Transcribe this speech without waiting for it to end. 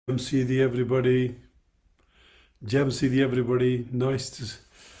CD everybody. Gem CD everybody. Nice to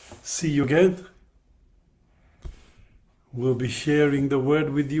see you again. We'll be sharing the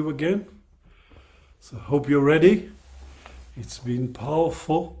word with you again. So hope you're ready. It's been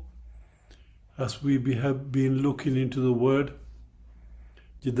powerful as we have been looking into the word.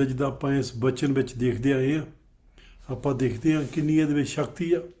 ਜਿੱਦਾਂ ਜਿੱਦਾਂ ਆਪਾਂ ਇਸ ਬਚਨ ਵਿੱਚ ਦੇਖਦੇ ਆਏ ਹਾਂ, ਆਪਾਂ ਦੇਖਦੇ ਹਾਂ ਕਿੰਨੀ ਇਹਦੇ ਵਿੱਚ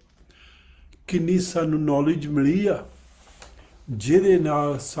ਸ਼ਕਤੀ ਆ, ਕਿੰਨੀ ਸਾਨੂੰ ਨੌਲੇਜ ਮਿਲੀ ਆ ਜਿਹਦੇ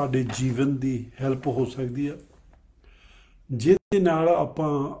ਨਾਲ ਸਾਡੇ ਜੀਵਨ ਦੀ ਹੈਲਪ ਹੋ ਸਕਦੀ ਆ, ਜਿਹਦੇ ਨਾਲ ਆਪਾਂ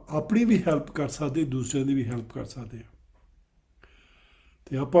ਆਪਣੀ ਵੀ ਹੈਲਪ ਕਰ ਸਕਦੇ, ਦੂਸਰਿਆਂ ਦੀ ਵੀ ਹੈਲਪ ਕਰ ਸਕਦੇ ਹਾਂ।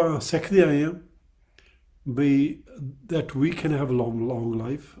 ਅਤੇ ਆਪਾਂ ਸਿੱਖਦੇ ਆਏ ਹਾਂ ਬਈ that we can have long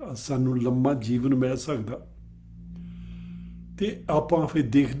life, ਸਾਨੂੰ ਲੰਮਾ ਜੀਵਨ ਮਿਲ ਸਕਦਾ। ਅਤੇ ਆਪਾਂ ਫਿਰ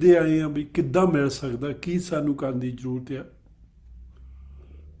ਦੇਖਦੇ ਆਏ ਹਾਂ ਵੀ ਕਿੱਦਾਂ ਮਿਲ ਸਕਦਾ, ਕੀ ਸਾਨੂੰ ਕਰਨ ਦੀ ਜ਼ਰੂਰਤ ਆ।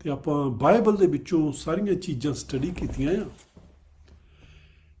 ਅਤੇ ਆਪਾਂ ਬਾਈਬਲ ਦੇ ਵਿੱਚੋਂ ਸਾਰੀਆਂ ਚੀਜ਼ਾਂ ਸਟੱਡੀ ਕੀਤੀਆਂ ਆ।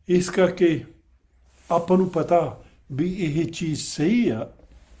 ਇਸ ਕਰਕੇ ਆਪਾਂ ਨੂੰ ਪਤਾ ਵੀ ਇਹ ਚੀਜ਼ ਸਹੀ ਆ,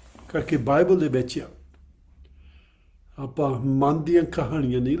 ਕਰਕੇ ਬਾਈਬਲ ਦੇ ਵਿੱਚ ਆ। ਆਪਾਂ ਮਨ ਦੀਆਂ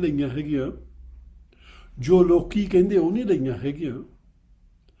ਕਹਾਣੀਆਂ ਨਹੀਂ ਲਈਆਂ ਹੈਗੀਆਂ, ਜੋ ਲੋਕੀ ਕਹਿੰਦੇ ਉਹ ਨਹੀਂ ਲਈਆਂ ਹੈਗੀਆਂ,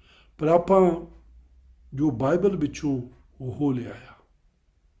 ਪਰ ਆਪਾਂ ਜੋ ਬਾਈਬਲ ਵਿੱਚੋਂ ਉਹ ਲਿਆ ਆ।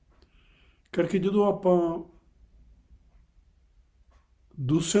 ਕਰਕੇ ਜਦੋਂ ਆਪਾਂ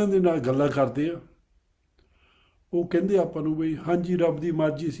ਦੂਸਰਿਆਂ ਦੇ ਨਾਲ ਗੱਲਾਂ ਕਰਦੇ ਆ, ਉਹ ਕਹਿੰਦੇ ਆਪਾਂ ਨੂੰ ਬਈ ਹਾਂਜੀ ਰੱਬ ਦੀ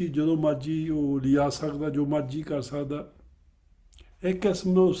ਮਰਜ਼ੀ ਸੀ, ਜਦੋਂ ਮਰਜ਼ੀ ਉਹ ਲਿਆ ਸਕਦਾ, ਜੋ ਮਰਜ਼ੀ ਕਰ ਸਕਦਾ। ਇੱਕ ਕਿਸਮ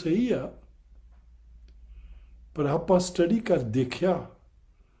ਨਾਲ ਉਹ ਸਹੀ ਆ, ਪਰ ਆਪਾਂ ਸਟੱਡੀ ਕਰ ਦੇਖਿਆ,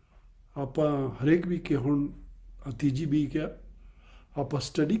 ਆਪਾਂ ਹਰੇਕ ਵੀਕ ਹੁਣ ਤੀਜੀ ਵੀਕ ਆ, ਆਪਾਂ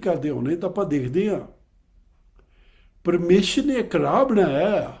ਸਟੱਡੀ ਕਰਦੇ ਆਉਂਦੇ ਤਾਂ ਆਪਾਂ ਦੇਖਦੇ ਹਾਂ ਪਰਮੇਸ਼ਰ ਨੇ ਇੱਕ ਰਾਹ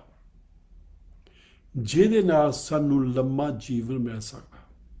ਬਣਾਇਆ ਜਿਹਦੇ ਨਾਲ ਸਾਨੂੰ ਲੰਮਾ ਜੀਵਨ ਮਿਲ ਸਕਦਾ।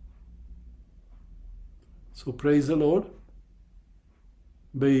 ਸੋ ਪ੍ਰੇਜ਼ ਦ ਲਾਰਡ,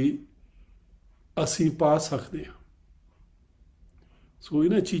 ਬਈ ਅਸੀਂ ਪਾ ਸਕਦੇ ਹਾਂ। ਸੋ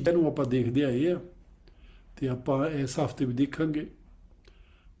ਇਹਨਾਂ ਚੀਜ਼ਾਂ ਨੂੰ ਆਪਾਂ ਦੇਖਦੇ ਆਏ ਆ, ਅਤੇ ਆਪਾਂ ਇਸ ਹਫ਼ਤੇ ਵੀ ਦੇਖਾਂਗੇ।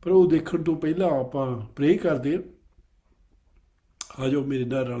 ਪਰ ਉਹ ਦੇਖਣ ਤੋਂ ਪਹਿਲਾਂ ਆਪਾਂ ਪ੍ਰੇ ਕਰਦੇ ਹਾਂ। ਆ ਜਾਓ ਮੇਰੇ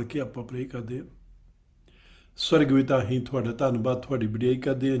ਨਾਲ ਰਲ ਕੇ ਆਪਾਂ ਪ੍ਰੇ ਕਰਦੇ ਹਾਂ। ਸਵਰਗੀ ਪਿਤਾ, ਅਸੀਂ ਤੁਹਾਡਾ ਧੰਨਵਾਦ, ਤੁਹਾਡੀ ਵਡਿਆਈ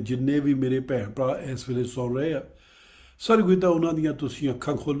ਕਰਦੇ ਹਾਂ। ਜਿੰਨੇ ਵੀ ਮੇਰੇ ਭੈਣ ਭਰਾ ਇਸ ਵੇਲੇ ਸੁਣ ਰਹੇ ਆ, ਸਵਰਗੀ ਪਿਤਾ ਉਹਨਾਂ ਦੀਆਂ ਤੁਸੀਂ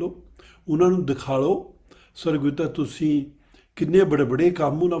ਅੱਖਾਂ ਖੋਲ੍ਹੋ, ਉਹਨਾਂ ਨੂੰ ਦਿਖਾ ਲਓ। ਸਵਰਗੀ ਪਿਤਾ ਤੁਸੀਂ ਕਿੰਨੇ ਬੜੇ ਬੜੇ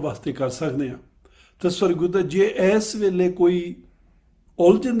ਕੰਮ ਉਹਨਾਂ ਵਾਸਤੇ ਕਰ ਸਕਦੇ ਆ। ਤਾਂ ਸਵਰਗੀ ਪਿਤਾ ਜੇ ਇਸ ਵੇਲੇ ਕੋਈ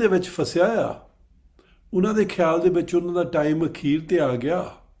ਉਲਝਣ ਦੇ ਵਿੱਚ ਫਸਿਆ ਆ, ਉਹਨਾਂ ਦੇ ਖਿਆਲ ਦੇ ਵਿੱਚ ਉਹਨਾਂ ਦਾ ਟਾਈਮ ਅਖੀਰ 'ਤੇ ਆ ਗਿਆ,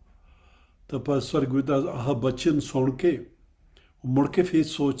 ਤਾਂ ਪਰ ਸਵਰਗੀ ਪਿਤਾ ਆਹ ਬਚਨ ਸੁਣ ਕੇ ਮੁੜ ਕੇ ਫਿਰ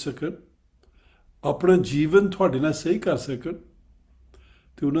ਸੋਚ ਸਕਣ, ਆਪਣਾ ਜੀਵਨ ਤੁਹਾਡੇ ਨਾਲ ਸਹੀ ਕਰ ਸਕਣ,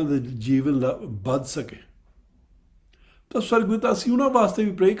 ਅਤੇ ਉਹਨਾਂ ਦਾ ਜੀਵਨ ਵੱਧ ਸਕੇ। ਤਾਂ ਸਵਰਗੀ ਪਿਤਾ ਅਸੀਂ ਉਹਨਾਂ ਵਾਸਤੇ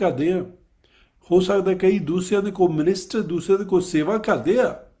ਵੀ ਪ੍ਰੇ ਕਰਦੇ ਹਾਂ। ਹੋ ਸਕਦਾ ਕਈ ਦੂਸਰਿਆਂ ਦੇ ਕੋਲ ਮਿਨਿਸਟਰ, ਦੂਸਰਿਆਂ ਦੇ ਕੋਲ ਸੇਵਾ ਕਰਦੇ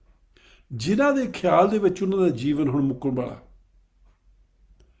ਆ, ਜਿਨ੍ਹਾਂ ਦੇ ਖਿਆਲ ਦੇ ਵਿੱਚ ਉਹਨਾਂ ਦਾ ਜੀਵਨ ਹੁਣ ਮੁੱਕਣ ਵਾਲਾ,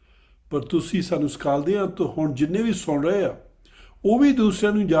 ਪਰ ਤੁਸੀਂ ਸਾਨੂੰ ਸਿਖਾਉਂਦੇ ਆ ਤਾਂ ਹੁਣ ਜਿੰਨੇ ਵੀ ਸੁਣ ਰਹੇ ਆ ਉਹ ਵੀ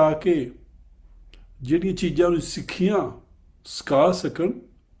ਦੂਸਰਿਆਂ ਨੂੰ ਜਾ ਕੇ ਜਿਹੜੀਆਂ ਚੀਜ਼ਾਂ ਨੂੰ ਸਿੱਖੀਆਂ ਸਿਖਾ ਸਕਣ,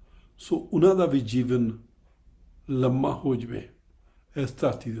 ਸੋ ਉਹਨਾਂ ਦਾ ਵੀ ਜੀਵਨ ਲੰਮਾ ਹੋ ਜਾਵੇ ਇਸ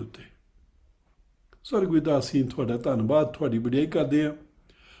ਧਰਤੀ ਦੇ ਉੱਤੇ। ਸਵਰਗੀ ਪਿਤਾ ਅਸੀਂ ਤੁਹਾਡਾ ਧੰਨਵਾਦ, ਤੁਹਾਡੀ ਵਡਿਆਈ ਕਰਦੇ ਹਾਂ।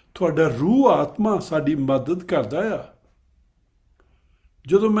 ਤੁਹਾਡਾ ਰੂਹ ਆਤਮਾ ਸਾਡੀ ਮਦਦ ਕਰਦਾ ਆ।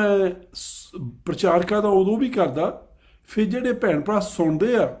 ਜਦੋਂ ਮੈਂ ਪ੍ਰਚਾਰ ਕਰਦਾ ਉਦੋਂ ਵੀ ਕਰਦਾ, ਫਿਰ ਜਿਹੜੇ ਭੈਣ ਭਰਾ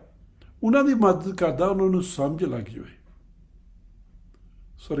ਸੁਣਦੇ ਆ ਉਹਨਾਂ ਦੀ ਮਦਦ ਕਰਦਾ, ਉਹਨਾਂ ਨੂੰ ਸਮਝ ਲੱਗ ਜਾਵੇ।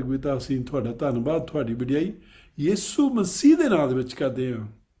 ਸਵਰਗੀ ਪਿਤਾ ਅਸੀਂ ਤੁਹਾਡਾ ਧੰਨਵਾਦ, ਤੁਹਾਡੀ ਵਡਿਆਈ ਯਿਸੂ ਮਸੀਹ ਦੇ ਨਾਂ ਦੇ ਵਿੱਚ ਕਰਦੇ ਹਾਂ।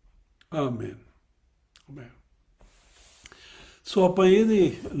 Amen amen. ਸੋ ਆਪਾਂ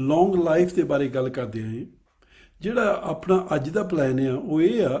ਇਹਦੇ ਲੌਂਗ ਲਾਈਫ ਦੇ ਬਾਰੇ ਗੱਲ ਕਰਦੇ ਹਾਂ। ਜਿਹੜਾ ਆਪਣਾ ਅੱਜ ਦਾ ਪਲਾਨ ਆ ਉਹ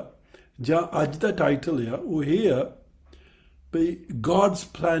ਇਹ ਆ, ਜਾਂ ਅੱਜ ਦਾ ਟਾਈਟਲ ਆ ਉਹ ਇਹ ਆ ਬਈ ਗॉड्स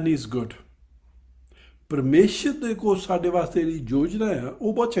ਪਲਾਨ ਇਜ਼ ਗੁੱਡ। ਪਰਮੇਸ਼ਰ ਦੇ ਕੋਲ ਸਾਡੇ ਵਾਸਤੇ ਜਿਹੜੀ ਯੋਜਨਾ ਆ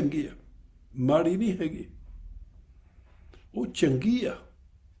ਉਹ ਬਹੁਤ ਚੰਗੀ ਆ, ਮਾੜੀ ਨਹੀਂ ਹੈਗੀ, ਉਹ ਚੰਗੀ ਆ।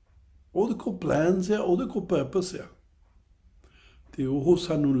 ਉਹਦੇ ਕੋਲ ਪਲਾਨਸ ਆ, ਉਹਦੇ ਕੋਲ ਪਰਪਸ ਆ, ਅਤੇ ਉਹ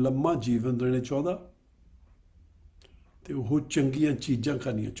ਸਾਨੂੰ ਲੰਮਾ ਜੀਵਨ ਦੇਣਾ ਚਾਹੁੰਦਾ, ਅਤੇ ਉਹ ਚੰਗੀਆਂ ਚੀਜ਼ਾਂ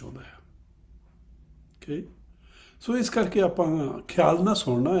ਕਰਨੀਆਂ ਚਾਹੁੰਦਾ ਆ। ਓਕੇ, ਸੋ ਇਸ ਕਰਕੇ ਆਪਾਂ ਖਿਆਲ ਨਾਲ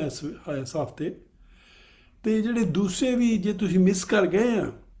ਸੁਣਨਾ ਇਸ ਹਫ਼ਤੇ। ਅਤੇ ਜਿਹੜੇ ਦੂਸਰੇ ਵੀ ਜੇ ਤੁਸੀਂ ਮਿਸ ਕਰ ਗਏ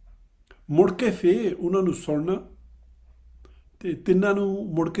ਆ, ਮੁੜ ਕੇ ਫਿਰ ਉਹਨਾਂ ਨੂੰ ਸੁਣਨਾ, ਅਤੇ ਤਿੰਨਾਂ ਨੂੰ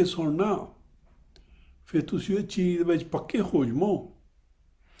ਮੁੜ ਕੇ ਸੁਣਨਾ, ਫਿਰ ਤੁਸੀਂ ਉਹ ਚੀਜ਼ ਵਿੱਚ ਪੱਕੇ ਹੋ ਜਾਵੋ।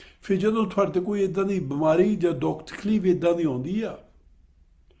 ਫਿਰ ਜਦੋਂ ਤੁਹਾਡੇ 'ਤੇ ਕੋਈ ਇੱਦਾਂ ਦੀ ਬਿਮਾਰੀ ਜਾਂ ਦੁੱਖ ਤਕਲੀਫ ਇੱਦਾਂ ਦੀ ਆਉਂਦੀ ਆ,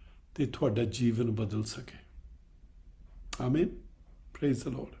 ਅਤੇ ਤੁਹਾਡਾ ਜੀਵਨ ਬਦਲ ਸਕੇ। ਆਮੀਨ, ਪ੍ਰੇਜ਼ ਦ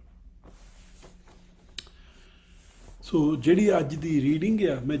ਲਾਰਡ। ਸੋ ਜਿਹੜੀ ਅੱਜ ਦੀ ਰੀਡਿੰਗ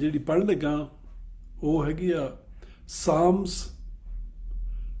ਆ ਮੈਂ ਜਿਹੜੀ ਪੜ੍ਹਨ ਲੱਗਾ ਉਹ ਹੈਗੀ ਆ ਸਾਮਸ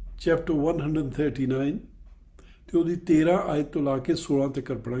ਚੈਪਟਰ 139 ਤੇ ਉਹਦੀ 13 ਆਇਤ ਤੋਂ ਲਾ ਕੇ 16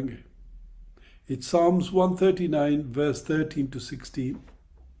 ਤੱਕ ਪੜਾਂਗੇ। It's Psalms 139 verse 13 to 16।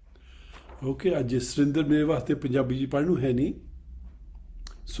 Okay, ਅੱਜ ਸਰਿੰਦਰ ਮੇਰੇ ਵਾਸਤੇ ਪੰਜਾਬੀ ਜੀ ਪੜ੍ਹਨ ਨੂੰ ਹੈ ਨਹੀਂ,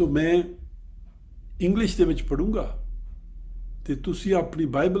 ਸੋ ਮੈਂ ਇੰਗਲਿਸ਼ ਦੇ ਵਿੱਚ ਪੜੂੰਗਾ ਤੇ ਤੁਸੀਂ ਆਪਣੀ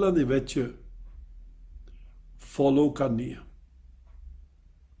ਬਾਈਬਲਾਂ ਦੇ ਵਿੱਚ ਫੋਲੋ ਕਰਨੀ ਆ।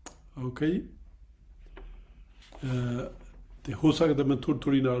 ਓਕੇ ਜੀ, ਤੇ ਹੋ ਸਕਦਾ ਮੈਂ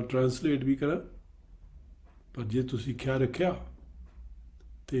ਥੋੜ੍ਹੀ ਨਾਲ ਟਰਾਂਸਲੇਟ ਵੀ ਕਰਾਂ, ਪਰ ਜੇ ਤੁਸੀਂ ਖਿਆਲ ਰੱਖਿਆ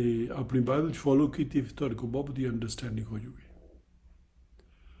ਤੇ ਆਪਣੀ ਬਾਈਬਲ 'ਚ ਫੋਲੋ ਕੀਤੀ ਫਿਰ ਤੁਹਾਡੇ ਕੋਲ ਬਹੁਤ ਵਧੀਆ ਅੰਡਰਸਟੈਂਡਿੰਗ ਹੋ ਜੂਗੀ।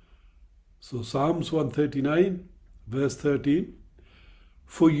 ਸੋ Psalms 139 verse 13,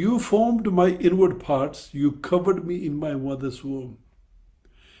 For you formed my inward parts, you covered me in my mother's womb।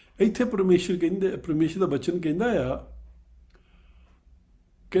 ਇੱਥੇ ਪਰਮੇਸ਼ਰ ਦਾ ਬਚਨ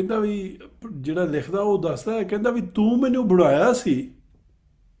ਕਹਿੰਦਾ ਵੀ ਜਿਹੜਾ ਲਿਖਦਾ ਉਹ ਦੱਸਦਾ ਹੈ, ਕਹਿੰਦਾ ਵੀ ਤੂੰ ਮੈਨੂੰ ਬਣਾਇਆ ਸੀ,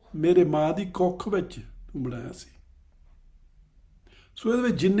 ਮੇਰੇ ਮਾਂ ਦੀ ਕੁੱਖ ਵਿੱਚ ਤੂੰ ਬਣਾਇਆ ਸੀ। ਸੋ ਇਹਦੇ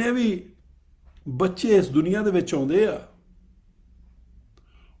ਵਿੱਚ ਜਿੰਨੇ ਵੀ ਬੱਚੇ ਇਸ ਦੁਨੀਆ ਦੇ ਵਿੱਚ ਆਉਂਦੇ ਆ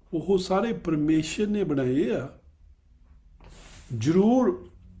ਉਹ ਸਾਰੇ ਪਰਮੇਸ਼ਰ ਨੇ ਬਣਾਏ ਆ। ਜ਼ਰੂਰ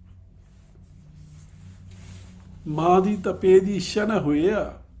ਮਾਂ ਦੀ ਤਪੇ ਦੀ ਇੱਛਾ ਨਾ ਹੋਏ ਆ,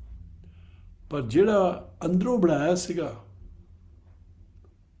 ਪਰ ਜਿਹੜਾ ਅੰਦਰੋਂ ਬਣਾਇਆ ਸੀਗਾ,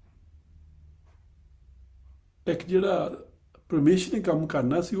 ਇੱਕ ਜਿਹੜਾ ਪਰਮੇਸ਼ਰ ਨੇ ਕੰਮ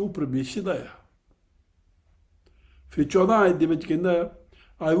ਕਰਨਾ ਸੀ ਉਹ ਪਰਮੇਸ਼ਰ ਦਾ ਆ। ਫਿਰ 14 ਆਇਤ ਦੇ ਵਿੱਚ ਕਹਿੰਦਾ,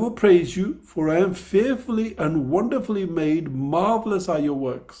 I will praise you, for I am fearfully and wonderfully made, marvelous are your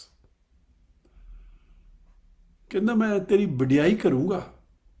works। ਕਹਿੰਦਾ ਮੈਂ ਤੇਰੀ ਵਡਿਆਈ ਕਰੂੰਗਾ।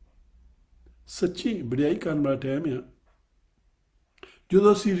 ਸੱਚੀ ਵਡਿਆਈ ਕਰਨ ਵਾਲਾ ਟਾਈਮ ਆ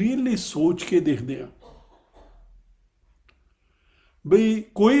ਜਦੋਂ ਅਸੀਂ ਰੀਅਲੀ ਸੋਚ ਕੇ ਦੇਖਦੇ ਹਾਂ ਬਈ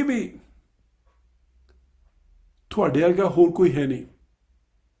ਕੋਈ ਵੀ ਤੁਹਾਡੇ ਵਰਗਾ ਹੋਰ ਕੋਈ ਹੈ ਨਹੀਂ।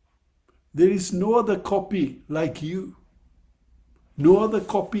 There is no other copy like you, no other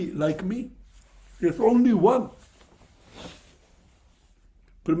copy like me, there's only one।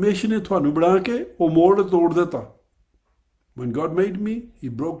 ਪਰਮੇਸ਼ਰ ਨੇ ਤੁਹਾਨੂੰ ਬਣਾ ਕੇ ਉਹ ਮੋੜ ਤੋੜ ਦਿੱਤਾ। When God made me, he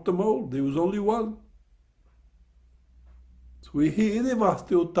broke the mold, there was only one। ਸੋ ਇਹਦੇ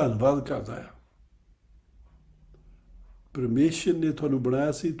ਵਾਸਤੇ ਉਹ ਧੰਨਵਾਦ ਕਰਦਾ ਆ। ਪਰਮੇਸ਼ਰ ਨੇ ਤੁਹਾਨੂੰ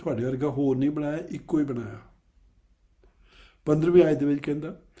ਬਣਾਇਆ ਸੀ, ਤੁਹਾਡੇ ਵਰਗਾ ਹੋਰ ਨਹੀਂ ਬਣਾਇਆ, ਇੱਕੋ ਹੀ ਬਣਾਇਆ। 15ਵੀਂ ਆਇਤ ਦੇ ਵਿੱਚ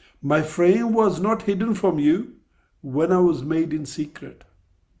ਕਹਿੰਦਾ, My frame was not hidden from you when I was made in secret।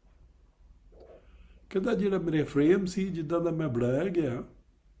 ਕਹਿੰਦਾ ਜਿਹੜਾ ਮੇਰੇ ਫਰੇਮ ਸੀ, ਜਿੱਦਾਂ ਦਾ ਮੈਂ ਬਣਾਇਆ ਗਿਆ,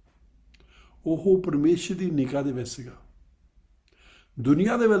 ਉਹ ਪਰਮੇਸ਼ਰ ਦੀ ਨਿਗਾਹ ਦੇ ਵਿੱਚ ਸੀਗਾ।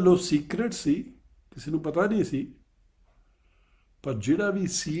 ਦੁਨੀਆ ਦੇ ਵੱਲੋਂ ਸੀਕਰਟ ਸੀ, ਕਿਸੇ ਨੂੰ ਪਤਾ ਨਹੀਂ ਸੀ, ਪਰ ਜਿਹੜਾ ਵੀ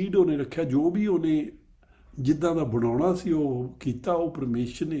ਸੀਡ ਉਹਨੇ ਰੱਖਿਆ, ਜੋ ਵੀ ਉਹਨੇ ਜਿੱਦਾਂ ਦਾ ਬਣਾਉਣਾ ਸੀ ਉਹ ਕੀਤਾ, ਉਹ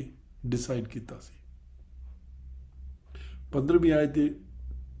ਪਰਮੇਸ਼ਰ ਨੇ ਡਿਸਾਈਡ ਕੀਤਾ ਸੀ। 15ਵੀਂ ਆਇਤ ਦੇ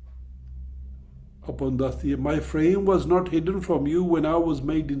ਆਪਾਂ ਨੂੰ ਦੱਸਦੀ ਹੈ, My frame was not hidden from you when I was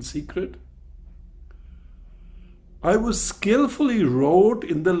made in secret। I was skillfully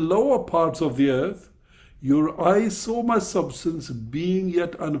wrought in the lower parts of the earth, your eyes saw my substance being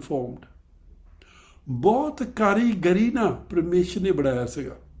yet unformed। ਬਹੁਤ ਕਾਰੀਗਰੀ ਨਾਲ ਪਰਮੇਸ਼ਰ ਨੇ ਬਣਾਇਆ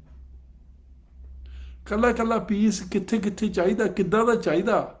ਸੀਗਾ। ਕੱਲਾ ਕੱਲਾ piece ਕਿੱਥੇ ਕਿੱਥੇ ਚਾਹੀਦਾ, ਕਿੱਦਾਂ ਦਾ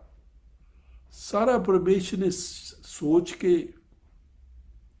ਚਾਹੀਦਾ, ਸਾਰਾ ਪਰਮੇਸ਼ਰ ਨੇ ਸੋਚ ਕੇ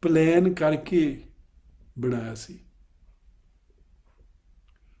ਪਲਾਨ ਕਰਕੇ ਬਣਾਇਆ ਸੀ।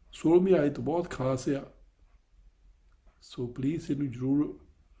 16ਵੀਂ ਆਇਤ ਬਹੁਤ ਖਾਸ ਆ, ਸੋ ਪਲੀਜ਼ ਇਹਨੂੰ ਜ਼ਰੂਰ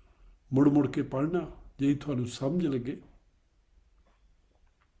ਮੁੜ ਮੁੜ ਕੇ ਪੜ੍ਹਨਾ ਜੇ ਤੁਹਾਨੂੰ ਸਮਝ ਲੱਗੇ।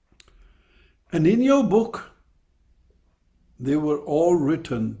 And in your book they were all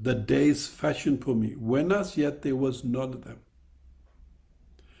written, the days fashioned for me, when as yet there was none of them।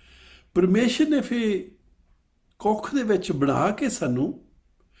 ਪਰਮੇਸ਼ਰ ਨੇ ਫਿਰ ਕੁੱਖ ਦੇ ਵਿੱਚ ਬਣਾ ਕੇ ਸਾਨੂੰ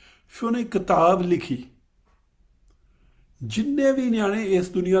ਫਿਰ ਉਹਨੇ ਕਿਤਾਬ ਲਿਖੀ। ਜਿੰਨੇ ਵੀ ਨਿਆਣੇ ਇਸ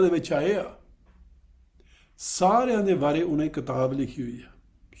ਦੁਨੀਆ ਦੇ ਵਿੱਚ ਆਏ ਆ, ਸਾਰਿਆਂ ਦੇ ਬਾਰੇ ਉਹਨੇ ਕਿਤਾਬ ਲਿਖੀ ਹੋਈ ਆ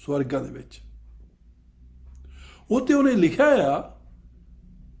ਸਵਰਗਾਂ ਦੇ ਵਿੱਚ। ਉਹ ਤੇ ਉਹਨੇ ਲਿਖਿਆ ਆ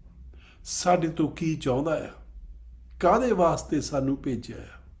ਸਾਡੇ ਤੋਂ ਕੀ ਚਾਹੁੰਦਾ ਆ, ਕਾਹਦੇ ਵਾਸਤੇ ਸਾਨੂੰ ਭੇਜਿਆ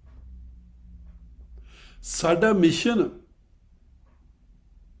ਆ। ਸਾਡਾ ਮਿਸ਼ਨ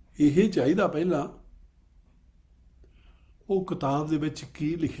ਇਹ ਚਾਹੀਦਾ, ਪਹਿਲਾਂ ਉਹ ਕਿਤਾਬ ਦੇ ਵਿੱਚ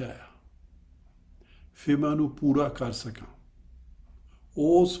ਕੀ ਲਿਖਿਆ ਆ, ਫਿਰ ਮੈਂ ਉਹਨੂੰ ਪੂਰਾ ਕਰ ਸਕਾਂ,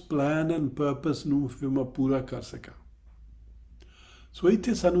 ਉਸ ਪਲਾਨ ਐਂਡ ਪਰਪਸ ਨੂੰ ਫਿਰ ਮੈਂ ਪੂਰਾ ਕਰ ਸਕਾਂ। ਸੋ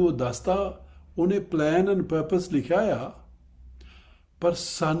ਇੱਥੇ ਸਾਨੂੰ ਉਹ ਦੱਸਦਾ, ਉਹਨੇ ਪਲਾਨ ਐਂਡ ਪਰਪਸ ਲਿਖਿਆ ਆ, ਪਰ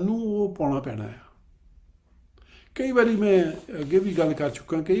ਸਾਨੂੰ ਉਹ ਪਾਉਣਾ ਪੈਣਾ ਆ। ਕਈ ਵਾਰੀ ਮੈਂ ਅੱਗੇ ਵੀ ਗੱਲ ਕਰ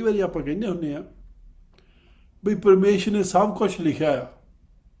ਚੁੱਕਾ, ਕਈ ਵਾਰੀ ਆਪਾਂ ਕਹਿੰਦੇ ਹੁੰਦੇ ਆ ਵੀ ਪਰਮੇਸ਼ਰ ਨੇ ਸਭ ਕੁਛ ਲਿਖਿਆ ਆ।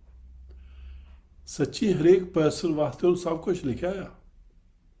 ਸੱਚੀ ਹਰੇਕ ਪਰਸਨ ਵਾਸਤੇ ਉਹ ਸਭ ਕੁਛ ਲਿਖਿਆ ਆ,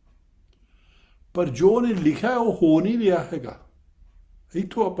 ਪਰ ਜੋ ਉਹਨੇ ਲਿਖਿਆ ਉਹ ਹੋ ਨਹੀਂ ਰਿਹਾ ਹੈਗਾ।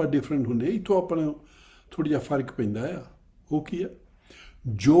 ਇੱਥੋਂ ਆਪਾਂ ਡਿਫਰੈਂਟ ਹੁੰਦੇ, ਇੱਥੋਂ ਆਪਾਂ ਨੂੰ ਥੋੜ੍ਹਾ ਜਿਹਾ ਫਰਕ ਪੈਂਦਾ ਆ। ਉਹ ਕੀ ਆ?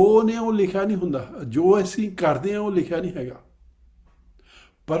 ਜੋ ਉਹਨੇ ਉਹ ਲਿਖਿਆ ਨਹੀਂ ਹੁੰਦਾ, ਜੋ ਅਸੀਂ ਕਰਦੇ ਹਾਂ ਉਹ ਲਿਖਿਆ ਨਹੀਂ ਹੈਗਾ,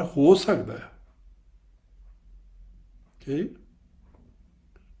 ਪਰ ਹੋ ਸਕਦਾ ਹੈ ਕਿ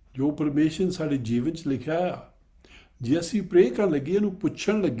ਜੋ ਪਰਮੇਸ਼ਰ ਸਾਡੇ ਜੀਵਨ 'ਚ ਲਿਖਿਆ ਆ, ਜੇ ਅਸੀਂ ਪ੍ਰੇ ਕਰਨ ਲੱਗੀਏ, ਇਹਨੂੰ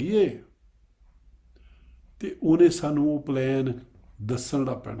ਪੁੱਛਣ ਲੱਗੀਏ, ਤੇ ਉਹਨੇ ਸਾਨੂੰ ਉਹ ਪਲਾਨ ਦੱਸਣ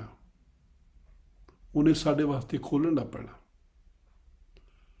ਦਾ ਪੈਣਾ, ਉਹਨੇ ਸਾਡੇ ਵਾਸਤੇ ਖੋਲ੍ਹਣ ਦਾ ਪੈਣਾ।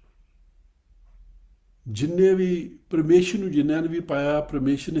 ਜਿੰਨੇ ਵੀ ਪਰਮੇਸ਼ਰ ਨੂੰ, ਜਿਨ੍ਹਾਂ ਨੇ ਵੀ ਪਾਇਆ,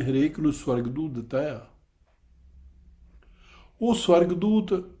 ਪਰਮੇਸ਼ਰ ਨੇ ਹਰੇਕ ਨੂੰ ਸਵਰਗਦੂਤ ਦਿੱਤਾ ਆ। ਉਹ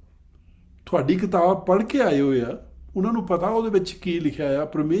ਸਵਰਗਦੂਤ ਤੁਹਾਡੀ ਕਿਤਾਬ ਪੜ੍ਹ ਕੇ ਆਏ ਹੋਏ ਆ, ਉਹਨਾਂ ਨੂੰ ਪਤਾ ਉਹਦੇ ਵਿੱਚ ਕੀ ਲਿਖਿਆ ਆ,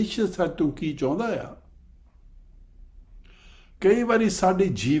 ਪਰਮੇਸ਼ਰ ਸਾਡੇ ਤੋਂ ਕੀ ਚਾਹੁੰਦਾ ਆ। ਕਈ ਵਾਰੀ ਸਾਡੇ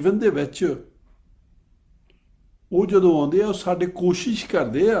ਜੀਵਨ ਦੇ ਵਿੱਚ ਉਹ ਜਦੋਂ ਆਉਂਦੇ ਆ, ਉਹ ਸਾਡੇ ਕੋਸ਼ਿਸ਼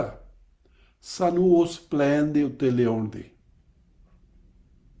ਕਰਦੇ ਆ ਸਾਨੂੰ ਉਸ ਪਲਾਨ ਦੇ ਉੱਤੇ ਲਿਆਉਣ ਦੀ।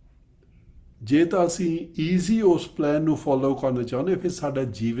 ਜੇ ਤਾਂ ਅਸੀਂ ਈਜ਼ੀ ਉਸ ਪਲਾਨ ਨੂੰ ਫੋਲੋ ਕਰਨਾ ਚਾਹੁੰਦੇ, ਫਿਰ ਸਾਡਾ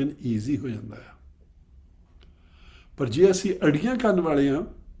ਜੀਵਨ ਈਜ਼ੀ ਹੋ ਜਾਂਦਾ ਹੈ। ਪਰ ਜੇ ਅਸੀਂ ਅੜੀਆਂ ਕਰਨ ਵਾਲੇ ਹਾਂ,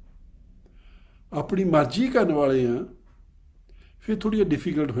 ਆਪਣੀ ਮਰਜ਼ੀ ਕਰਨ ਵਾਲੇ ਹਾਂ, ਫਿਰ ਥੋੜ੍ਹਾ ਜਿਹਾ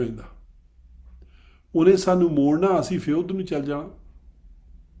ਡਿਫੀਕਲਟ ਹੋ ਜਾਂਦਾ। ਉਹਨੇ ਸਾਨੂੰ ਮੋੜਨਾ, ਅਸੀਂ ਫਿਰ ਉੱਧਰ ਨੂੰ ਚੱਲ ਜਾਣਾ।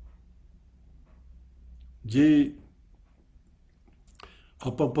 ਜੇ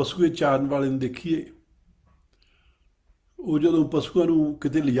ਆਪਾਂ ਪਸ਼ੂਏ ਚਾਰਨ ਵਾਲੇ ਨੂੰ ਦੇਖੀਏ, ਉਹ ਜਦੋਂ ਪਸ਼ੂਆਂ ਨੂੰ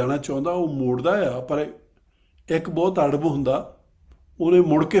ਕਿਤੇ ਲਿਜਾਣਾ ਚਾਹੁੰਦਾ, ਉਹ ਮੋੜਦਾ ਆ, ਪਰ ਇੱਕ ਬਹੁਤ ਅੜਬ ਹੁੰਦਾ, ਉਹਨੇ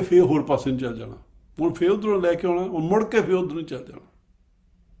ਮੁੜ ਕੇ ਫਿਰ ਹੋਰ ਪਾਸੇ ਨੂੰ ਚੱਲ ਜਾਣਾ। ਹੁਣ ਫਿਰ ਉੱਧਰੋਂ ਲੈ ਕੇ ਆਉਣਾ, ਉਹ ਮੁੜ ਕੇ ਫਿਰ ਉੱਧਰ ਨੂੰ ਚੱਲ ਜਾਣਾ।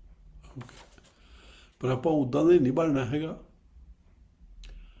 ਪਰ ਆਪਾਂ ਉੱਦਾਂ ਦੇ ਨਹੀਂ ਬਣਨਾ ਹੈਗਾ।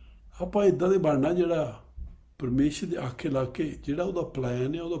 ਆਪਾਂ ਇੱਦਾਂ ਦੇ ਬਣਨਾ ਜਿਹੜਾ ਪਰਮੇਸ਼ਰ ਦੇ ਆਖੇ ਲਾ ਕੇ, ਜਿਹੜਾ ਉਹਦਾ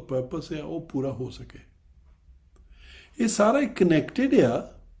ਪਲਾਨ ਹੈ, ਉਹਦਾ ਪਰਪਸ ਹੈ, ਉਹ ਪੂਰਾ ਹੋ ਸਕੇ। ਇਹ ਸਾਰਾ ਕਨੈਕਟਡ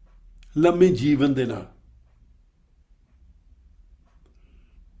ਆ ਲੰਮੇ ਜੀਵਨ ਦੇ ਨਾਲ।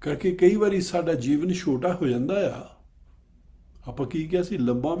 ਕਰਕੇ ਕਈ ਵਾਰੀ ਸਾਡਾ ਜੀਵਨ ਛੋਟਾ ਹੋ ਜਾਂਦਾ ਆ। ਆਪਾਂ ਕੀ ਕਿਹਾ ਸੀ?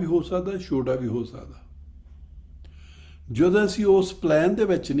 ਲੰਬਾ ਵੀ ਹੋ ਸਕਦਾ, ਛੋਟਾ ਵੀ ਹੋ ਸਕਦਾ। ਜਦੋਂ ਅਸੀਂ ਉਸ ਪਲਾਨ ਦੇ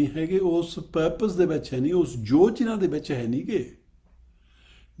ਵਿੱਚ ਨਹੀਂ ਹੈਗੇ, ਉਸ ਪਰਪਸ ਦੇ ਵਿੱਚ ਹੈ ਨਹੀਂ, ਉਸ ਯੋਜਨਾ ਦੇ ਵਿੱਚ ਹੈ ਨਹੀਂ ਗੇ,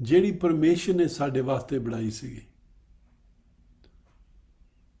 ਜਿਹੜੀ ਪਰਮੇਸ਼ਰ ਨੇ ਸਾਡੇ ਵਾਸਤੇ ਬਣਾਈ ਸੀਗੀ,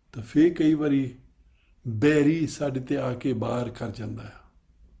 ਤਾਂ ਫਿਰ ਕਈ ਵਾਰੀ ਬੈਰੀ ਸਾਡੇ ਤੇ ਆ ਕੇ ਬਾਹਰ ਕਰ ਜਾਂਦਾ ਆ।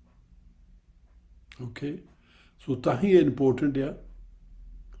 ਓਕੇ, ਸੋ ਤਾਂ ਹੀ ਇਹ ਇੰਪੋਰਟੈਂਟ ਆ।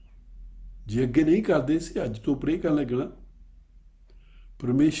 ਜੇ ਅੱਗੇ ਨਹੀਂ ਕਰਦੇ ਸੀ, ਅੱਜ ਤੋਂ ਪ੍ਰੇ ਕਰਨ ਲੱਗਣਾ,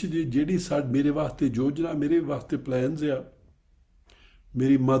 ਪਰਮੇਸ਼ਰ ਦੀ ਜਿਹੜੀ ਮੇਰੇ ਵਾਸਤੇ ਯੋਜਨਾ, ਮੇਰੇ ਵਾਸਤੇ ਪਲਾਨਸ ਆ,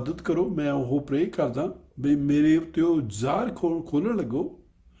 ਮੇਰੀ ਮਦਦ ਕਰੋ। ਮੈਂ ਉਹ ਪ੍ਰੇ ਕਰਦਾ ਵੀ ਮੇਰੇ ਉੱਤੇ ਉਹ ਜ਼ਾਰ ਖੋਲ੍ਹਣ ਲੱਗੋ,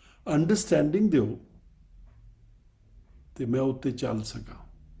 ਅੰਡਰਸਟੈਂਡਿੰਗ ਦਿਓ, ਤੇ ਮੈਂ ਉੱਤੇ ਚੱਲ ਸਕਾਂ।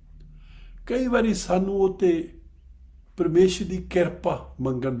 ਕਈ ਵਾਰੀ ਸਾਨੂੰ ਉੱਤੇ ਪਰਮੇਸ਼ਰ ਦੀ ਕਿਰਪਾ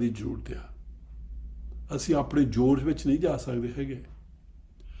ਮੰਗਣ ਦੀ ਜ਼ਰੂਰਤ ਆ। ਅਸੀਂ ਆਪਣੇ ਜੋਰ ਵਿੱਚ ਨਹੀਂ ਜਾ ਸਕਦੇ ਹੈਗੇ,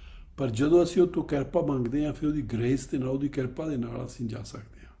 ਪਰ ਜਦੋਂ ਅਸੀਂ ਉਹ ਤੋਂ ਕਿਰਪਾ ਮੰਗਦੇ ਹਾਂ, ਫਿਰ ਉਹਦੀ ਗ੍ਰੇਸ ਦੇ ਨਾਲ, ਉਹਦੀ ਕਿਰਪਾ ਦੇ ਨਾਲ ਅਸੀਂ ਜਾ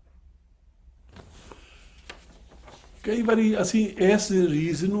ਸਕਦੇ ਹਾਂ। ਕਈ ਵਾਰੀ ਅਸੀਂ ਇਸ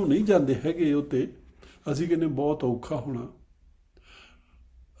ਰੀਜ਼ਨ ਨੂੰ ਨਹੀਂ ਜਾਂਦੇ ਹੈਗੇ ਉੱਤੇ, ਅਸੀਂ ਕਹਿੰਦੇ ਬਹੁਤ ਔਖਾ ਹੋਣਾ,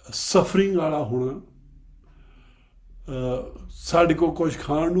 ਸਫਰਿੰਗ ਵਾਲਾ ਹੋਣਾ, ਸਾਡੇ ਕੋਲ ਕੁਝ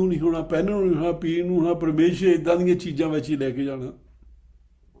ਖਾਣ ਨੂੰ ਨਹੀਂ ਹੋਣਾ, ਪਹਿਨਣ ਨੂੰ ਨਹੀਂ ਹੋਣਾ, ਪੀਣ ਨੂੰ ਹੋਣਾ, ਪਰਮੇਸ਼ਰ ਇੱਦਾਂ ਦੀਆਂ ਚੀਜ਼ਾਂ ਵਿੱਚ ਹੀ ਲੈ ਕੇ ਜਾਣਾ।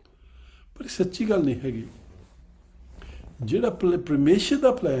 ਪਰ ਸੱਚੀ ਗੱਲ ਨਹੀਂ ਹੈਗੀ। ਜਿਹੜਾ ਪਰਮੇਸ਼ਰ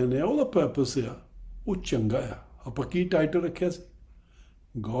ਦਾ ਪਲਾਨ ਹੈ, ਉਹਦਾ ਪਰਪਸ ਆ, ਉਹ ਚੰਗਾ ਆ। ਆਪਾਂ ਕੀ ਟਾਈਟਲ ਰੱਖਿਆ ਸੀ?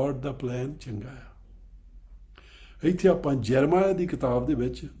 ਗੋਡ ਦਾ ਪਲਾਨ ਚੰਗਾ ਆ। ਇੱਥੇ ਆਪਾਂ ਜਰਮਾਇਆ ਦੀ ਕਿਤਾਬ ਦੇ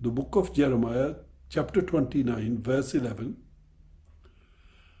ਵਿੱਚ, ਦ ਬੁੱਕ ਆਫ ਜਰਮਾਇਆ ਚੈਪਟਰ 29 ਵਰਸ 11,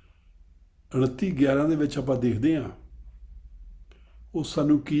 29:11 ਦੇ ਵਿੱਚ ਆਪਾਂ ਦੇਖਦੇ ਹਾਂ ਉਹ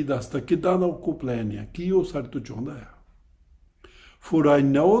ਸਾਨੂੰ ਕੀ ਦੱਸਦਾ, ਕਿੱਦਾਂ ਦਾ ਉਹ ਪਲਾਨ ਆ, ਕੀ ਉਹ ਸਾਡੇ ਤੋਂ ਚਾਹੁੰਦਾ ਆ। For I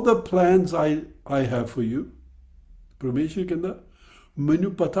know the plans I have for you. ਪਰਮੇਸ਼ਰ ਕਹਿੰਦਾ,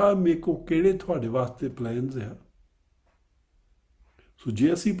 ਮੈਨੂੰ ਪਤਾ ਮੇਰੇ ਕੋਲ ਕਿਹੜੇ ਤੁਹਾਡੇ ਵਾਸਤੇ ਪਲਾਨਸ ਆ। ਸੋ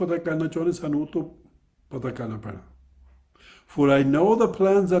ਜੇ ਅਸੀਂ ਪਤਾ ਕਰਨਾ ਚਾਹੁੰਦੇ, ਸਾਨੂੰ ਉਹ ਤੋਂ ਪਤਾ ਕਰਨਾ ਪੈਣਾ। For I know the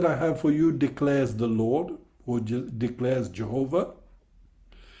plans that I have for you, declares the Lord, or declares Jehovah.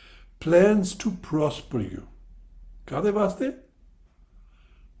 Plans to prosper you. ਕਾਹਦੇ ਵਾਸਤੇ?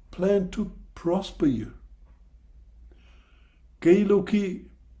 Plan to prosper you. ਕਈ ਲੋਕੀ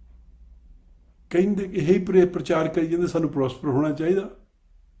ਕਹਿੰਦੇ, ਇਹੀ ਪ੍ਰਚਾਰ ਕਰੀ ਜਾਂਦੇ, ਸਾਨੂੰ ਪ੍ਰੋਸਪਰ ਹੋਣਾ ਚਾਹੀਦਾ।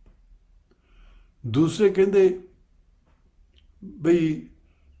 ਦੂਸਰੇ ਕਹਿੰਦੇ ਬਈ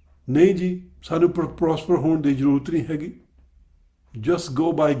ਨਹੀਂ ਜੀ, ਸਾਨੂੰ ਪ੍ਰੋਸਪਰ ਹੋਣ ਦੀ ਜ਼ਰੂਰਤ ਨਹੀਂ ਹੈਗੀ, ਜਸਟ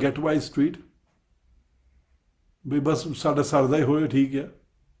ਗੋ ਬਾਈ ਗੈਟ ਬਾਈ ਸਟਰੀਟ, ਬਈ ਬਸ ਸਾਡਾ ਸਰਦਾ ਹੀ ਹੋਇਆ ਠੀਕ ਆ।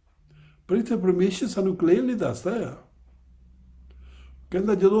 ਪਰ ਇੱਥੇ ਪਰਮੇਸ਼ਰ ਸਾਨੂੰ ਕਲੀਅਰਲੀ ਦੱਸਦਾ ਆ,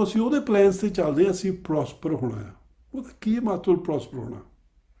 ਕਹਿੰਦਾ ਜਦੋਂ ਅਸੀਂ ਉਹਦੇ ਪਲਾਨਸ 'ਤੇ ਚੱਲਦੇ ਹਾਂ, ਅਸੀਂ ਪ੍ਰੋਸਪਰ ਹੋਣਾ ਆ। ਉਹਦਾ ਕੀ ਮਤਲਬ ਪ੍ਰੋਸਪਰ ਹੋਣਾ?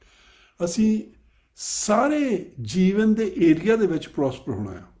 ਅਸੀਂ ਸਾਰੇ ਜੀਵਨ ਦੇ ਏਰੀਆ ਦੇ ਵਿੱਚ ਪ੍ਰੋਸਪਰ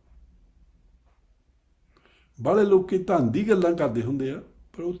ਹੋਣਾ ਆ। ਬਾਹਲੇ ਲੋਕ ਧਨ ਦੀ ਗੱਲਾਂ ਕਰਦੇ ਹੁੰਦੇ ਆ,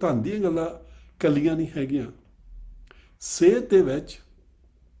 ਪਰ ਉਹ ਧਨ ਦੀਆਂ ਗੱਲਾਂ ਕੱਲੀਆਂ ਨਹੀਂ ਹੈਗੀਆਂ। ਸਿਹਤ ਦੇ ਵਿੱਚ,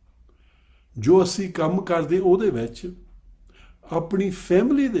 ਜੋ ਅਸੀਂ ਕੰਮ ਕਰਦੇ ਉਹਦੇ ਵਿੱਚ, ਆਪਣੀ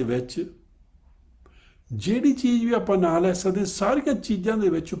ਫੈਮਿਲੀ ਦੇ ਵਿੱਚ, ਜਿਹੜੀ ਚੀਜ਼ ਵੀ ਆਪਾਂ ਨਾਂ ਲੈ ਸਕਦੇ, ਸਾਰੀਆਂ ਚੀਜ਼ਾਂ ਦੇ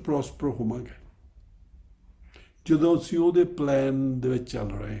ਵਿੱਚ ਪ੍ਰੋਸਪਰ ਹੋਵਾਂਗੇ ਜਦੋਂ ਅਸੀਂ ਉਹਦੇ ਪਲਾਨ ਦੇ ਵਿੱਚ ਚੱਲ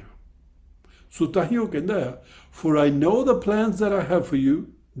ਰਹੇ ਹਾਂ। ਸੋ ਤਾਂ ਹੀ ਉਹ ਕਹਿੰਦਾ ਆ, for I know the plans that I have for you,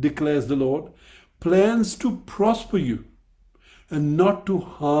 declares the Lord, plans to prosper you and not to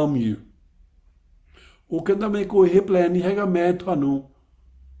harm you. ਉਹ ਕਹਿੰਦਾ ਮੇਰੇ ਕੋਲ ਇਹ ਪਲਾਨ ਨਹੀਂ ਹੈਗਾ ਮੈਂ ਤੁਹਾਨੂੰ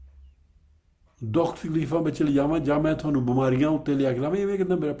ਦੁੱਖ ਤਕਲੀਫਾਂ ਵਿੱਚ ਲਿਜਾਵਾਂ ਜਾਂ ਮੈਂ ਤੁਹਾਨੂੰ ਬਿਮਾਰੀਆਂ ਉੱਤੇ ਲਿਆ ਕੇ ਲਾਵਾਂ। ਇਵੇਂ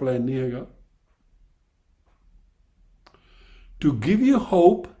ਕਹਿੰਦਾ ਮੇਰਾ ਪਲਾਨ ਨਹੀਂ ਹੈਗਾ। To give you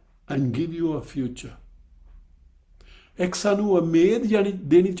hope and give you a future. ਇੱਕ ਸਾਨੂੰ ਉਮੀਦ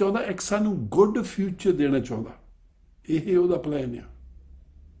ਦੇਣੀ ਚਾਹੁੰਦਾ, ਇੱਕ ਸਾਨੂੰ ਗੁੱਡ ਫਿਊਚਰ ਦੇਣਾ ਚਾਹੁੰਦਾ। ਇਹ ਉਹਦਾ ਪਲਾਨ ਆ।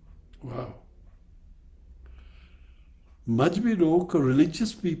 ਵਾਓ। ਮਜ਼ਹਬੀ ਲੋਕ,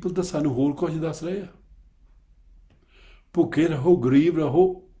 ਰਿਲੀਜੀਅਸ ਪੀਪਲ ਤਾਂ ਸਾਨੂੰ ਹੋਰ ਕੁਝ ਦੱਸ ਰਹੇ ਆ, ਭੁੱਖੇ ਰਹੋ, ਗਰੀਬ ਰਹੋ।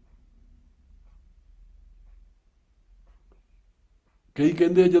 ਕਈ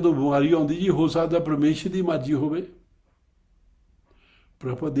ਕਹਿੰਦੇ ਜਦੋਂ ਬਿਮਾਰੀ ਆਉਂਦੀ ਜੀ ਹੋ ਸਕਦਾ ਪਰਮੇਸ਼ਰ ਦੀ ਮਰਜ਼ੀ ਹੋਵੇ, ਪਰ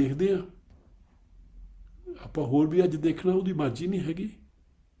ਆਪਾਂ ਦੇਖਦੇ ਹਾਂ, ਆਪਾਂ ਹੋਰ ਵੀ ਅੱਜ ਦੇਖਣਾ ਉਹਦੀ ਮਰਜ਼ੀ ਨਹੀਂ ਹੈਗੀ।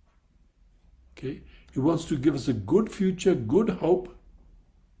 Okay? He wants to give us a good future, good hope.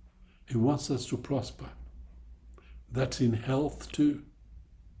 He wants us to prosper. That's in health too.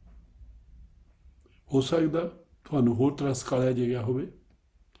 ਹੋ ਸਕਦਾ ਤੁਹਾਨੂੰ ਹੋਰ ਤਰ੍ਹਾਂ ਸਿਖਾਇਆ ਗਿਆ ਹੋਵੇ,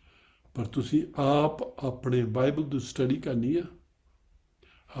 ਪਰ ਤੁਸੀਂ ਆਪ ਆਪਣੇ ਬਾਈਬਲ ਦੀ ਸਟੱਡੀ ਕਰਨੀ ਆ,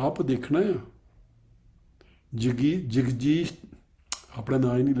 ਆਪ ਦੇਖਣਾ ਆ। ਜਗਦੀਸ਼ ਆਪਣਾ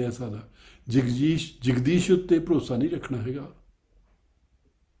ਨਾਂ ਹੀ ਨਹੀਂ ਲੈ ਸਕਦਾ, ਜਗਦੀਸ਼ ਉੱਤੇ ਭਰੋਸਾ ਨਹੀਂ ਰੱਖਣਾ ਹੈਗਾ,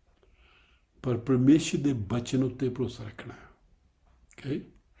 ਪਰ ਪਰਮੇਸ਼ਰ ਦੇ ਬਚਨ ਉੱਤੇ ਭਰੋਸਾ ਰੱਖਣਾ ਹੈ। Okay?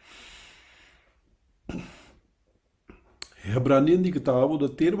 ਹੈਬਰਾਨੀਆਂ ਦੀ ਕਿਤਾਬ ਉਹਦਾ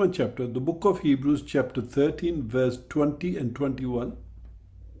 13ਵਾਂ chapter, the book of ਹੀਬਰੂਜ਼ chapter 13 verse 20 and 21।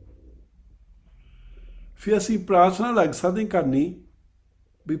 ਫਿਰ ਅਸੀਂ ਪ੍ਰਾਰਥਨਾ ਲੱਗ ਸਕਦੇ ਕਰਨੀ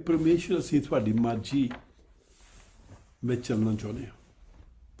ਵੀ ਪਰਮੇਸ਼ਰ ਅਸੀਂ ਤੁਹਾਡੀ ਮਰਜ਼ੀ ਵਿੱਚ ਚੱਲਣਾ ਚਾਹੁੰਦੇ ਹਾਂ।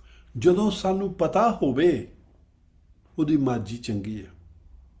 ਜਦੋਂ ਸਾਨੂੰ ਪਤਾ ਹੋਵੇ ਉਹਦੀ ਮਰਜ਼ੀ ਚੰਗੀ ਹੈ,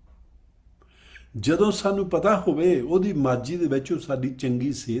 ਜਦੋਂ ਸਾਨੂੰ ਪਤਾ ਹੋਵੇ ਉਹਦੀ ਮਰਜ਼ੀ ਦੇ ਵਿੱਚ ਉਹ ਸਾਡੀ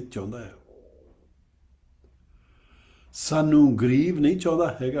ਚੰਗੀ ਸਿਹਤ ਚਾਹੁੰਦਾ ਹੈ, ਸਾਨੂੰ ਗਰੀਬ ਨਹੀਂ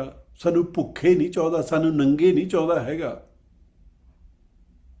ਚਾਹੁੰਦਾ ਹੈਗਾ, ਸਾਨੂੰ ਭੁੱਖੇ ਨਹੀਂ ਚਾਹੁੰਦਾ, ਸਾਨੂੰ ਨੰਗੇ ਨਹੀਂ ਚਾਹੁੰਦਾ ਹੈਗਾ,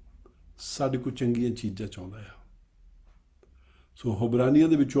 ਸਾਡੇ ਕੋਲ ਚੰਗੀਆਂ ਚੀਜ਼ਾਂ ਚਾਹੁੰਦਾ ਆ। ਸੋ ਹਬਰਾਨੀਆਂ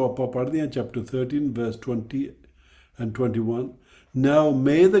ਦੇ ਵਿੱਚੋਂ ਆਪਾਂ ਪੜ੍ਹਦੇ ਹਾਂ chapter 13 verse 20 and 21। Now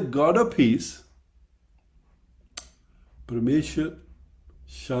may the God of peace, ਪਰਮੇਸ਼ਰ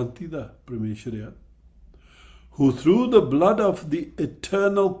ਸ਼ਾਂਤੀ ਦਾ ਪਰਮੇਸ਼ਰ ਆ, who through the blood of the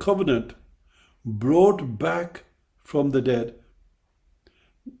eternal covenant brought back from the dead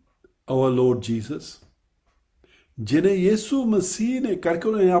our Lord Jesus, ਜਿਹਨੇ ਯਿਸੂ ਮਸੀਹ ਨੇ ਕਰਕੇ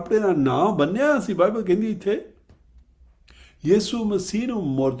ਉਹਨੇ ਆਪਣੇ ਦਾ ਨਾਮ ਬੰਨਿਆ ਸੀ। ਬਾਈਬਲ ਕਹਿੰਦੀ ਇੱਥੇ ਯਿਸੂ ਮਸੀਹ ਨੂੰ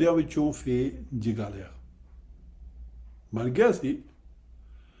ਮੁਰਦਿਆਂ ਵਿੱਚੋਂ ਫੇਰ ਜਗਾ ਲਿਆ। ਮਰ ਗਿਆ ਸੀ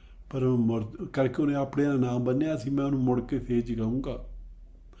ਪਰ ਕਰਕੇ ਉਹਨੇ ਆਪਣੇ ਦਾ ਨਾਮ ਬੰਨਿਆ ਸੀ, ਮੈਂ ਉਹਨੂੰ ਮੁੜ ਕੇ ਫੇਰ ਜਗਾਊਂਗਾ,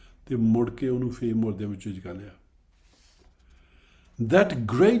 ਤੇ ਮੁੜ ਕੇ ਉਹਨੂੰ ਫੇਰ ਮੁਰਦਿਆਂ ਵਿੱਚੋਂ ਜਗਾ ਲਿਆ। That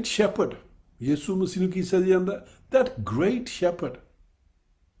great shepherd, ਯਿਸੂ ਮਸੀਹ ਨੂੰ ਕੀ ਸੱਜਿਆ ਜਾਂਦਾ? That great shepherd,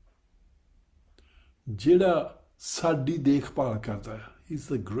 ਜਿਹੜਾ ਸਾਡੀ ਦੇਖਭਾਲ ਕਰਦਾ ਹੈ। He's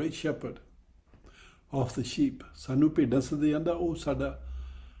the great shepherd of the sheep। ਸਾਨੂੰ ਭੇਡਾਂ ਸੱਜਿਆ ਜਾਂਦਾ, ਉਹ ਸਾਡਾ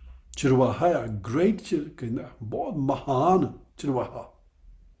ਚਰਵਾਹਾ ਆ। ਗ੍ਰੇਟ ਕਹਿੰਦਾ, ਬਹੁਤ ਮਹਾਨ ਚਰਵਾਹਾ।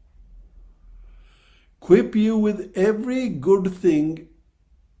 Equip you with every good thing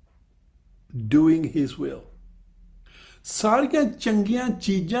doing his will। ਸਾਰੀਆਂ ਚੰਗੀਆਂ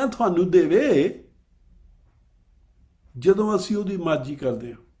ਚੀਜ਼ਾਂ ਤੁਹਾਨੂੰ ਦੇਵੇ ਜਦੋਂ ਅਸੀਂ ਉਹਦੀ ਮਰਜ਼ੀ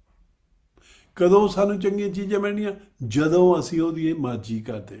ਕਰਦੇ ਹਾਂ। ਕਦੋਂ ਸਾਨੂੰ ਚੰਗੀਆਂ ਚੀਜ਼ਾਂ ਮਿਲਣੀਆਂ? ਜਦੋਂ ਅਸੀਂ ਉਹਦੀ ਮਰਜ਼ੀ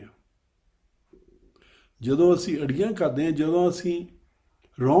ਕਰਦੇ ਹਾਂ। ਜਦੋਂ ਅਸੀਂ ਅੜੀਆਂ ਕਰਦੇ ਹਾਂ, ਜਦੋਂ ਅਸੀਂ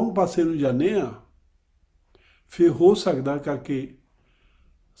ਰੌਂਗ ਪਾਸੇ ਨੂੰ ਜਾਂਦੇ ਹਾਂ, ਫਿਰ ਹੋ ਸਕਦਾ ਕਰਕੇ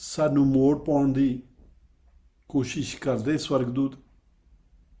ਸਾਨੂੰ ਮੋੜ ਪਾਉਣ ਦੀ ਕੋਸ਼ਿਸ਼ ਕਰਦੇ ਸਵਰਗਦੂਤ,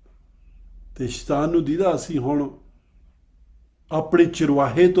 ਤੇ ਸ਼ੈਤਾਨ ਨੂੰ ਦੀਦਾ ਅਸੀਂ ਹੁਣ ਆਪਣੇ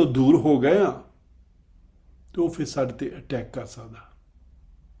ਚਰਵਾਹੇ ਤੋਂ ਦੂਰ ਹੋ ਗਏ ਹਾਂ, ਤੇ ਉਹ ਫਿਰ ਸਾਡੇ ਤੇ ਅਟੈਕ ਕਰ ਸਕਦਾ।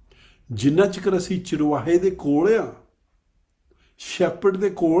 ਜਿੰਨਾ ਚਿਰ ਅਸੀਂ ਚਰਵਾਹੇ ਦੇ ਕੋਲ ਆ, ਸ਼ੈਪਰਡ ਦੇ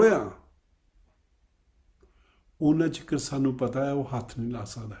ਕੋਲ ਆ, ਉਹਨਾਂ ਚਿਰ ਸਾਨੂੰ ਪਤਾ ਹੈ ਉਹ ਹੱਥ ਨਹੀਂ ਲਾ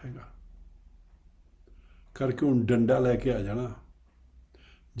ਸਕਦਾ ਹੈਗਾ। ਕਰਕੇ ਹੁਣ ਡੰਡਾ ਲੈ ਕੇ ਆ ਜਾਣਾ।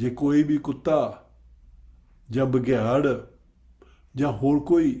 ਜੇ ਕੋਈ ਵੀ ਕੁੱਤਾ ਜਾਂ ਬਘਿਆੜ ਜਾਂ ਹੋਰ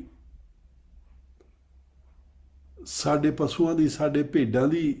ਕੋਈ ਸਾਡੇ ਪਸ਼ੂਆਂ ਦੀ, ਸਾਡੇ ਭੇਡਾਂ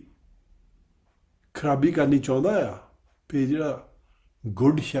ਦੀ ਖਰਾਬੀ ਕਰਨੀ ਚਾਹੁੰਦਾ ਆ। ਫਿਰ ਜਿਹੜਾ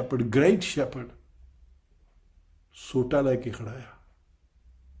ਗੁੱਡ ਸ਼ੈਪਰਡ, ਗ੍ਰੇਟ ਸ਼ੈਪਰਡ ਸੋਟਾ ਲੈ ਕੇ ਖੜਾ ਆ,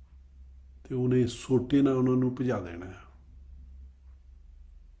 ਤੇ ਉਹਨੇ ਸੋਟੇ ਨਾਲ ਉਹਨਾਂ ਨੂੰ ਭਜਾ ਦੇਣਾ ਆ।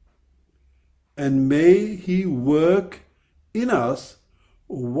 And may he work in us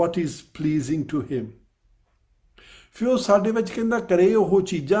what is pleasing to him. ਫਿਰ ਉਹ ਸਾਡੇ ਵਿੱਚ ਕਹਿੰਦਾ ਕਰੇ ਉਹ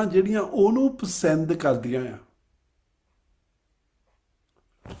ਚੀਜ਼ਾਂ ਜਿਹੜੀਆਂ ਉਹਨੂੰ ਪਸੰਦ ਕਰਦੀਆਂ ਆ।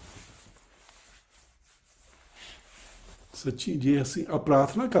 ਸੱਚੀ ਜੇ ਅਸੀਂ ਆ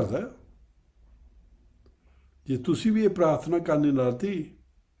ਪ੍ਰਾਰਥਨਾ ਕਰਦਾ, ਜੇ ਤੁਸੀਂ ਵੀ ਇਹ ਪ੍ਰਾਰਥਨਾ ਕਰਨੀ ਨਾਲ ਤੀ,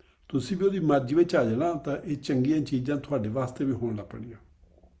 ਤੁਸੀਂ ਵੀ ਉਹਦੀ ਮਰਜ਼ੀ ਵਿੱਚ ਆ ਜਾਣਾ, ਤਾਂ ਇਹ ਚੰਗੀਆਂ ਚੀਜ਼ਾਂ ਤੁਹਾਡੇ ਵਾਸਤੇ ਵੀ ਹੋਣ ਲੱਗ ਪੈਣੀਆਂ।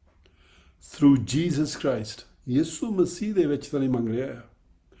 ਥਰੂ ਜੀਸਸ ਕ੍ਰਾਈਸਟ, ਯਿਸੂ ਮਸੀਹ ਦੇ ਵਿੱਚ ਤਾਂ ਨਹੀਂ ਮੰਗ ਰਿਹਾ ਆ।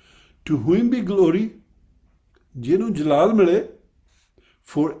 ਟੂ ਹੂਮ ਬੀ ਗਲੋਰੀ, ਜਿਹਨੂੰ ਜਲਾਲ ਮਿਲੇ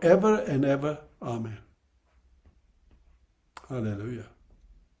four ever and ever, ਆਮੈਨ, hallelujah.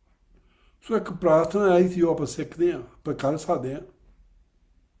 ਸੋ ਇੱਕ ਪ੍ਰਾਰਥਨਾ ਆਈ ਸੀ, ਉਹ ਆਪਾਂ ਸਿੱਖਦੇ ਹਾਂ, ਆਪਾਂ ਕਰ ਸਕਦੇ ਹਾਂ,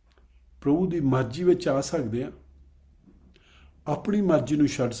 ਪ੍ਰਭੂ ਦੀ ਮਰਜ਼ੀ ਵਿੱਚ ਆ ਸਕਦੇ ਹਾਂ, ਆਪਣੀ ਮਰਜ਼ੀ ਨੂੰ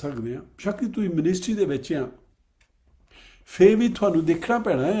ਛੱਡ ਸਕਦੇ ਹਾਂ। ਸ਼ੱਕ ਤੁਸੀਂ ਮਿਨਿਸਟਰੀ ਦੇ ਵਿੱਚ ਆ, ਫਿਰ ਵੀ ਤੁਹਾਨੂੰ ਦੇਖਣਾ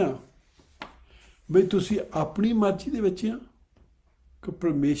ਪੈਣਾ ਆ ਬਈ ਤੁਸੀਂ ਆਪਣੀ ਮਰਜ਼ੀ ਦੇ ਵਿੱਚ ਆ ਕਿ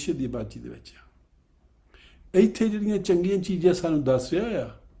ਪਰਮੇਸ਼ਰ ਦੀ ਮਰਜ਼ੀ ਦੇ ਵਿੱਚ ਆ। ਇੱਥੇ ਜਿਹੜੀਆਂ ਚੰਗੀਆਂ ਚੀਜ਼ਾਂ ਸਾਨੂੰ ਦੱਸ ਰਿਹਾ ਆ,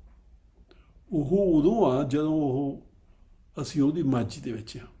 ਉਹ ਉਦੋਂ ਆ ਜਦੋਂ ਅਸੀਂ ਉਹਦੀ ਮਰਜ਼ੀ ਦੇ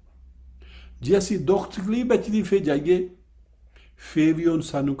ਵਿੱਚ ਆ। ਜੇ ਅਸੀਂ ਦੁੱਖ ਤਕਲੀਫ ਵਿੱਚ ਦੀ ਫਿਰ ਜਾਈਏ, ਫਿਰ ਵੀ ਉਹਨੂੰ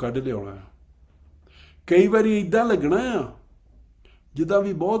ਸਾਨੂੰ ਕੱਢ ਲਿਆਉਣਾ ਆ। ਕਈ ਵਾਰੀ ਇੱਦਾਂ ਲੱਗਣਾ ਆ ਜਿੱਦਾਂ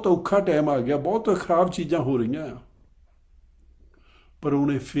ਵੀ ਬਹੁਤ ਔਖਾ ਟਾਈਮ ਆ ਗਿਆ, ਬਹੁਤ ਖਰਾਬ ਚੀਜ਼ਾਂ ਹੋ ਰਹੀਆਂ ਆ, ਪਰ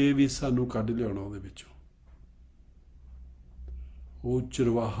ਉਹਨੇ ਫਿਰ ਵੀ ਸਾਨੂੰ ਕੱਢ ਲਿਆਉਣਾ ਉਹਦੇ ਵਿੱਚੋਂ। ਉਹ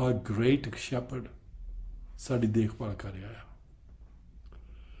ਚਰਵਾਹਾ, ਗ੍ਰੇਟ ਸ਼ੈਪਰਡ, ਸਾਡੀ ਦੇਖਭਾਲ ਕਰ ਰਿਹਾ ਆ।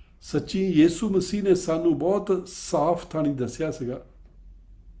 ਸੱਚੀ ਯਿਸੂ ਮਸੀਹ ਨੇ ਸਾਨੂੰ ਬਹੁਤ ਸਾਫ਼ ਥਾਣੀ ਦੱਸਿਆ ਸੀਗਾ।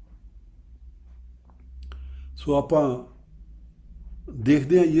 ਸੋ ਆਪਾਂ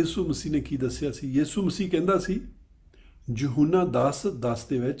ਦੇਖਦੇ ਹਾਂ ਯਿਸੂ ਮਸੀਹ ਨੇ ਕੀ ਦੱਸਿਆ ਸੀ। ਯਿਸੂ ਮਸੀਹ ਕਹਿੰਦਾ ਸੀ ਯਹੂਨਾ 10:10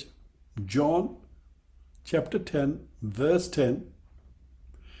 ਦੇ ਵਿੱਚ, John chapter 10 verse 10,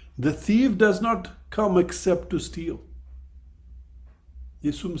 the thief does not come except to steal.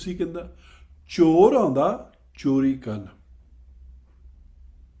 ਯਿਸੂ ਮਸੀਹ ਕਹਿੰਦਾ ਚੋਰ ਆਉਂਦਾ ਚੋਰੀ ਕਰਨ।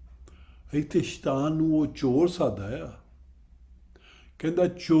 ਇੱਥੇ ਸ਼ੈਤਾਨ ਨੂੰ ਉਹ ਚੋਰ ਸਾਦਾ ਆ, ਕਹਿੰਦਾ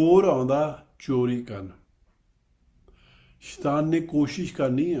ਚੋਰ ਆਉਂਦਾ ਚੋਰੀ ਕਰਨ। ਸ਼ੈਤਾਨ ਨੇ ਕੋਸ਼ਿਸ਼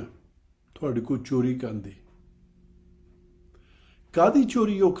ਕਰਨੀ ਆ ਤੁਹਾਡੇ ਕੋਲ ਚੋਰੀ ਕਰਨ ਦੀ। ਕਾਹਦੀ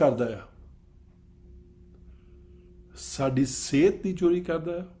ਚੋਰੀ ਉਹ ਕਰਦਾ ਆ? ਸਾਡੀ ਸਿਹਤ ਦੀ ਚੋਰੀ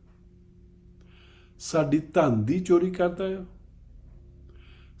ਕਰਦਾ ਆ, ਸਾਡੀ ਧਨ ਦੀ ਚੋਰੀ ਕਰਦਾ ਆ,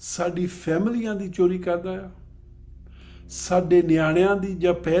 ਸਾਡੀ ਫੈਮਲੀਆਂ ਦੀ ਚੋਰੀ ਕਰਦਾ ਆ, ਸਾਡੇ ਨਿਆਣਿਆਂ ਦੀ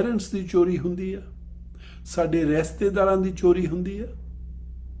ਜਾਂ ਪੇਰੈਂਟਸ ਦੀ ਚੋਰੀ ਹੁੰਦੀ ਆ, ਸਾਡੇ ਰਿਸ਼ਤੇਦਾਰਾਂ ਦੀ ਚੋਰੀ ਹੁੰਦੀ ਆ।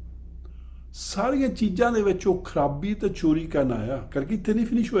 ਸਾਰੀਆਂ ਚੀਜ਼ਾਂ ਦੇ ਵਿੱਚ ਉਹ ਖਰਾਬੀ ਤੇ ਚੋਰੀ ਕਰਨ ਆਇਆ। ਕਰਕੇ ਇੱਥੇ ਨਹੀਂ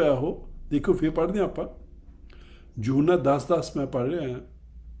ਫਿਨਿਸ਼ ਹੋਇਆ ਉਹ, ਦੇਖੋ ਫਿਰ ਪੜ੍ਹਦੇ ਹਾਂ ਆਪਾਂ। ਯਹੂਨਾ 10:10 ਮੈਂ ਪੜ੍ਹ ਰਿਹਾ ਹਾਂ।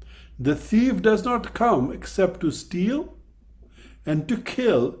 The thief does not come except to steal and to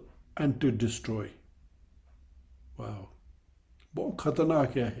kill and to destroy. Wow, ਬਹੁਤ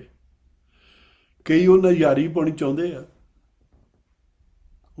ਖਤਰਨਾਕ ਹੈ ਇਹ। ਕਈ ਉਹਨਾਂ ਯਾਰੀ ਪਾਉਣੀ ਚਾਹੁੰਦੇ ਆ,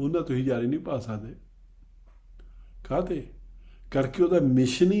 ਉਹਨਾਂ ਤੁਸੀਂ ਯਾਰੀ ਨਹੀਂ ਪਾ ਸਕਦੇ। ਕਾਹਤੇ? ਕਰਕੇ ਉਹਦਾ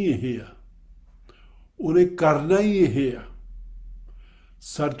ਮਿਸ਼ਨ ਹੀ ਇਹ ਆ, ਉਹਨੇ ਕਰਨਾ ਹੀ ਇਹ ਆ।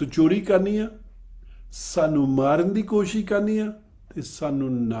 ਸਾਡੇ ਤੋਂ ਚੋਰੀ ਕਰਨੀ ਆ, ਸਾਨੂੰ ਮਾਰਨ ਦੀ ਕੋਸ਼ਿਸ਼ ਕਰਨੀ ਆ, ਤੇ ਸਾਨੂੰ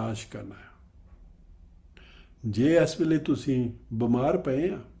ਨਾਸ਼ ਕਰਨਾ ਆ। ਜੇ ਇਸ ਵੇਲੇ ਤੁਸੀਂ ਬਿਮਾਰ ਪਏ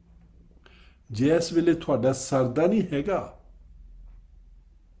ਆ, ਜੇ ਇਸ ਵੇਲੇ ਤੁਹਾਡਾ ਸਰਦਾ ਨਹੀਂ ਹੈਗਾ,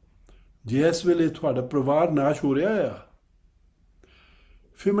 ਜੇ ਇਸ ਵੇਲੇ ਤੁਹਾਡਾ ਪਰਿਵਾਰ ਨਾਸ਼ ਹੋ ਰਿਹਾ ਆ,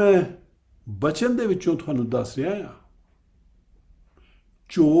 ਫਿਰ ਮੈਂ ਬਚਨ ਦੇ ਵਿੱਚੋਂ ਤੁਹਾਨੂੰ ਦੱਸ ਰਿਹਾ ਆ,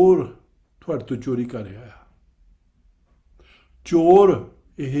 ਚੋਰ ਤੁਹਾਡੇ ਤੋਂ ਚੋਰੀ ਕਰ ਰਿਹਾ ਆ। ਚੋਰ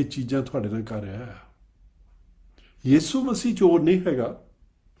ਇਹ ਚੀਜ਼ਾਂ ਤੁਹਾਡੇ ਨਾਲ ਕਰ ਰਿਹਾ ਆ। ਯਿਸੂ ਮਸੀਹ ਚੋਰ ਨਹੀਂ ਹੈਗਾ।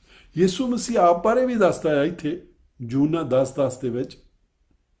 ਯਿਸੂ ਮਸੀਹ ਆਪ ਬਾਰੇ ਵੀ ਦੱਸਦਾ ਹੈ ਇੱਥੇ ਯਹੂਨਾ 10:10 ਦੇ ਵਿੱਚ,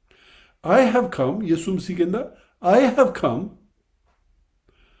 I have come, ਯਿਸੂ ਮਸੀਹ ਕਹਿੰਦਾ I have come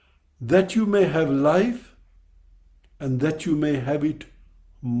that you may have life and that you may have it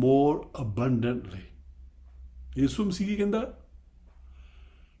more abundantly. ਯਿਸੂ ਮਸੀਹ ਕੀ ਕਹਿੰਦਾ?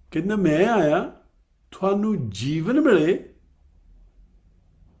 ਕਹਿੰਦਾ ਮੈਂ ਆਇਆ ਤੁਹਾਨੂੰ ਜੀਵਨ ਮਿਲੇ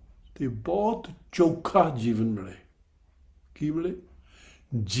ਤੇ ਬਹੁਤ ਚੋਖਾ ਜੀਵਨ ਮਿਲੇ। ਕੀ ਮਿਲੇ?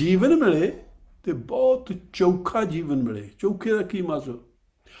 ਜੀਵਨ ਮਿਲੇ ਤੇ ਬਹੁਤ ਚੋਖਾ ਜੀਵਨ ਮਿਲੇ। ਚੋਖੇ ਦਾ ਕੀ ਮਤਲਬ?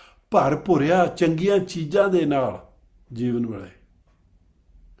 ਭਰ ਭੁਰਿਆ ਚੰਗੀਆਂ ਚੀਜ਼ਾਂ ਦੇ ਨਾਲ ਜੀਵਨ ਮਿਲੇ।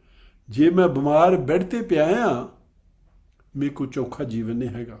 ਜੇ ਮੈਂ ਬਿਮਾਰ ਬੈੱਡ ਤੇ ਪਿਆ ਹਾਂ, ਮੇਰੇ ਕੋਲ ਚੋਖਾ ਜੀਵਨ ਨਹੀਂ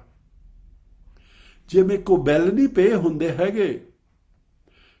ਹੈਗਾ। ਜੇ ਮੇਰੇ को बैल नहीं पे ਹੁੰਦੇ ਹੈਗੇ,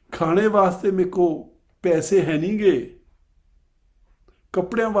 ਖਾਣੇ ਵਾਸਤੇ ਮੇਰੇ को ਪੈਸੇ ਹੈ ਨਹੀਂ ਗੇ,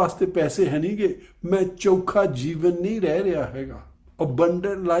 ਕੱਪੜਿਆਂ ਵਾਸਤੇ ਪੈਸੇ ਹੈ ਨਹੀਂ ਗੇ, ਮੈਂ ਚੌਖਾ ਜੀਵਨ ਨਹੀਂ ਰਹਿ ਰਿਹਾ ਹੈਗਾ,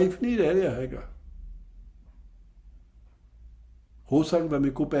 ਅਬੰਡੈਂਟ ਲਾਈਫ ਨਹੀਂ ਰਹਿ ਰਿਹਾ ਹੈਗਾ। ਹੋ ਸਕਦਾ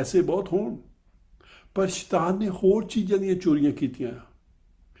ਮੇਰੇ को ਪੈਸੇ ਬਹੁਤ ਹੋਣ, ਪਰ ਸ਼ੈਤਾਨ ਨੇ ਹੋਰ ਚੀਜ਼ਾਂ ਦੀਆਂ ਚੋਰੀਆਂ ਕੀਤੀਆਂ।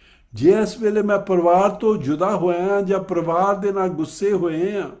 ਜੇ ਇਸ ਵੇਲੇ ਮੈਂ ਪਰਿਵਾਰ ਤੋਂ ਜੁਦਾ ਹੋਇਆ ਜਾਂ ਪਰਿਵਾਰ ਦੇ ਨਾਲ ਗੁੱਸੇ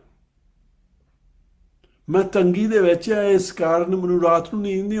ਹੋਏ ਆ, ਮੈਂ ਤੰਗੀ ਦੇ ਵਿੱਚ ਆ, ਇਸ ਕਾਰਨ ਮੈਨੂੰ ਰਾਤ ਨੂੰ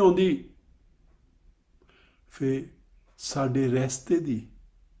ਨੀਂਦ ਨਹੀਂ ਆਉਂਦੀ, ਫਿਰ ਸਾਡੇ ਰਿਸ਼ਤੇ ਦੀ,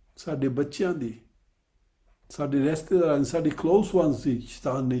 ਸਾਡੇ ਬੱਚਿਆਂ ਦੀ, ਸਾਡੇ ਰਿਸ਼ਤੇਦਾਰਾਂ ਦੀ, ਸਾਡੇ ਕਲੋਜ਼ ਵਨਸ ਦੀ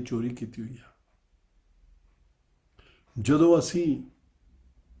ਸ਼ੈਤਾਨ ਨੇ ਚੋਰੀ ਕੀਤੀ ਹੋਈ ਆ। ਜਦੋਂ ਅਸੀਂ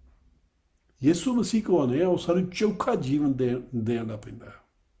ਯਿਸੂ ਮਸੀਹ ਕੋਲ ਆਉਂਦੇ ਹਾਂ, ਉਹ ਸਾਨੂੰ ਚੌਖਾ ਜੀਵਨ ਦੇਣਾ ਪੈਂਦਾ ਹੈ।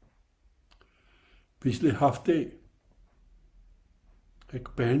 ਪਿਛਲੇ ਹਫ਼ਤੇ ਇੱਕ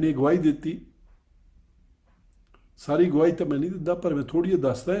ਭੈਣ ਨੇ ਗਵਾਹੀ ਦਿੱਤੀ, ਸਾਰੀ ਗਵਾਹੀ ਤਾਂ ਮੈਂ ਨਹੀਂ ਦਿੰਦਾ, ਪਰ ਮੈਂ ਥੋੜ੍ਹੀ ਜਿਹੀ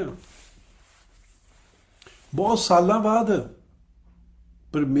ਦੱਸਦਾ ਹਾਂ। ਬਹੁਤ ਸਾਲਾਂ ਬਾਅਦ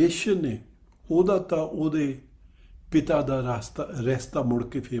ਪਰਮੇਸ਼ਰ ਨੇ ਉਹਦਾ ਤਾਂ ਉਹਦੇ ਪਿਤਾ ਦਾ ਰਸਤਾ ਮੁੜ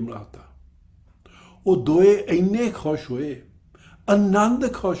ਕੇ ਫੇਰ ਮਿਲਾਤਾ। ਉਹ ਦੋਏ ਇੰਨੇ ਖੁਸ਼ ਹੋਏ,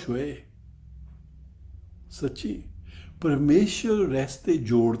 ਆਨੰਦ ਖੁਸ਼ ਹੋਏ। ਸੱਚੀ ਪਰਮੇਸ਼ਰ ਰਸਤੇ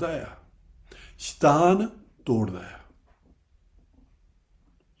ਜੋੜਦਾ ਆ, ਸ਼ੈਤਾਨ ਤੋੜਦਾ ਆ।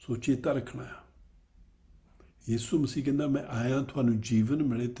 ਸੋ ਚੇਤਾ ਰੱਖਣਾ ਆ, ਯਿਸੂ ਮਸੀਹ ਕਹਿੰਦਾ ਮੈਂ ਆਇਆ ਤੁਹਾਨੂੰ ਜੀਵਨ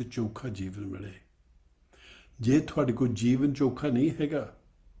ਮਿਲੇ ਤੇ ਚੋਖਾ ਜੀਵਨ ਮਿਲੇ। ਜੇ ਤੁਹਾਡੇ ਕੋਲ ਜੀਵਨ ਚੋਖਾ ਨਹੀਂ ਹੈਗਾ,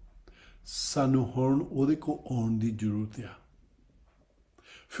 ਸਾਨੂੰ ਹੁਣ ਉਹਦੇ ਕੋਲ ਆਉਣ ਦੀ ਜ਼ਰੂਰਤ ਆ।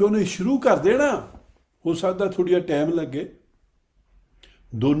 ਫਿਰ ਉਹਨੇ ਸ਼ੁਰੂ ਕਰ ਦੇਣਾ। ਹੋ ਸਕਦਾ ਥੋੜ੍ਹਾ ਜਿਹਾ ਟਾਈਮ ਲੱਗੇ,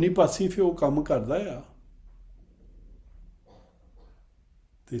 ਦੋਨੀ ਪਾਸੇ ਫਿਰ ਉਹ ਕੰਮ ਕਰਦਾ ਆ,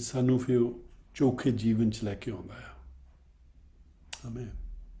 ਤੇ ਸਾਨੂੰ ਫਿਰ ਉਹ ਚੋਖੇ ਜੀਵਨ 'ਚ ਲੈ ਕੇ ਆਉਂਦਾ ਆ। ਆਮੀਨ।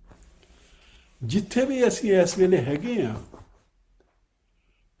 ਜਿੱਥੇ ਵੀ ਅਸੀਂ ਇਸ ਵੇਲੇ ਹੈਗੇ ਆ,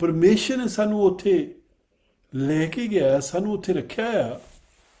 ਪਰਮੇਸ਼ਰ ਨੇ ਸਾਨੂੰ ਉੱਥੇ ਲੈ ਕੇ ਗਿਆ, ਸਾਨੂੰ ਉੱਥੇ ਰੱਖਿਆ ਆ,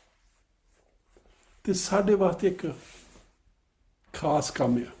 ਤੇ ਸਾਡੇ ਵਾਸਤੇ ਇੱਕ ਖਾਸ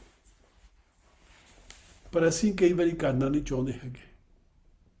ਕੰਮ ਆ, ਪਰ ਅਸੀਂ ਕਈ ਵਾਰੀ ਕਰਨਾ ਨਹੀਂ ਚਾਹੁੰਦੇ ਹੈਗੇ।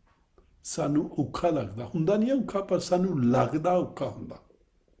 ਸਾਨੂੰ ਔਖਾ ਲੱਗਦਾ, ਹੁੰਦਾ ਨਹੀਂ ਔਖਾ, ਪਰ ਸਾਨੂੰ ਲੱਗਦਾ ਔਖਾ ਹੁੰਦਾ।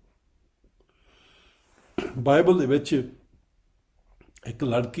 ਬਾਈਬਲ ਦੇ ਵਿੱਚ ਇੱਕ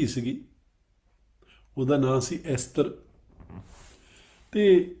ਲੜਕੀ ਸੀਗੀ, ਉਹਦਾ ਨਾਂ ਸੀ ਐਸਤਰ,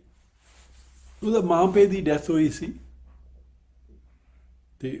 ਤੇ ਉਹਦਾ ਮਾਂ ਪਿਓ ਦੀ ਡੈਥ ਹੋਈ ਸੀ,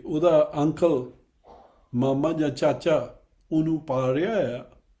 ਤੇ ਉਹਦਾ ਅੰਕਲ, ਮਾਮਾ ਜਾਂ ਚਾਚਾ ਉਹਨੂੰ ਪਾਲ ਰਿਹਾ ਆ।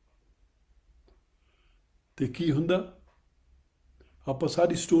 ਤੇ ਕੀ ਹੁੰਦਾ, ਆਪਾਂ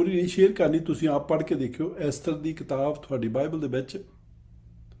ਸਾਰੀ ਸਟੋਰੀ ਨਹੀਂ ਸ਼ੇਅਰ ਕਰਨੀ, ਤੁਸੀਂ ਆਪ ਪੜ੍ਹ ਕੇ ਦੇਖਿਓ ਐਸਤਰ ਦੀ ਕਿਤਾਬ ਤੁਹਾਡੀ ਬਾਈਬਲ ਦੇ ਵਿੱਚ।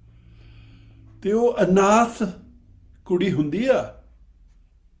 ਤੇ ਉਹ ਅਨਾਥ ਕੁੜੀ ਹੁੰਦੀ ਆ,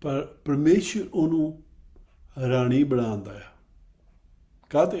 ਪਰ ਪਰਮੇਸ਼ਰ ਉਹਨੂੰ ਰਾਣੀ ਬਣਾਉਂਦਾ ਆ।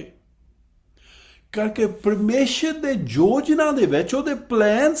 ਕਾਹਤੇ ਕਰਕੇ? ਪਰਮੇਸ਼ਰ ਦੇ ਯੋਜਨਾ ਦੇ ਵਿੱਚ, ਉਹਦੇ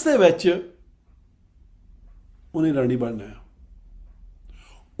ਪਲਾਨਸ ਦੇ ਵਿੱਚ ਉਹਨੇ ਰਾਣੀ ਬਣਨਾ ਆ।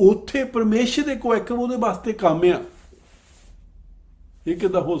 ਉੱਥੇ ਪਰਮੇਸ਼ਰ ਦੇ ਕੋਲ ਇੱਕ ਉਹਦੇ ਵਾਸਤੇ ਕੰਮ ਆ। ਇਹ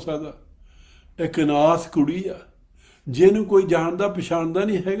ਕਿੱਦਾਂ ਹੋ ਸਕਦਾ? ਇੱਕ ਅਨਾਥ ਕੁੜੀ ਆ, ਜਿਹਨੂੰ ਕੋਈ ਜਾਣਦਾ ਪਛਾਣਦਾ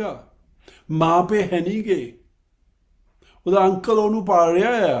ਨਹੀਂ ਹੈਗਾ, ਮਾਂ ਪਿਓ ਹੈ ਨਹੀਂ ਗੇ, ਉਹਦਾ ਅੰਕਲ ਉਹਨੂੰ ਪਾਲ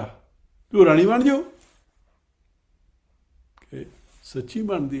ਰਿਹਾ ਆ, ਕਿ ਉਹ ਰਾਣੀ ਬਣ ਜਾਓ। ਸੱਚੀ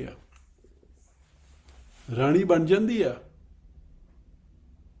ਬਣਦੀ ਆ, ਰਾਣੀ ਬਣ ਜਾਂਦੀ ਆ,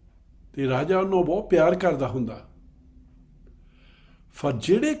 ਤੇ ਰਾਜਾ ਉਹਨੂੰ ਬਹੁਤ ਪਿਆਰ ਕਰਦਾ ਹੁੰਦਾ। ਪਰ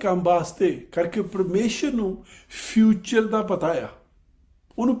ਜਿਹੜੇ ਕੰਮ ਵਾਸਤੇ ਕਰਕੇ ਪਰਮੇਸ਼ਰ ਨੂੰ ਫਿਊਚਰ ਦਾ ਪਤਾ ਆ,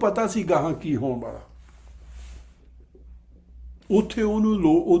 ਉਹਨੂੰ ਪਤਾ ਸੀ ਗਾਹਾਂ ਕੀ ਹੋਣ ਵਾਲਾ, ਉੱਥੇ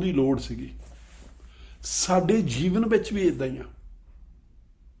ਉਹਨੂੰ ਉਹਦੀ ਲੋੜ ਸੀਗੀ। ਸਾਡੇ ਜੀਵਨ ਵਿੱਚ ਵੀ ਇੱਦਾਂ ਹੀ ਆ।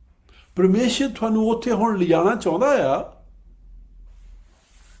 ਪਰਮੇਸ਼ਰ ਤੁਹਾਨੂੰ ਉੱਥੇ ਹੁਣ ਲਿਜਾਣਾ ਚਾਹੁੰਦਾ ਆ,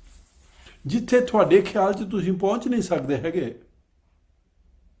 ਜਿੱਥੇ ਤੁਹਾਡੇ ਖਿਆਲ 'ਚ ਤੁਸੀਂ ਪਹੁੰਚ ਨਹੀਂ ਸਕਦੇ ਹੈਗੇ,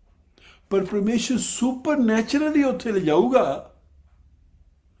 ਪਰ ਪਰਮੇਸ਼ਰ ਸੁਪਰ ਨੈਚੁਰਲੀ ਉੱਥੇ ਲਿਜਾਊਗਾ,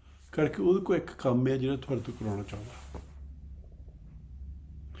 ਕਰਕੇ ਉਹਦੇ ਕੋਲ ਇੱਕ ਕੰਮ ਹੈ ਜਿਹੜਾ ਤੁਹਾਡੇ ਤੋਂ ਕਰਾਉਣਾ ਚਾਹੁੰਦਾ।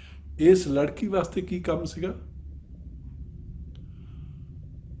 ਇਸ ਲੜਕੀ ਵਾਸਤੇ ਕੀ ਕੰਮ ਸੀਗਾ?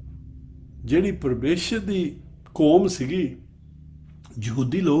 ਜਿਹੜੀ ਪਰਮੇਸ਼ਰ ਦੀ ਕੌਮ ਸੀਗੀ,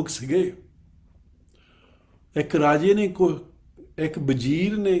 ਯਹੂਦੀ ਲੋਕ ਸੀਗੇ, ਇੱਕ ਰਾਜੇ ਨੇ ਇੱਕ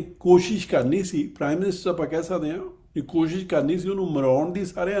ਵਜ਼ੀਰ ਨੇ ਕੋਸ਼ਿਸ਼ ਕਰਨੀ ਸੀ, ਪ੍ਰਾਈਮ ਮਿਨਿਸਟਰ ਆਪਾਂ ਕਹਿ ਸਕਦੇ ਹਾਂ, ਇਹ ਕੋਸ਼ਿਸ਼ ਕਰਨੀ ਸੀ ਉਹਨੂੰ ਮਰਾਉਣ ਦੀ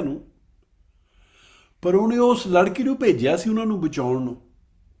ਸਾਰਿਆਂ ਨੂੰ, ਪਰ ਉਹਨੇ ਉਸ ਲੜਕੀ ਨੂੰ ਭੇਜਿਆ ਸੀ ਉਹਨਾਂ ਨੂੰ ਬਚਾਉਣ ਨੂੰ।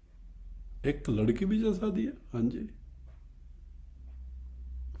 ਇੱਕ ਲੜਕੀ ਵੀ ਜਾ ਸਕਦੀ ਹੈ, ਹਾਂਜੀ।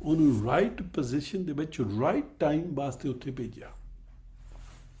 ਉਹਨੂੰ ਰਾਈਟ ਪੋਜੀਸ਼ਨ ਦੇ ਵਿੱਚ ਰਾਈਟ ਟਾਈਮ ਵਾਸਤੇ ਉੱਥੇ ਭੇਜਿਆ।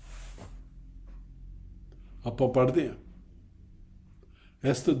 ਆਪਾਂ ਪੜ੍ਹਦੇ ਹਾਂ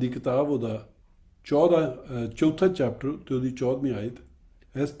ਐਸਤਰ ਦੀ ਕਿਤਾਬ, ਉਹਦਾ चौथा चैप्टर तो उसकी 14वीं आयत,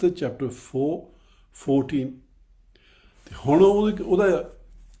 एस्तर चैप्टर 4:14। हुण ਉਹਦਾ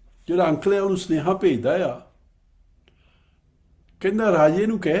ਜਿਹੜਾ ਅੰਕਲ ਹੈ ਉਹਨੂੰ ਸੁਨੇਹਾ ਭੇਜਦਾ ਆ, ਕਹਿੰਦਾ ਰਾਜੇ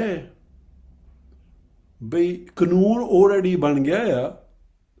ਨੂੰ ਕਹੇ ਬਈ ਕਾਨੂੰਨ ਆਲਰੇਡੀ ਬਣ ਗਿਆ ਆ,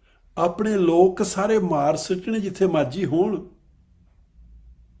 ਆਪਣੇ ਲੋਕ ਸਾਰੇ ਮਾਰ ਸਿੱਟਣੇ ਜਿੱਥੇ ਮਰਜੀ ਹੋਣ,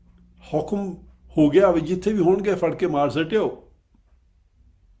 ਹੁਕਮ ਹੋ ਗਿਆ ਵੀ ਜਿੱਥੇ ਵੀ ਹੋਣਗੇ ਫੜ ਕੇ ਮਾਰ ਸਿੱਟਿਓ,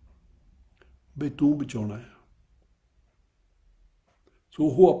 ਬਈ ਤੂੰ ਬਚਾਉਣਾ ਆ। ਸੋ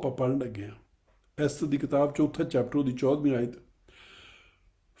ਉਹ ਆਪਾਂ ਪੜ੍ਹਨ ਲੱਗੇ ਹਾਂ, ਐਸਤਰ ਦੀ ਕਿਤਾਬ 4 ਚੈਪਟਰ ਉਹਦੀ 14ਵੀਂ ਆਇਤ।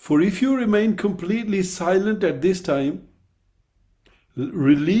 For if you remain completely silent at this time,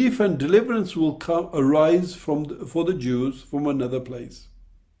 relief and deliverance will arise for the Jews from another place.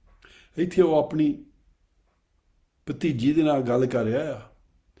 ਇੱਥੇ ਉਹ ਆਪਣੀ ਭਤੀਜੀ ਦੇ ਨਾਲ ਗੱਲ ਕਰ ਰਿਹਾ ਆ।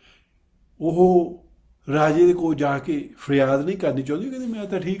 ਉਹ ਰਾਜੇ ਦੇ ਕੋਲ ਜਾ ਕੇ ਫਰਿਆਦ ਨਹੀਂ ਕਰਨੀ ਚਾਹੁੰਦੀ, ਕਹਿੰਦੀ ਮੈਂ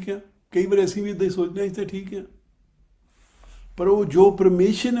ਤਾਂ ਠੀਕ ਹਾਂ। ਕਈ ਵਾਰ ਅਸੀਂ ਵੀ ਇੱਦਾਂ ਹੀ ਸੋਚਦੇ ਹਾਂ ਅਸੀਂ ਤਾਂ ਠੀਕ ਹਾਂ, ਪਰ ਉਹ ਜੋ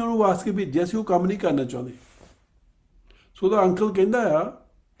ਪਰਮੇਸ਼ਰ ਨੇ ਉਹਨੂੰ ਵਾਸਤੇ ਭੇਜਿਆ ਸੀ ਉਹ ਕੰਮ ਨਹੀਂ ਕਰਨਾ ਚਾਹੁੰਦੇ। ਸੋ ਉਹਦਾ ਅੰਕਲ ਕਹਿੰਦਾ ਆ,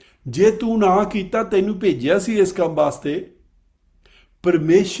 ਜੇ ਤੂੰ ਨਾ ਕੀਤਾ, ਤੈਨੂੰ ਭੇਜਿਆ ਸੀ ਇਸ ਕੰਮ ਵਾਸਤੇ,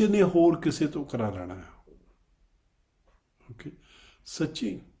 ਪਰਮੇਸ਼ਰ ਨੇ ਹੋਰ ਕਿਸੇ ਤੋਂ ਕਰਾ ਲੈਣਾ ਹੈ। ਓਕੇ,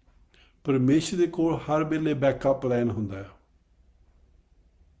 ਸੱਚੀ ਪਰਮੇਸ਼ਰ ਦੇ ਕੋਲ ਹਰ ਵੇਲੇ ਬੈਕਅਪ ਪਲਾਨ ਹੁੰਦਾ ਹੈ।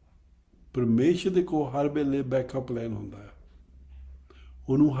 ਪਰਮੇਸ਼ਰ ਦੇ ਕੋਲ ਹਰ ਵੇਲੇ ਬੈਕਅਪ ਪਲਾਨ ਹੁੰਦਾ ਹੈ।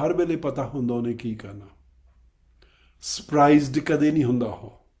 ਉਹਨੂੰ ਹਰ ਵੇਲੇ ਪਤਾ ਹੁੰਦਾ ਉਹਨੇ ਕੀ ਕਰਨਾ। ਸਰਪ੍ਰਾਈਜ਼ਡ ਕਦੇ ਨਹੀਂ ਹੁੰਦਾ ਉਹ।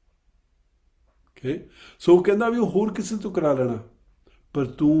 ਓਕੇ, ਸੋ ਕਹਿੰਦਾ ਵੀ ਉਹ ਹੋਰ ਕਿਸੇ ਤੋਂ ਕਰਾ ਲੈਣਾ, ਪਰ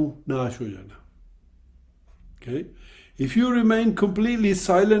ਤੂੰ ਨਾਸ਼ ਹੋ ਜਾਣਾ। Okay, if you remain completely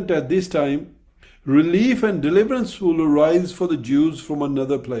silent at this time, relief and deliverance will arise for the Jews from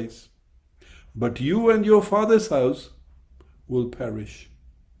another place, but you and your father's house will perish.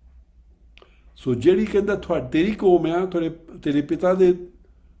 So ਜਿਹੜੀ ਕਹਿੰਦਾ ਤੇਰੀ ਕੌਮ ਆ, ਤੇਰੇ ਪਿਤਾ ਦੇ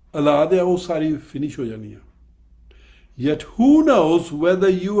ਔਲਾਦ ਆ, ਉਹ ਸਾਰੀ ਫਿਨਿਸ਼ ਹੋ ਜਾਣੀ ਆ। Yet who knows whether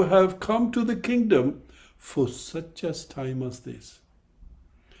you have come to the kingdom for such a time as this?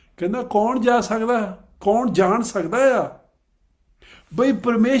 ਕਹਿੰਦਾ ਕੌਣ ਜਾ ਸਕਦਾ, ਕੌਣ ਜਾਣ ਸਕਦਾ ਆ ਬਈ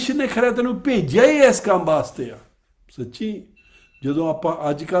ਪਰਮੇਸ਼ਰ ਨੇ ਖਰਾ ਤੈਨੂੰ ਭੇਜਿਆ ਹੀ ਇਸ ਕੰਮ ਵਾਸਤੇ ਆ। ਸੱਚੀ ਜਦੋਂ ਆਪਾਂ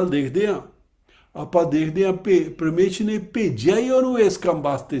ਅੱਜ ਕੱਲ੍ਹ ਦੇਖਦੇ ਹਾਂ, ਆਪਾਂ ਦੇਖਦੇ ਹਾਂ ਪਰਮੇਸ਼ਰ ਨੇ ਭੇਜਿਆ ਹੀ ਉਹਨੂੰ ਇਸ ਕੰਮ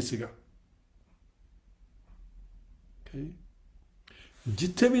ਵਾਸਤੇ ਸੀਗਾ।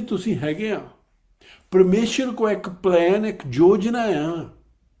 ਜਿੱਥੇ ਵੀ ਤੁਸੀਂ ਹੈਗੇ ਆ, ਪਰਮੇਸ਼ਰ ਕੋ ਇੱਕ ਪਲਾਨ, ਇੱਕ ਯੋਜਨਾ ਆ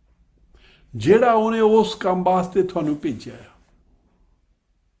ਜਿਹੜਾ ਉਹਨੇ ਉਸ ਕੰਮ ਵਾਸਤੇ ਤੁਹਾਨੂੰ ਭੇਜਿਆ ਆ।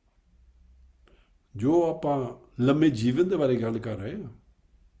 ਜੋ ਆਪਾਂ ਲੰਮੇ ਜੀਵਨ ਦੇ ਬਾਰੇ ਗੱਲ ਕਰ ਰਹੇ ਹਾਂ,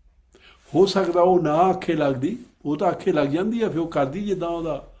 ਹੋ ਸਕਦਾ ਉਹ ਨਾ ਆਖੇ ਲੱਗਦੀ, ਉਹ ਤਾਂ ਆਖੇ ਲੱਗ ਜਾਂਦੀ ਆ, ਫਿਰ ਉਹ ਕਰਦੀ ਜਿੱਦਾਂ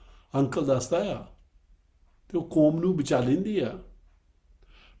ਉਹਦਾ ਅੰਕਲ ਦੱਸਦਾ ਆ, ਤੇ ਉਹ ਕੌਮ ਨੂੰ ਬਚਾ ਲੈਂਦੀ ਆ।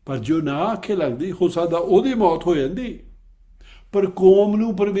 ਪਰ ਜੋ ਨਾ ਆਖੇ ਲੱਗਦੀ, ਹੋ ਸਕਦਾ ਉਹਦੀ ਮੌਤ ਹੋ ਜਾਂਦੀ, ਪਰ ਕੌਮ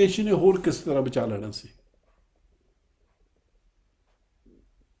ਨੂੰ ਪਰਮੇਸ਼ਰ ਨੇ ਹੋਰ ਕਿਸ ਤਰ੍ਹਾਂ ਬਚਾ ਲੈਣਾ ਸੀ।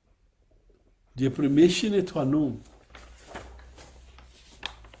 ਜੇ ਪਰਮੇਸ਼ਰ ਨੇ ਤੁਹਾਨੂੰ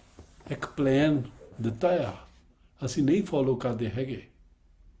ਇੱਕ ਪਲਾਨ ਦਿੱਤਾ ਆ, ਅਸੀਂ ਨਹੀਂ ਫੋਲੋ ਕਰਦੇ ਹੈਗੇ,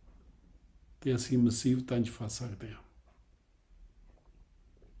 ਤੇ ਅਸੀਂ ਮੁਸੀਬਤਾਂ 'ਚ ਫਸ ਸਕਦੇ ਹਾਂ।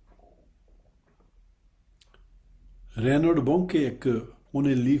 ਰੈਨੋਲਡ ਬੌਂਕੇ ਇੱਕ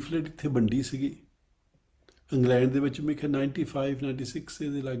ਉਹਨੇ ਲੀਫਲੇਟ ਇੱਥੇ ਵੰਡੀ ਸੀਗੀ ਇੰਗਲੈਂਡ ਦੇ ਵਿੱਚ। ਮੈਂ ਕਿਹਾ 95-96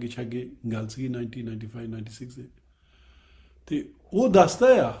 ਦੇ ਲਾਗੇ ਛਾਗੇ ਗੱਲ ਸੀਗੀ, 1995-96 ਦੇ। ਤੇ ਉਹ ਦੱਸਦਾ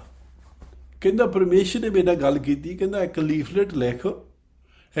ਆ, ਕਹਿੰਦਾ ਪਰਮੇਸ਼ਰ ਨੇ ਮੇਰੇ ਨਾਲ ਗੱਲ ਕੀਤੀ, ਕਹਿੰਦਾ ਇੱਕ ਲੀਫਲੇਟ ਲਿਖ,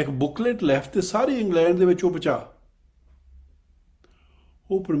 ਇੱਕ ਬੁਕਲੇਟ ਲੈਫਟ, ਤੇ ਸਾਰੀ ਇੰਗਲੈਂਡ ਦੇ ਵਿੱਚ ਉਹ ਪਹੁੰਚਾ।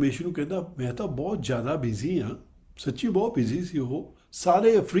 ਉਹ ਪਰਮੇਸ਼ਰ ਨੂੰ ਕਹਿੰਦਾ ਮੈਂ ਤਾਂ ਬਹੁਤ ਜ਼ਿਆਦਾ ਬਿਜ਼ੀ ਹਾਂ। ਸੱਚੀ ਬਹੁਤ ਬਿਜ਼ੀ ਸੀ ਉਹ।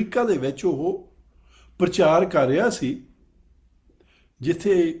 ਸਾਰੇ ਅਫਰੀਕਾ ਦੇ ਵਿੱਚ ਉਹ ਪ੍ਰਚਾਰ ਕਰ ਰਿਹਾ ਸੀ,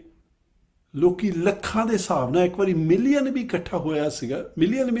 ਜਿੱਥੇ ਲੋਕੀ ਲੱਖਾਂ ਦੇ ਹਿਸਾਬ ਨਾਲ, ਇੱਕ ਵਾਰੀ ਮਿਲੀਅਨ ਵੀ ਇਕੱਠਾ ਹੋਇਆ ਸੀਗਾ,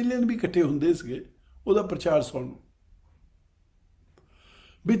 ਮਿਲੀਅਨ ਵੀ ਇਕੱਠੇ ਹੁੰਦੇ ਸੀਗੇ ਉਹਦਾ ਪ੍ਰਚਾਰ ਸੁਣਨ।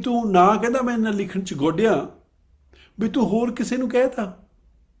 ਵੀ ਤੂੰ ਨਾ ਕਹਿੰਦਾ ਮੈਂ ਇਹਨਾਂ ਲਿਖਣ 'ਚ ਗੋਡਿਆ, ਵੀ ਤੂੰ ਹੋਰ ਕਿਸੇ ਨੂੰ ਕਹਿਤਾ।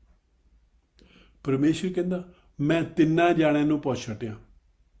 ਪਰਮੇਸ਼ਰ ਕਹਿੰਦਾ ਮੈਂ ਤਿੰਨਾਂ ਜਾਣਿਆਂ ਨੂੰ ਪੁੱਛ ਛੱਡਿਆ,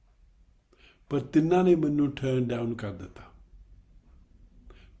 ਪਰ ਤਿੰਨਾਂ ਨੇ ਮੈਨੂੰ ਟਰਨ ਡਾਊਨ ਕਰ ਦਿੱਤਾ।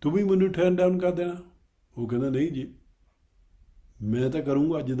 ਤੂੰ ਵੀ ਮੈਨੂੰ ਟਰਨ ਡਾਊਨ ਕਰ ਦੇਣਾ? ਉਹ ਕਹਿੰਦਾ ਨਹੀਂ ਜੀ, ਮੈਂ ਤਾਂ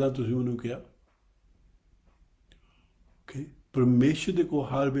ਕਰੂੰਗਾ ਜਿੱਦਾਂ ਤੁਸੀਂ ਮੈਨੂੰ ਕਿਹਾ। ਓਕੇ, ਪਰਮੇਸ਼ਰ ਦੇ ਕੋਲ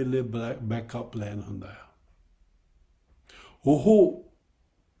ਹਰ ਵੇਲੇ ਬੈਕਅਪ ਪਲਾਨ ਹੁੰਦਾ ਆ। ਉਹ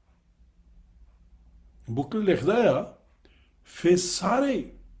ਬੁੱਕ ਲਿਖਦਾ ਆ, ਫਿਰ ਸਾਰੇ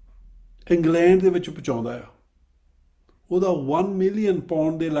ਇੰਗਲੈਂਡ ਦੇ ਵਿੱਚ ਪਹੁੰਚਾਉਂਦਾ ਆ। ਉਹਦਾ 1 ਮਿਲੀਅਨ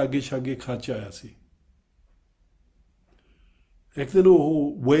ਪਾਉਂਡ ਦੇ ਲਾਗੇ ਛਾਗੇ ਖਰਚ ਆਇਆ ਸੀ। ਇੱਕ ਦਿਨ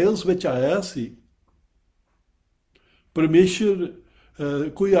ਉਹ ਵੇਲਸ ਵਿੱਚ ਆਇਆ ਸੀ। ਪਰਮੇਸ਼ਰ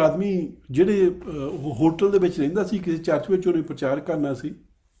ਕੋਈ ਆਦਮੀ ਜਿਹੜੇ ਹੋਟਲ ਦੇ ਵਿੱਚ ਰਹਿੰਦਾ ਸੀ, ਕਿਸੇ ਚਰਚ ਵਿੱਚ ਉਹਨੇ ਪ੍ਰਚਾਰ ਕਰਨਾ ਸੀ,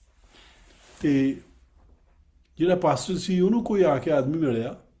 ਤੇ ਜਿਹੜਾ ਪਾਸਟਰ ਸੀ ਉਹਨੂੰ ਕੋਈ ਆ ਕੇ ਆਦਮੀ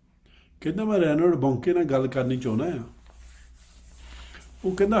ਮਿਲਿਆ, ਕਹਿੰਦਾ ਮੈਂ ਰੈਨੋਲਡ ਬੌਂਕੇ ਨਾਲ ਗੱਲ ਕਰਨੀ ਚਾਹੁੰਦਾ ਆ।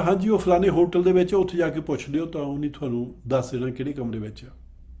 ਉਹ ਕਹਿੰਦਾ ਹਾਂਜੀ ਉਹ ਫਲਾਣੇ ਹੋਟਲ ਦੇ ਵਿੱਚ, ਉੱਥੇ ਜਾ ਕੇ ਪੁੱਛ ਲਿਓ ਤਾਂ ਉਹਨੇ ਤੁਹਾਨੂੰ ਦੱਸ ਦੇਣਾ ਕਿਹੜੇ ਕਮਰੇ ਵਿੱਚ ਆ।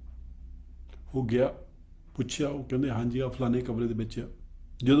 ਉਹ ਗਿਆ, ਪੁੱਛਿਆ, ਉਹ ਕਹਿੰਦੇ ਹਾਂਜੀ ਆ ਫਲਾਣੇ ਕਮਰੇ ਦੇ ਵਿੱਚ ਆ।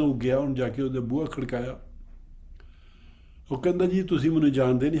 ਜਦੋਂ ਉਹ ਗਿਆ ਉਹਨੂੰ ਜਾ ਕੇ ਉਹਦਾ ਬੂਹਾ ਖੜਕਾਇਆ। ਉਹ ਕਹਿੰਦਾ ਜੀ ਤੁਸੀਂ ਮੈਨੂੰ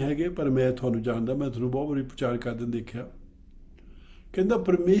ਜਾਣਦੇ ਨਹੀਂ ਹੈਗੇ, ਪਰ ਮੈਂ ਤੁਹਾਨੂੰ ਜਾਣਦਾ, ਮੈਂ ਤੁਹਾਨੂੰ ਬਹੁਤ ਵਾਰੀ ਪ੍ਰਚਾਰ ਕਰਦੇ ਦੇਖਿਆ। ਕਹਿੰਦਾ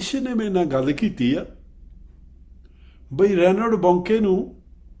ਪਰਮੇਸ਼ਰ ਨੇ ਮੇਰੇ ਨਾਲ ਗੱਲ ਕੀਤੀ ਆ ਬਈ ਰੈਨੋਲਡ ਬੌਂਕੇ ਨੂੰ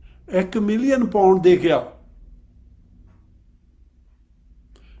 £1 ਮਿਲੀਅਨ ਦੇ ਗਿਆ।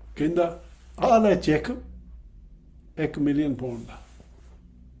 ਕਹਿੰਦਾ ਆਹ ਲੈ ਚੈੱਕ £1 ਮਿਲੀਅਨ ਦਾ।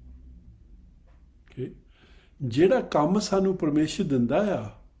 ਜਿਹੜਾ ਕੰਮ ਸਾਨੂੰ ਪਰਮੇਸ਼ਰ ਦਿੰਦਾ ਆ,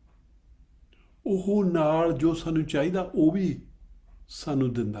 ਉਹ ਨਾਲ ਜੋ ਸਾਨੂੰ ਚਾਹੀਦਾ ਉਹ ਵੀ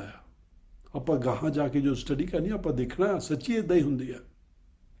ਸਾਨੂੰ ਦਿੰਦਾ ਆ। ਆਪਾਂ ਗਾਹਾਂ ਜਾ ਕੇ ਜੋ ਸਟੱਡੀ ਕਰਨੀ ਆਪਾਂ ਦੇਖਣਾ ਸੱਚੀ ਇੱਦਾਂ ਹੀ ਹੁੰਦੀ ਆ।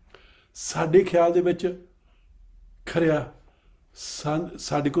 ਸਾਡੇ ਖਿਆਲ ਦੇ ਵਿੱਚ ਖਰਿਆ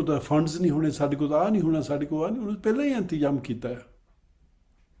ਸਾਡੇ ਕੋਲ ਤਾਂ ਫੰਡਸ ਨਹੀਂ ਹੋਣੇ, ਸਾਡੇ ਕੋਲ ਤਾਂ ਆਹ ਨਹੀਂ ਹੋਣਾ, ਸਾਡੇ ਕੋਲ ਆਹ ਨਹੀਂ ਹੋਣਾ, ਪਹਿਲਾਂ ਹੀ ਇੰਤਜ਼ਾਮ ਕੀਤਾ ਹੈ।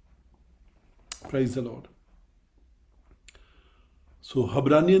 ਪ੍ਰਾਈਜ਼ ਦ ਲਾਰਡ। ਸੋ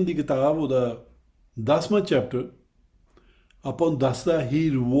ਹਬਰਾਨੀਅਨ ਦੀ ਕਿਤਾਬ ਉਹਦਾ 10ਵਾਂ ਚੈਪਟਰ ਆਪਾਂ ਨੂੰ ਦੱਸਦਾ ਹੀ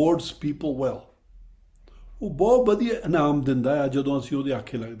ਰਿਵਾਰਡਸ ਪੀਪਲ ਵੈਲ। ਉਹ ਬਹੁਤ ਵਧੀਆ ਇਨਾਮ ਦਿੰਦਾ ਆ ਜਦੋਂ ਅਸੀਂ ਉਹਦੇ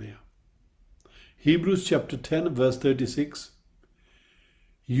ਆਖੇ ਲੱਗਦੇ ਹਾਂ। Hebrews chapter 10 verse 36,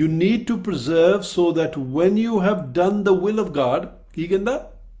 you need to preserve so that when you have done the will of God, ਕੀ ਕਹਿੰਦਾ,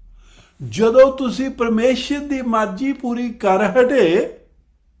 ਜਦੋਂ ਤੁਸੀਂ ਪਰਮੇਸ਼ਰ ਦੀ ਮਰਜ਼ੀ ਪੂਰੀ ਕਰ ਹਟੇ,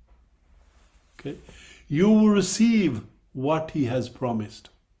 you will receive what he has promised,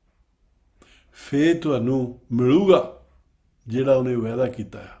 ਫੇਰ ਤੁਹਾਨੂੰ ਮਿਲੂਗਾ ਜਿਹੜਾ ਉਹਨੇ ਵਾਅਦਾ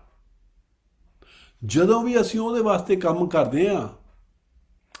ਕੀਤਾ ਹੈ। ਜਦੋਂ ਵੀ ਅਸੀਂ ਉਹਦੇ ਵਾਸਤੇ ਕੰਮ ਕਰਦੇ ਹਾਂ,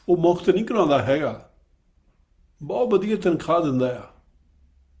 ਉਹ ਮੁਫਤ ਨਹੀਂ ਕਰਾਉਂਦਾ ਹੈਗਾ, ਬਹੁਤ ਵਧੀਆ ਤਨਖਾਹ ਦਿੰਦਾ ਆ।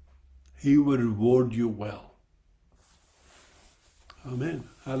 He will reward you well. Amen.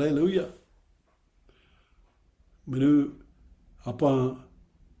 Hallelujah. ਮੈਨੂੰ ਆਪਾਂ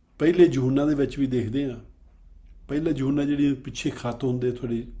ਪਹਿਲੇ ਯਹੂਨਾ ਦੇ ਵਿੱਚ ਵੀ ਦੇਖਦੇ ਹਾਂ। ਪਹਿਲਾ ਯਹੂਨਾ ਜਿਹੜੀ ਪਿੱਛੇ ਖੱਤ ਹੁੰਦੇ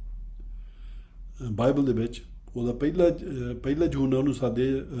ਥੋੜੀ ਬਾਈਬਲ ਦੇ ਵਿੱਚ, ਉਹਦਾ ਪਹਿਲਾ ਯਹੂਨਾ ਉਹਨੂੰ ਸਾਦੇ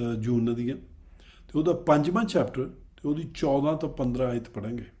ਯਹੂਨਾ ਦੀਆਂ, ਤੇ ਉਹਦਾ 5ਵਾਂ ਚੈਪਟਰ ਤੇ ਉਹਦੀ 14 ਤੋਂ 15 ਆਇਤ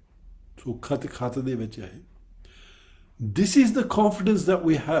ਪੜ੍ਹਾਂਗੇ। ਸੋ ਖਤ ਦੇ ਵਿੱਚ ਹੈ। This is the confidence that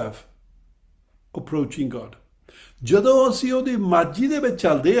we have approaching God. ਜਦੋਂ ਅਸੀਂ ਉਹਦੀ ਮਰਜ਼ੀ ਦੇ ਵਿੱਚ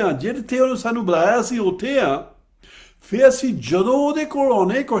ਚੱਲਦੇ ਹਾਂ, ਜਿੱਥੇ ਉਹਨੇ ਸਾਨੂੰ ਬੁਲਾਇਆ ਅਸੀਂ ਉੱਥੇ ਹਾਂ, ਫਿਰ ਅਸੀਂ ਜਦੋਂ ਉਹਦੇ ਕੋਲ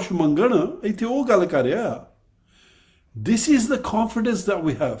ਆਉਣੇ ਕੁਛ ਮੰਗਣ, ਇੱਥੇ ਉਹ ਗੱਲ ਕਰ ਰਿਹਾ, this is the confidence that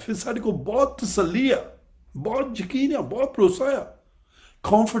we have. ਫਿਰ ਸਾਡੇ ਕੋਲ ਬਹੁਤ ਤਸੱਲੀ ਆ, ਬਹੁਤ ਯਕੀਨ ਆ, ਬਹੁਤ ਭਰੋਸਾ ਆ।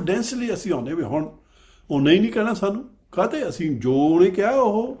 ਕੌਨਫੀਡੈਂਸਲੀ ਅਸੀਂ ਆਉਂਦੇ ਵੀ ਹੁਣ ਉਹ ਨਹੀਂ ਕਹਿਣਾ ਸਾਨੂੰ, ਕਾਹਤੇ ਅਸੀਂ ਜੋ ਉਹਨੇ ਕਿਹਾ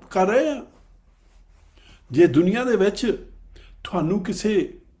ਉਹ ਕਰ ਰਹੇ ਹਾਂ। ਜੇ ਦੁਨੀਆ ਦੇ ਵਿੱਚ ਤੁਹਾਨੂੰ ਕਿਸੇ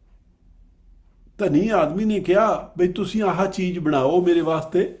ਧਨੀ ਆਦਮੀ ਨੇ ਕਿਹਾ ਬਈ ਤੁਸੀਂ ਆਹ ਚੀਜ਼ ਬਣਾਓ ਮੇਰੇ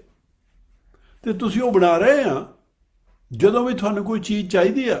ਵਾਸਤੇ, ਤੇ ਤੁਸੀਂ ਉਹ ਬਣਾ ਰਹੇ ਆ। ਜਦੋਂ ਵੀ ਤੁਹਾਨੂੰ ਕੋਈ ਚੀਜ਼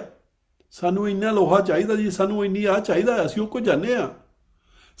ਚਾਹੀਦੀ ਆ, ਸਾਨੂੰ ਇੰਨਾ ਲੋਹਾ ਚਾਹੀਦਾ ਜੀ, ਸਾਨੂੰ ਇੰਨੀ ਆਹ ਚਾਹੀਦਾ, ਅਸੀਂ ਉਹ ਕੋਲ ਜਾਂਦੇ ਹਾਂ,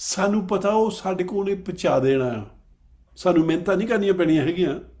 ਸਾਨੂੰ ਪਤਾ ਉਹ ਸਾਡੇ ਕੋਲ ਉਹਨੇ ਪਹੁੰਚਾ ਦੇਣਾ ਆ, ਸਾਨੂੰ ਮਿਹਨਤਾਂ ਨਹੀਂ ਕਰਨੀਆਂ ਪੈਣੀਆਂ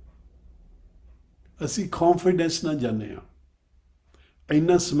ਹੈਗੀਆਂ। ਅਸੀਂ ਕੌਨਫੀਡੈਂਸ ਨਾਲ ਜਾਂਦੇ ਹਾਂ।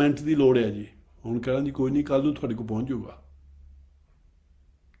 ਇੰਨਾ ਸੀਮੈਂਟ ਦੀ ਲੋੜ ਹੈ ਜੀ, ਹੁਣ ਕਹਿਣਾ ਜੀ ਕੋਈ ਨਹੀਂ ਕੱਲ੍ਹ ਨੂੰ ਤੁਹਾਡੇ ਕੋਲ ਪਹੁੰਚ ਜਾਊਗਾ।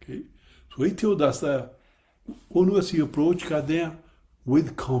 ਸੋ ਇੱਥੇ ਉਹ ਦੱਸਦਾ, ਉਹਨੂੰ ਅਸੀਂ ਅਪਰੋਚ ਕਰਦੇ ਹਾਂ with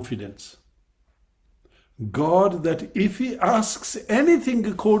confidence. God, that if he asks anything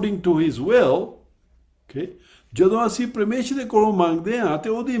according to his will, ਜਦੋਂ ਅਸੀਂ ਪਰਮੇਸ਼ਰ ਦੇ ਕੋਲੋਂ ਮੰਗਦੇ ਹਾਂ ਤੇ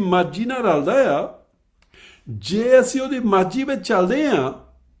ਉਹਦੀ ਮਰਜ਼ੀ ਨਾਲ ਰਲਦਾ ਆ, ਜੇ ਅਸੀਂ ਉਹਦੀ ਮਰਜ਼ੀ ਵਿੱਚ ਚੱਲਦੇ ਹਾਂ,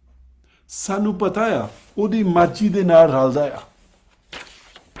 ਸਾਨੂੰ ਪਤਾ ਆ ਉਹਦੀ ਮਰਜ਼ੀ ਦੇ ਨਾਲ ਰਲਦਾ ਆ।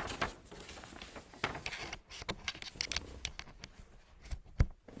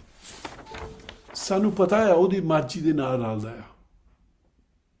 ਸਾਨੂੰ ਪਤਾ ਆ ਉਹਦੀ ਮਰਜ਼ੀ ਦੇ ਨਾਲ ਰਲਦਾ ਆ,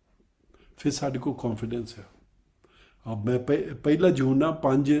 ਫਿਰ ਸਾਡੇ ਕੋਲ ਕੌਨਫੀਡੈਂਸ ਹੈ। ਮੈਂ ਪਹਿਲਾ ਯਹੂਨਾ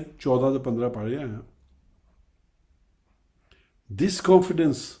 5:14 ਤੋਂ 15 ਪੜ੍ਹ ਰਿਹਾ ਹਾਂ। This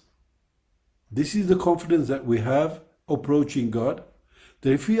is the confidence that we have approaching God,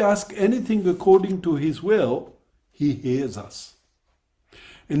 that if we ask anything according to his will, he hears us.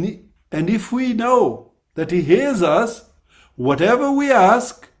 And if we know that he hears us, whatever we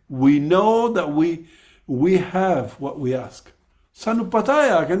ask, we know that we have what we ask. ਸਾਨੂੰ ਪਤਾ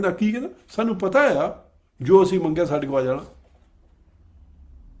ਆ, ਕਹਿੰਦਾ ਕੀ ਕਹਿੰਦਾ, ਸਾਨੂੰ ਪਤਾ ਆ ਜੋ ਅਸੀਂ ਮੰਗਿਆ ਸਾਡੇ ਕੋਲ ਆ ਜਾਣਾ।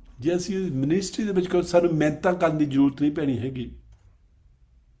 ਜੇ ਅਸੀਂ ਮਿਨਿਸਟਰੀ ਦੇ ਵਿੱਚ ਸਾਨੂੰ ਮਿਹਨਤਾਂ ਕਰਨ ਦੀ ਜ਼ਰੂਰਤ ਨਹੀਂ ਪੈਣੀ ਹੈਗੀ।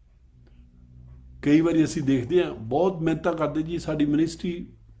 ਕਈ ਵਾਰੀ ਅਸੀਂ ਦੇਖਦੇ ਹਾਂ ਬਹੁਤ ਮਿਹਨਤਾਂ ਕਰਦੇ ਜੀ, ਸਾਡੀ ਮਿਨਿਸਟਰੀ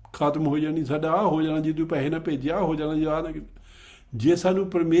ਖਤਮ ਹੋ ਜਾਣੀ, ਸਾਡਾ ਆਹ ਹੋ ਜਾਣਾ ਜੀ, ਤੂੰ ਪੈਸੇ ਨਾ ਭੇਜਿਆ, ਆਹ ਹੋ ਜਾਣਾ ਜੀ, ਆਹ ਨਾ। ਜੇ ਸਾਨੂੰ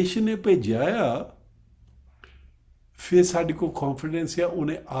ਪਰਮੇਸ਼ਰ ਨੇ ਭੇਜਿਆ ਆ, फिर साढ़े को कॉन्फिडेंस है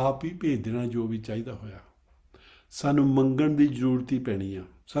उन्हें आप ही भेज देना जो भी चाहिए होया। सानू मंगण की जरूरत ही पैनी आ,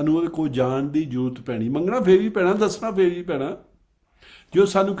 सानू उहदे कोल जाण की जरूरत पैनी, मंगना फिर भी पैना, दसना फिर भी पैना। जो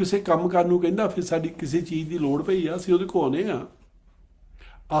सानू किसी काम करन नूं कहंदा फिर साडी किसी चीज़ की लोड़ पई आ, असीं उहदे कोल आउणे आ,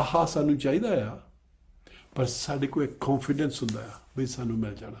 आहा सानू चाहिदा आ, पर साडे कोल एक कॉन्फिडेंस हुंदा आ भी सानू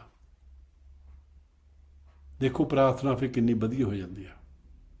मिल जाना। देखो प्रार्थना फिर कितनी वधिया हो जाती है,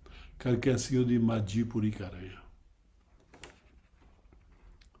 करके असीं उहदी मर्जी पूरी कर रहे हैं।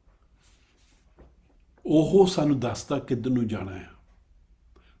 ਉਹ ਸਾਨੂੰ ਦੱਸਦਾ ਕਿੱਧਰ ਨੂੰ ਜਾਣਾ ਹੈ।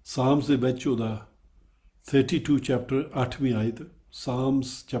 ਸਾਮਸ ਦੇ ਵਿੱਚ ਉਹਦਾ 32 ਚੈਪਟਰ 8ਵੀਂ ਆਇਤ,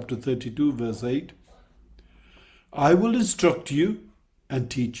 ਸਾਮਸ chapter 32 verse 8, I will instruct you and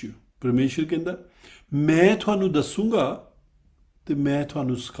teach you। ਪਰਮੇਸ਼ਰ ਕਹਿੰਦਾ ਮੈਂ ਤੁਹਾਨੂੰ ਦੱਸੂਗਾ ਤੇ ਮੈਂ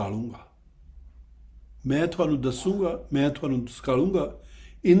ਤੁਹਾਨੂੰ ਸਿਖਾਲੂੰਗਾ, ਮੈਂ ਤੁਹਾਨੂੰ ਦੱਸੂਗਾ, ਮੈਂ ਤੁਹਾਨੂੰ ਸਿਖਾਲੂੰਗਾ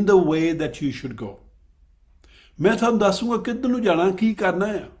in the way that you should go। ਮੈਂ ਤੁਹਾਨੂੰ ਦੱਸੂਗਾ ਕਿੱਧਰ ਨੂੰ ਜਾਣਾ, ਕੀ ਕਰਨਾ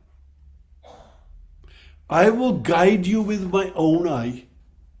ਹੈ। I will guide you with my own eye।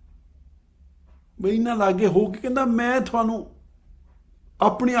 मैं इन्ना लागे हो के कहना मैं थानू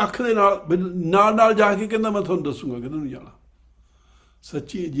अपनी अख दे नाल जाके कहना मैं थानू दसूंगा किधर नूं जाना।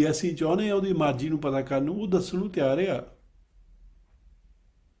 सच्ची जे असीं चाहुंदे आ उहदी मर्जी नूं पता करन नूं, वो दस्सण नूं तैयार आ,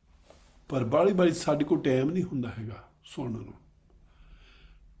 पर बाली बाली साडे कोल टाइम नहीं हुंदा हैगा सुणन नूं।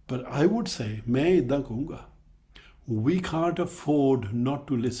 पर आई वुड से मैं इदां कहूँगा we can't afford not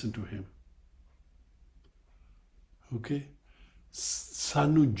to listen to him. Okay,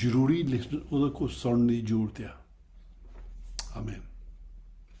 सानू जरूरी उहदे कोल सुणन की जरूरत आ। आमीन।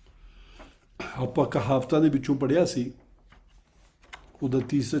 आपां कहावतां दे विचों पढ़िया सी, उहदा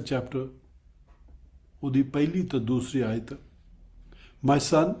 3 चैप्टर, उहदी पहली तो दूसरी आयत, माई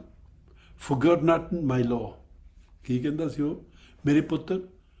सन फॉरगेट नॉट माई लॉ। की कहंदा सी वो, मेरे पुत्र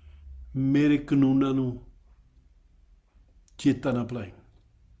मेरे कानूनां नूं चेता ना भुलाई।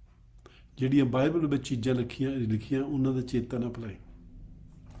 ਜਿਹੜੀਆਂ ਬਾਈਬਲ ਵਿੱਚ ਚੀਜ਼ਾਂ ਲਿਖੀਆਂ ਉਹਨਾਂ ਦਾ ਚੇਤਾ ਨਾ ਭੁਲਾਈ।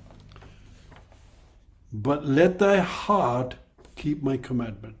 But light thy heart keep my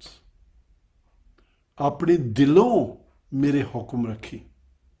commandments। ਆਪਣੇ ਦਿਲੋਂ ਮੇਰੇ ਹੁਕਮ ਰੱਖੀ।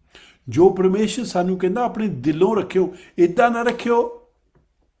 ਜੋ ਪਰਮੇਸ਼ਰ ਸਾਨੂੰ ਕਹਿੰਦਾ ਆਪਣੇ ਦਿਲੋਂ ਰੱਖਿਓ, ਇੱਦਾਂ ਨਾ ਰੱਖਿਓ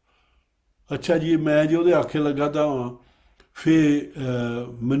ਅੱਛਾ ਜੀ ਮੈਂ ਜੇ ਉਹਦੇ ਆਖੇ ਲੱਗਾ ਤਾਂ ਫਿਰ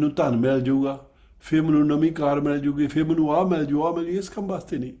ਮੈਨੂੰ ਧਨ ਮਿਲ ਜਾਊਗਾ, ਫਿਰ ਮੈਨੂੰ ਨਵੀਂ ਕਾਰ ਮਿਲ ਜੂਗੀ, ਫਿਰ ਮੈਨੂੰ ਆਹ ਮਿਲ ਜੂ, ਆਹ ਮਿਲ ਜੂ। ਇਸ ਕੰਮ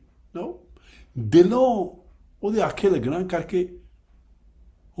ਵਾਸਤੇ ਨਹੀਂ, नो। दिलों ਉਹਦੇ ਆਖੇ ਲੱਗਣਾ ਕਰਕੇ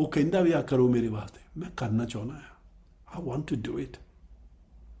ਉਹ ਕਹਿੰਦਾ ਵੀ ਆ ਕਰੋ ਮੇਰੇ ਵਾਸਤੇ, ਮੈਂ ਕਰਨਾ ਚਾਹੁੰਦਾ ਹਾਂ, I want to do it,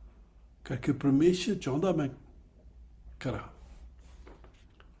 ਕਰਕੇ ਪਰਮੇਸ਼ਰ ਚਾਹੁੰਦਾ ਮੈਂ ਕਰਾਂ।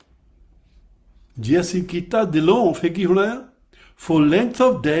 ਜੇ ਅਸੀਂ ਕੀਤਾ ਦਿਲੋਂ ਫਿਰ ਕੀ ਹੋਣਾ ਆ? For length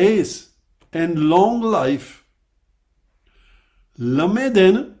of days and long life. ਲੰਮੇ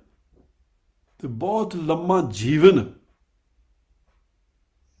ਦਿਨ ਤੇ ਬਹੁਤ ਲੰਮਾ ਜੀਵਨ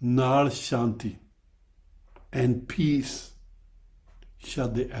ਨਾਲ शांति and peace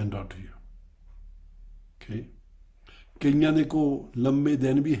shall they end unto you। Okay, ਕਈਆਂ ਦੇ ਕੋ ਲੰਮੇ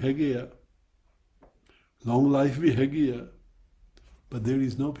ਦਿਨ ਵੀ ਹੈਗੇ ਆ, ਲੌਂਗ ਲਾਈਫ ਵੀ ਹੈਗੀ ਆ, but there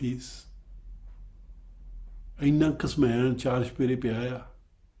is no peace। ਇੰਨਾ ਘਸਮੈਣ ਚਾਰ ਚੁਫੇਰੇ ਪਿਆ ਆ।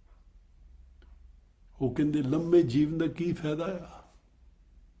 ਉਹ ਕਹਿੰਦੇ ਲੰਮੇ ਜੀਵਨ ਦਾ ਕੀ ਫਾਇਦਾ ਆ?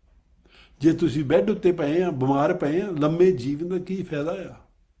 ਜੇ ਤੁਸੀਂ ਬੈੱਡ ਉੱਤੇ ਪਏ ਆ, ਬਿਮਾਰ ਪਏ ਆ, ਲੰਮੇ ਜੀਵਨ ਦਾ ਕੀ ਫਾਇਦਾ ਆ?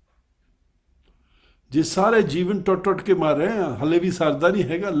 जे सारे जीवन टुट टुट के मर रहे हैं, हले भी सरदा नहीं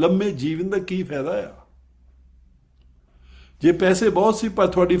हैगा, लम्मे जीवन का की फायदा आ? जे पैसे बहुत सी पर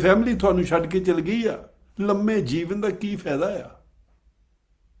थोड़ी फैमिली थानू छड्ड के चल गई आ, लम्मे जीवन का की फायदा आ?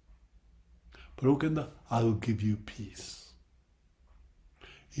 पर वो कहंदा I will give you peace.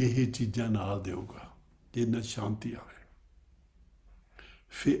 यही चीज़ां नाल देऊगा जिन्ना शांति आवे,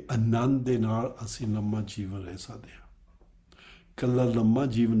 फिर आनंद दे नाल असीं लम्मा जीवन रह सकते हैं। कल्ला लम्मा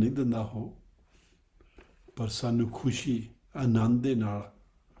जीवन नहीं दिंदा हो, पर सानू खुशी आनंद दे नाल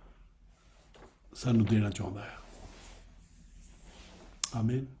सानू देना चाहुंदा है।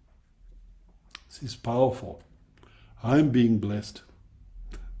 आमीन। This is powerful. I am being blessed.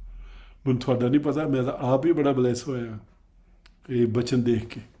 मैनूं तुहाडा नहीं पता, मैं तो आप ही बड़ा ब्लेस होया ये बचन देख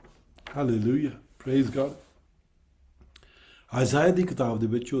के। Hallelujah, praise God. आइज़ाया दी किताब दे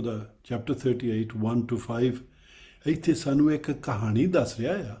विच ओहदा चैप्टर 38 1 to 5 इत्थे सानू एक कहानी दस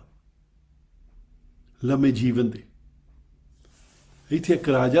रहा है लम्मे जीवन दे। इत्थे एक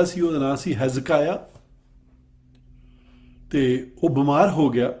राजा सी, ਉਹਦਾ ਨਾਂ ਸੀ ਹੈਜ਼ਕਾਇਆ, ਤੇ ਉਹ ਬਿਮਾਰ ਹੋ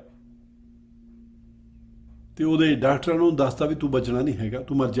ਗਿਆ ਤੇ ਉਹਦੇ ਡਾਕਟਰਾਂ ਨੂੰ ਦੱਸਤਾ ਵੀ ਤੂੰ ਬਚਣਾ ਨਹੀਂ ਹੈਗਾ,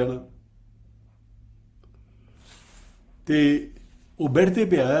 ਤੂੰ ਮਰ ਜਾਣਾ। ਤੇ ਉਹ ਬੈੱਡ ਤੇ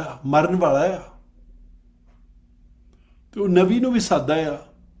ਪਿਆ ਆ, ਮਰਨ ਵਾਲਾ ਆ, ਤੇ ਉਹ ਨਬੀ ਨੂੰ ਵੀ ਸਾਦਾ ਆ,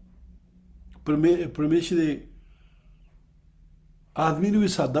 ਪਰਮੇਸ਼ਰ ਦੇ ਆਦਮੀ ਨੂੰ ਵੀ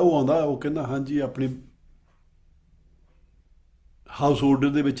ਸਾਦਾ ਉਹ ਆਉਂਦਾ, ਉਹ ਕਹਿੰਦਾ ਹਾਂਜੀ ਆਪਣੀ ਹਾਊਸ ਹੋਲਡਰ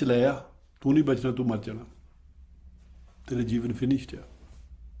ਦੇ ਵਿੱਚ ਲੈ ਆ, ਤੂੰ ਨਹੀਂ ਬਚਣਾ, ਤੂੰ ਮਰ ਜਾਣਾ, ਤੇਰਾ ਜੀਵਨ ਫਿਨਿਸ਼ਡ ਆ।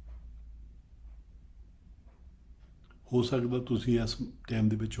 ਹੋ ਸਕਦਾ ਤੁਸੀਂ ਇਸ ਟਾਈਮ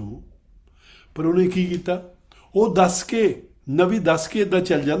ਦੇ ਵਿੱਚ ਹੋ, ਪਰ ਉਹਨੇ ਕੀ ਕੀਤਾ, ਉਹ ਦੱਸ ਕੇ, ਨਵੀ ਦੱਸ ਕੇ ਇੱਦਾਂ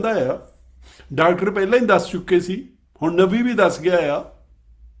ਚੱਲ ਜਾਂਦਾ ਆ। ਡਾਕਟਰ ਪਹਿਲਾਂ ਹੀ ਦੱਸ ਚੁੱਕੇ ਸੀ, ਹੁਣ ਨਵੀ ਵੀ ਦੱਸ ਗਿਆ ਆ।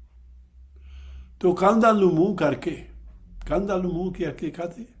 ਤੇ ਉਹ ਕੰਧ ਵੱਲ ਨੂੰ ਮੂੰਹ ਕਰਕੇ, ਕੰਧ ਵੱਲ ਨੂੰ ਮੂੰਹ ਕਰਕੇ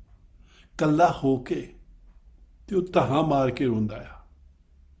ਕਾਹਦੇ, ਕੱਲਾ ਹੋ ਕੇ, ਤੇ ਉਹ ਧਾਹਾਂ ਮਾਰ ਕੇ ਰੋਂਦਾ ਆ।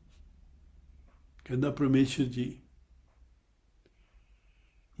 ਕਹਿੰਦਾ ਪਰਮੇਸ਼ਰ ਜੀ,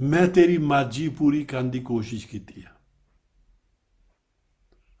 ਮੈਂ ਤੇਰੀ ਮਰਜ਼ੀ ਪੂਰੀ ਕਰਨ ਦੀ ਕੋਸ਼ਿਸ਼ ਕੀਤੀ ਆ।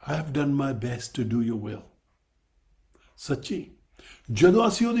 I have done my best to do your will. ਸੱਚੀ, ਜਦੋਂ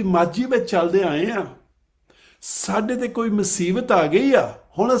ਅਸੀਂ ਉਹਦੀ ਮਰਜ਼ੀ ਵਿੱਚ ਚੱਲਦੇ ਆਏ ਆ, ਸਾਡੇ ਤੇ ਕੋਈ ਮੁਸੀਬਤ ਆ ਗਈ ਆ,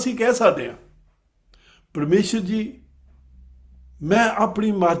 ਹੁਣ ਅਸੀਂ ਕਹਿ ਸਕਦੇ ਹਾਂ ਪਰਮੇਸ਼ਰ ਜੀ, ਮੈਂ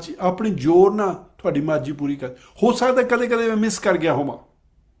ਆਪਣੀ ਮਰਜ਼ੀ, ਆਪਣੇ ਜ਼ੋਰ ਨਾਲ ਤੁਹਾਡੀ ਮਰਜ਼ੀ ਪੂਰੀ ਕਰ। ਹੋ ਸਕਦਾ ਕਦੇ ਕਦੇ ਮੈਂ ਮਿਸ ਕਰ ਗਿਆ ਹੋਵਾਂ,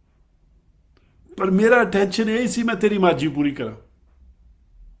 ਪਰ ਮੇਰਾ ਅਟੈਂਸ਼ਨ ਇਹ ਸੀ ਮੈਂ ਤੇਰੀ ਮਰਜ਼ੀ ਪੂਰੀ ਕਰਾਂ।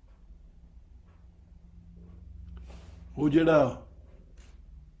 ਉਹ ਜਿਹੜਾ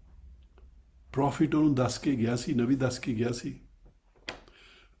ਪ੍ਰੋਫਿਟ ਉਹਨੂੰ ਦੱਸ ਕੇ ਗਿਆ ਸੀ, ਨਵੀ ਦੱਸ ਕੇ ਗਿਆ ਸੀ,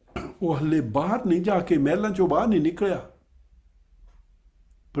 ਉਹ ਹਲੇ ਬਾਹਰ ਨਹੀਂ ਜਾ ਕੇ, ਮਹਿਲਾਂ ਚੋਂ ਬਾਹਰ ਨਹੀਂ ਨਿਕਲਿਆ।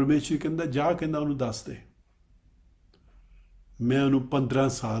 ਪਰਮੇਸ਼ਰ ਕਹਿੰਦਾ ਜਾ, ਕਹਿੰਦਾ ਉਹਨੂੰ ਦੱਸ ਦੇ ਮੈਂ ਉਹਨੂੰ 15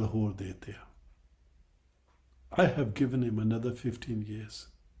 ਸਾਲ ਹੋਰ ਦੇ ਦਿੱਤੇ ਆ। I have given him another 15 years.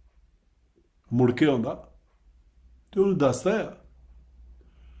 ਮੁੜ ਕੇ ਆਉਂਦਾ ਤੇ ਉਹਨੂੰ ਦੱਸਦਾ ਆ।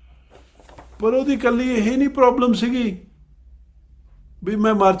 ਪਰ ਉਹਦੀ ਇਕੱਲੀ ਇਹ ਨਹੀਂ ਪ੍ਰੋਬਲਮ ਸੀਗੀ ਵੀ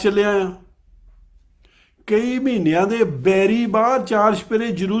ਮੈਂ ਮਰ ਚੱਲਿਆ ਆ। ਕਈ ਮਹੀਨਿਆਂ ਦੇ ਬੈਰੀ ਬਾਹਰ 4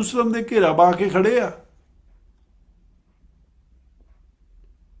 ਚੁਫੇਰੇ ਜਰੂਸਲਮ ਦੇ ਘੇਰਾ ਪਾ ਕੇ ਖੜੇ ਆ,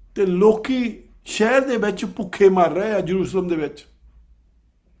 ਤੇ ਲੋਕੀ ਸ਼ਹਿਰ ਦੇ ਵਿੱਚ ਭੁੱਖੇ ਮਰ ਰਹੇ ਆ। ਜਰੂਸਲਮ ਦੇ ਵਿੱਚ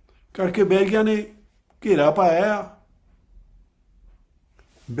ਕਰਕੇ ਬੈਰੀਆਂ ਨੇ ਘੇਰਾ ਪਾਇਆ ਆ।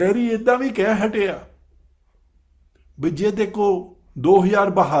 ਬੈਰੀ ਏਦਾਂ ਵੀ ਕਹਿ ਹਟਿਆ ਵੀ ਜੇ ਦੇਖੋ 2000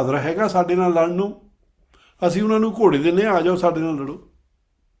 ਬਹਾਦਰ ਹੈਗਾ ਸਾਡੇ ਨਾਲ ਲੜਨ ਨੂੰ, ਅਸੀਂ ਉਹਨਾਂ ਨੂੰ ਘੋੜੇ ਦਿੰਦੇ ਆ ਜਾਓ ਸਾਡੇ ਨਾਲ ਲੜੋ।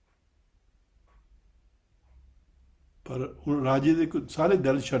 ਪਰ ਹੁਣ ਰਾਜੇ ਦੇ ਸਾਰੇ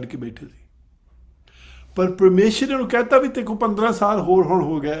ਦਿਲ ਛੱਡ ਕੇ ਬੈਠੇ ਸੀ। ਪਰ ਪਰਮੇਸ਼ਰ ਨੇ ਉਹਨੂੰ ਕਹਿਤਾ ਵੀ ਤੇ ਕੋ 15 ਸਾਲ ਹੋਰ ਹੁਣ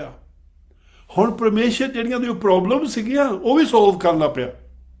ਹੋ ਗਿਆ ਆ। ਹੁਣ ਪਰਮੇਸ਼ਰ ਜਿਹੜੀਆਂ ਦੀ ਪ੍ਰੋਬਲਮ ਸੀਗੀਆਂ ਉਹ ਵੀ ਸੋਲਵ ਕਰਨਾ ਪਿਆ।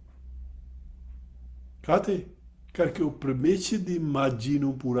 ਕਾਹਤੇ ਕਰਕੇ ਉਹ ਪਰਮੇਸ਼ਰ ਦੀ ਮਰਜ਼ੀ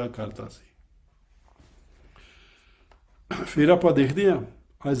ਨੂੰ ਪੂਰਾ ਕਰਦਾ ਸੀ। ਫਿਰ ਆਪਾਂ ਦੇਖਦੇ ਹਾਂ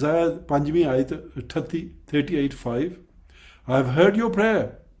ਇਜ਼ਾਇਆ 5ਵੀਂ ਆਇਤ 38:5 I have heard your prayer,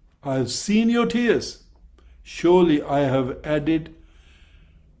 I have seen your tears, surely I have added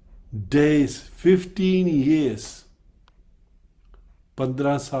days 15 years.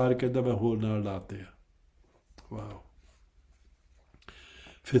 15 ਸਾਲ ਕਹਿੰਦਾ ਮੈਂ ਹੋਰ ਨਾਲ ਲਾਤੇ ਆ। ਵਾਓ।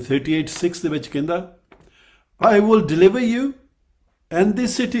 ਫਿਰ 38:6 ਦੇ ਵਿੱਚ ਕਹਿੰਦਾ I will deliver you and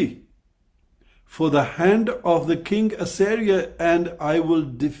this city for the hand of the king Assyria, and I will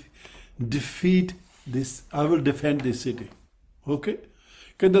defeat this. I will defend this city. Okay?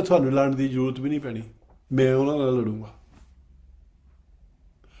 ਕਹਿੰਦਾ ਤੁਹਾਨੂੰ ਲੜਨ ਦੀ ਜ਼ਰੂਰਤ ਵੀ ਨਹੀਂ ਪੈਣੀ, ਮੈਂ ਉਹਨਾਂ ਨਾਲ ਲੜੂੰਗਾ।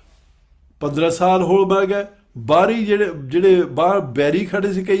 15 ਸਾਲ ਹੋਰ ਮਰ ਗਏ। ਬਾਹਰੀ ਜਿਹੜੇ ਬਾਹਰ ਬੈਰੀ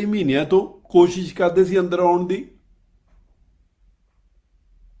ਖੜੇ ਸੀ ਕਈ ਮਹੀਨਿਆਂ ਤੋਂ, ਕੋਸ਼ਿਸ਼ ਕਰਦੇ ਸੀ ਅੰਦਰ ਆਉਣ ਦੀ,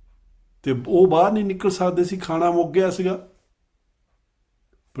 ਤੇ ਉਹ ਬਾਹਰ ਨਹੀਂ ਨਿਕਲ ਸਕਦੇ ਸੀ, ਖਾਣਾ ਮੁੱਕ ਗਿਆ ਸੀਗਾ।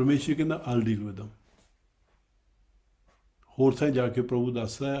 ਪਰਮੇਸ਼ਰ ਕਹਿੰਦਾ I'll deal with them. ਹੋਰ ਥਾਂ ਜਾ ਕੇ ਪ੍ਰਭੂ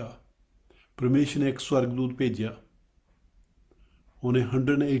ਦੱਸਦਾ ਆ ਪਰਮੇਸ਼ਰ ਨੇ ਇੱਕ ਸਵਰਗਦੂਤ ਭੇਜਿਆ, ਉਹਨੇ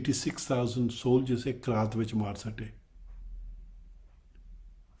 186,000 ਸੋਲਜਰਸ ਇੱਕ ਰਾਤ ਵਿੱਚ ਮਾਰ ਸੱਟੇ,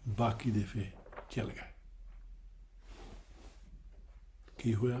 ਬਾਕੀ ਦੇ ਫੇ ਚੱਲ ਗਏ।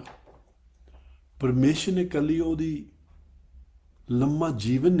 ਕੀ ਹੋਇਆ? ਪਰਮੇਸ਼ਰ ਨੇ ਕੱਲੀ ਉਹਦੀ ਲੰਮਾ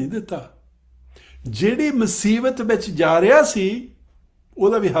ਜੀਵਨ ਨਹੀਂ ਦਿੱਤਾ, ਜਿਹੜੀ ਮੁਸੀਬਤ ਵਿੱਚ ਜਾ ਰਿਹਾ ਸੀ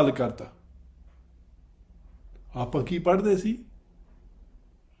ਉਹਦਾ ਵੀ ਹੱਲ ਕਰਤਾ। ਆਪਾਂ ਕੀ ਪੜ੍ਹਦੇ ਸੀ?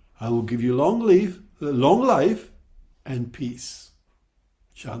 I will give you long life and peace.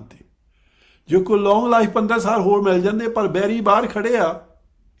 ਸ਼ਾਂਤੀ। ਜੇ ਕੋਈ ਲੌਂਗ ਲਾਈਫ 15 ਸਾਲ ਹੋਰ ਮਿਲ ਜਾਂਦੇ, ਪਰ ਬੈਰੀ ਬਾਹਰ ਖੜੇ ਆ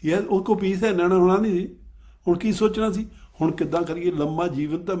ਯਾਰ, ਉਹ ਕੋ ਪੀਸ ਹੈ ਨਾ ਹੋਣਾ ਨਹੀਂ ਸੀ। ਹੁਣ ਕੀ ਸੋਚਣਾ ਸੀ? ਹੁਣ ਕਿੱਦਾਂ ਕਰੀਏ? ਲੰਮਾ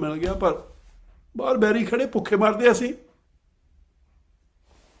ਜੀਵਨ ਤਾਂ ਮਿਲ ਗਿਆ, ਪਰ ਬਾਹਰ ਬੈਰੀ ਖੜੇ ਭੁੱਖੇ ਮਰਦੇ ਅਸੀਂ।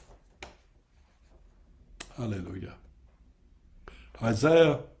 ਹਾਲੇਲੂਇਆ।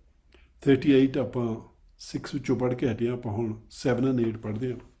 ਇਜ਼ਾਇਆ 38 ਆਪਾਂ 6 ਵਿੱਚੋਂ ਪੜ੍ਹ ਕੇ ਹਟੇ, ਆਪਾਂ ਹੁਣ 7 and 8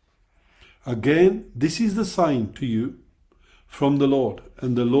 ਪੜ੍ਹਦੇ ਹਾਂ। Again, this is the sign to you from the Lord,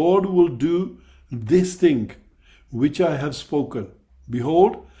 and the Lord will do this thing which I have spoken.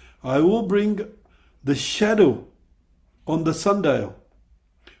 Behold, I will bring the shadow on the sundial,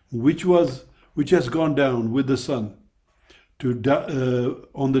 which has gone down with the sun,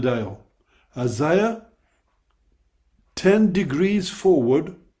 on the dial. Isaiah 10 degrees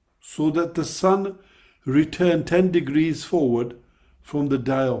forward, so that the sun returned 10 degrees forward from the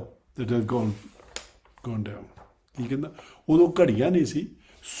dial that had gone down. ਕੀ ਕਹਿੰਦਾ? ਉਦੋਂ ਘੜੀਆਂ ਨਹੀਂ ਸੀ,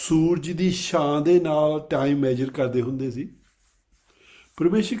 ਸੂਰਜ ਦੀ ਛਾਂ ਦੇ ਨਾਲ time measure ਕਰਦੇ ਹੁੰਦੇ ਸੀ।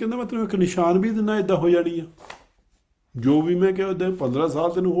 ਪਰਮੇਸ਼ਰ ਕਹਿੰਦਾ ਮੈਂ ਤੈਨੂੰ ਇੱਕ ਨਿਸ਼ਾਨ ਵੀ ਦਿੰਦਾ, ਇੱਦਾਂ ਹੋ ਜਾਣੀ ਆ। ਜੋ ਵੀ ਮੈਂ ਕਿਹਾ ਉੱਦਾਂ 15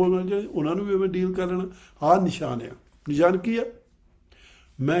 ਸਾਲ ਤੈਨੂੰ ਹੋਰ ਮਿਲ ਜਾਏ, ਉਹਨਾਂ ਨੂੰ ਵੀ ਮੈਂ ਡੀਲ ਕਰ ਲੈਣਾ। ਆਹ ਨਿਸ਼ਾਨ ਆ। ਨਿਸ਼ਾਨ ਕੀ ਆ?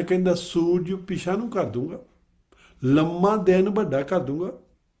 ਮੈਂ ਕਹਿੰਦਾ ਸੂਰਜ ਪਿਛਾ ਨੂੰ ਕਰ ਦੂੰਗਾ, ਲੰਮਾ ਦਿਨ ਵੱਡਾ ਕਰ ਦੂੰਗਾ।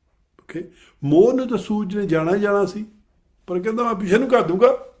 ਓਕੇ, ਮੋਰ ਨੂੰ ਤਾਂ ਸੂਰਜ ਨੇ ਜਾਣਾ ਹੀ ਜਾਣਾ ਸੀ, ਪਰ ਕਹਿੰਦਾ ਮੈਂ ਪਿਛੇ ਨੂੰ ਕਰ ਦੂੰਗਾ।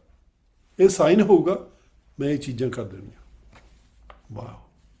 ਇਹ ਸਾਈਨ ਹੋਊਗਾ, ਮੈਂ ਇਹ ਚੀਜ਼ਾਂ ਕਰ ਦੇਣੀਆਂ। Wow,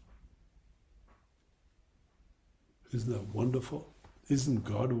 isn't that wonderful? Isn't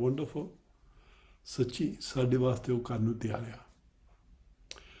God wonderful? ਸੱਚੀ ਸਾਡੇ ਵਾਸਤੇ ਉਹ ਕਰਨ ਨੂੰ ਤਿਆਰ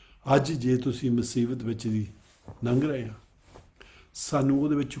ਆ। ਅੱਜ ਜੇ ਤੁਸੀਂ ਮੁਸੀਬਤ ਵਿੱਚ ਦੀ ਲੰਘ ਰਹੇ ਆ, ਸਾਨੂੰ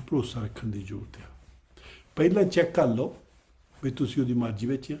ਉਹਦੇ ਵਿੱਚ ਭਰੋਸਾ ਰੱਖਣ ਦੀ ਜ਼ਰੂਰਤ ਆ। ਪਹਿਲਾਂ ਚੈੱਕ ਕਰ ਲਓ ਵੀ ਤੁਸੀਂ ਉਹਦੀ ਮਰਜ਼ੀ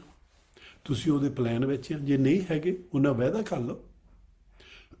ਵਿੱਚ ਆ, ਤੁਸੀਂ ਉਹਦੇ ਪਲਾਨ ਵਿੱਚ ਆ। ਜੇ ਨਹੀਂ ਹੈਗੇ, ਉਹਨਾਂ ਵਾਅਦਾ ਕਰ ਲਓ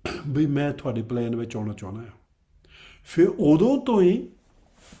ਵੀ ਮੈਂ ਤੁਹਾਡੇ ਪਲਾਨ ਵਿੱਚ ਆਉਣਾ ਚਾਹੁੰਦਾ ਹਾਂ। ਫਿਰ ਉਦੋਂ ਤੋਂ ਹੀ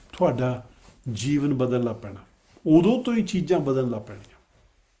ਤੁਹਾਡਾ ਜੀਵਨ ਬਦਲਣ ਲੱਗ ਪੈਣਾ, ਉਦੋਂ ਤੋਂ ਹੀ ਚੀਜ਼ਾਂ ਬਦਲਣ ਲੱਗ ਪੈਣੀਆਂ।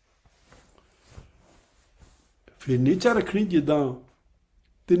 ਫਿਰ ਨੇਚਰ ਰੱਖਣੀ ਜਿੱਦਾਂ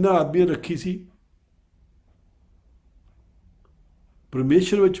ਤਿੰਨਾਂ ਆਦਮੀਆਂ ਰੱਖੀ ਸੀ।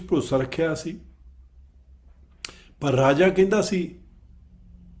 ਪਰਮੇਸ਼ਰ ਵਿੱਚ ਭਰੋਸਾ ਰੱਖਿਆ ਸੀ, ਪਰ ਰਾਜਾ ਕਹਿੰਦਾ ਸੀ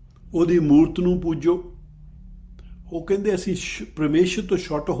ਉਹਦੀ ਮੂਰਤ ਨੂੰ ਪੂਜੋ। ਉਹ ਕਹਿੰਦੇ ਅਸੀਂ ਪਰਮੇਸ਼ਰ ਤੋਂ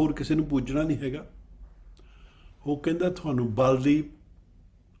ਛੁੱਟ ਹੋਰ ਕਿਸੇ ਨੂੰ ਪੂਜਣਾ ਨਹੀਂ ਹੈਗਾ। ਉਹ ਕਹਿੰਦਾ ਤੁਹਾਨੂੰ ਬਲਦੀ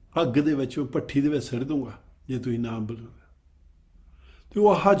ਅੱਗ ਦੇ ਵਿੱਚ, ਭੱਠੀ ਦੇ ਵਿੱਚ ਸਿੱਟ ਦੂੰਗਾ ਜੇ ਤੁਸੀਂ ਨਾਮ ਬੋਲੋਗੇ। ਤੇ ਉਹ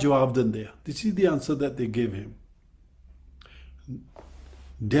ਆਹ ਜਵਾਬ ਦਿੰਦੇ ਆ। This is the answer that ਦੇ ਗੇਵ ਹਿਮ।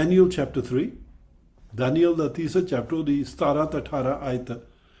 ਡੈਨੀਅਲ ਚੈਪਟਰ 3, ਦਾਨੀਅਲ ਦਾ ਤੀਸਰਾ ਚੈਪਟਰ, ਉਹਦੀ 17 ਤੋਂ 18 ਆਇਤ,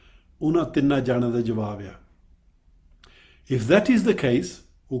 ਉਹਨਾਂ ਤਿੰਨਾਂ ਜਾਣਾਂ ਦਾ ਜਵਾਬ ਆ। If that is the case,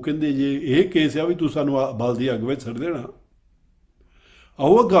 ਉਹ ਕਹਿੰਦੇ ਜੇ ਇਹ ਕੇਸ ਆ ਵੀ ਤੂੰ ਸਾਨੂੰ ਬਲਦੀ ਅੱਗ ਵਿੱਚ ਛੱਡ ਦੇਣਾ,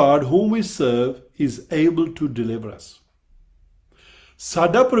 our God whom we serve is able to deliver us.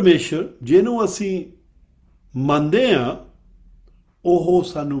 ਸਾਡਾ ਪਰਮੇਸ਼ਰ ਜਿਹਨੂੰ ਅਸੀਂ ਮੰਨਦੇ ਹਾਂ, ਉਹ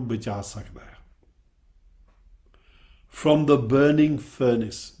ਸਾਨੂੰ ਬਚਾ ਸਕਦਾ ਹੈ from the burning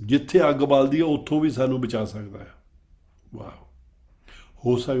furnace, ਜਿੱਥੇ ਅੱਗ ਬਲਦੀ ਹੈ ਉੱਥੋਂ ਵੀ ਸਾਨੂੰ ਬਚਾ ਸਕਦਾ ਹੈ। ਵਾਓ,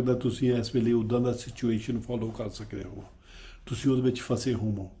 ਹੋ ਸਕਦਾ ਤੁਸੀਂ ਇਸ ਵੇਲੇ ਉੱਦਾਂ ਦਾ ਸਿਚੁਏਸ਼ਨ ਫੋਲੋ ਕਰ ਸਕਦੇ ਹੋ, ਤੁਸੀਂ ਉਹਦੇ ਵਿੱਚ ਫਸੇ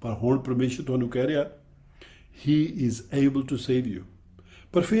ਹੋਵੋ, ਪਰ ਹੁਣ ਪਰਮੇਸ਼ਰ ਤੁਹਾਨੂੰ ਕਹਿ ਰਿਹਾ he is able to save you।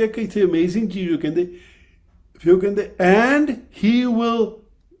 ਪਰ ਫਿਰ ਇੱਕ ਇੱਥੇ ਅਮੇਜ਼ਿੰਗ ਚੀਜ਼ ਉਹ ਕਹਿੰਦੇ, ਫਿਰ ਉਹ ਕਹਿੰਦੇ and he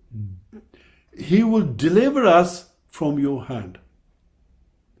will deliver us from your hand।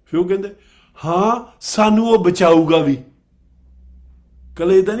 ਫਿਰ ਉਹ ਕਹਿੰਦੇ ਹਾਂ ਸਾਨੂੰ ਉਹ ਬਚਾਊਗਾ ਵੀ।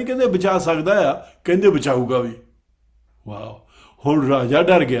 ਕੱਲੇ ਇੱਦਾਂ ਨਹੀਂ ਕਹਿੰਦੇ ਬਚਾ ਸਕਦਾ ਆ, ਕਹਿੰਦੇ ਬਚਾਊਗਾ ਵੀ। ਵਾਓ, ਹੁਣ ਰਾਜਾ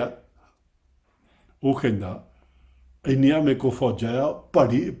ਡਰ ਗਿਆ। ਉਹ ਕਹਿੰਦਾ ਇੰਨੀਆਂ ਮੇਰੇ ਕੋਲ ਫੌਜਾਂ ਆ,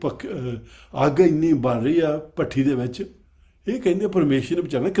 ਅੱਗ ਇੰਨੀ ਬਣ ਰਹੀ ਆ ਭੱਠੀ ਦੇ ਵਿੱਚ, ਇਹ ਕਹਿੰਦੇ ਪਰਮੇਸ਼ਰ ਨੇ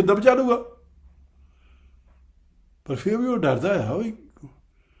ਬਚਾਉਣਾ, ਕਿੱਦਾਂ ਬਚਾ ਲੂਗਾ? ਪਰ ਫਿਰ ਵੀ ਉਹ ਡਰਦਾ ਆ ਵੀ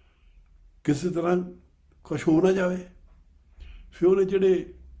ਕਿਸੇ ਤਰ੍ਹਾਂ ਕੁਛ ਹੋ ਨਾ ਜਾਵੇ। ਫਿਰ ਉਹਨੇ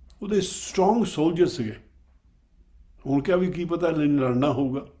ਜਿਹੜੇ ਉਹਦੇ ਸਟਰੋਂਗ ਸੋਲਜਰ ਸੀਗੇ, ਹੁਣ ਕਿਹਾ ਵੀ ਕੀ ਪਤਾ ਲੜਨਾ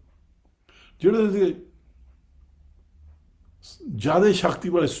ਹੋਊਗਾ, ਜਿਹੜੇ ਜ਼ਿਆਦਾ ਸ਼ਕਤੀ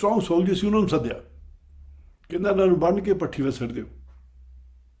ਵਾਲੇ ਸਟਰੋਂਗ ਸੋਲਜਰ ਸੀ, ਉਹਨਾਂ ਨੂੰ ਸੱਦਿਆ। ਕਹਿੰਦਾ ਇਹਨਾਂ ਨੂੰ ਬੰਨ੍ਹ ਕੇ ਭੱਠੀ ਵਿੱਚ ਸੁੱਟ ਦਿਓ।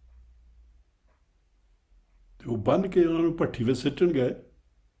 ਤੇ ਉਹ ਬੰਨ੍ਹ ਕੇ ਉਹਨਾਂ ਨੂੰ ਭੱਠੀ ਵਿੱਚ ਸੁੱਟਣ ਗਏ।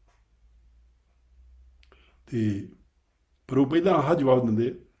 ਤੇ ਪਰ ਉਹ ਪਹਿਲਾਂ ਆਹ ਜਵਾਬ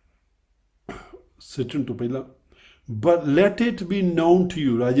ਦਿੰਦੇ ਸੁੱਟਣ ਤੋਂ ਪਹਿਲਾਂ, but let it be known to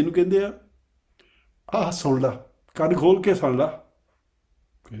you। ਰਾਜੇ ਨੂੰ ਕਹਿੰਦੇ ਆ ਆਹ ਸੁਣ ਲਾ, ਕੰਨ ਖੋਲ ਕੇ ਸੁਣ ਲਾ।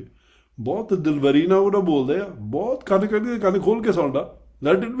 ਬਹੁਤ ਦਿਲਵਰੀ ਨਾਲ ਉਹਦਾ ਬੋਲਦੇ ਆ, ਬਹੁਤ ਕੰਨ ਖੋਲ ਕੇ ਸੁਣ ਲਾ।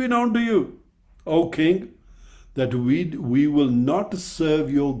 let it be known to you, O king, that we will not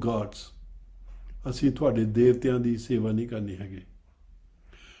serve your gods। ਅਸੀਂ ਤੁਹਾਡੇ ਦੇਵਤਿਆਂ ਦੀ ਸੇਵਾ ਨਹੀਂ ਕਰਨੀ ਹੈਗੀ।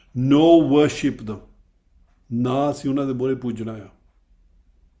 no worship them, ਨਾ ਅਸੀਂ ਉਹਨਾਂ ਦੇ ਮੂਹਰੇ ਪੂਜਣਾ ਆ।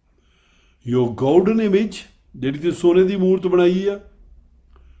 your golden image, ਜਿਹੜੀ ਤੇ ਸੋਨੇ ਦੀ ਮੂਰਤ ਬਣਾਈ ਆ,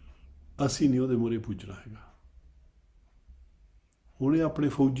 ਅਸੀਂ ਨਹੀਂ ਉਹਦੇ ਮੂਹਰੇ ਪੂਜਣਾ ਹੈਗਾ। ਉਹਨੇ ਆਪਣੇ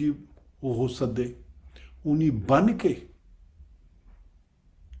ਫੌਜੀ ਉਹ ਸੱਦੇ, ਉਹਨੀ ਬੰਨ੍ਹ ਕੇ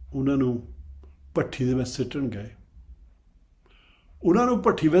ਉਹਨਾਂ ਨੂੰ ਭੱਠੀ ਦੇ ਵਿੱਚ ਸਿੱਟਣ ਗਏ। ਉਹਨਾਂ ਨੂੰ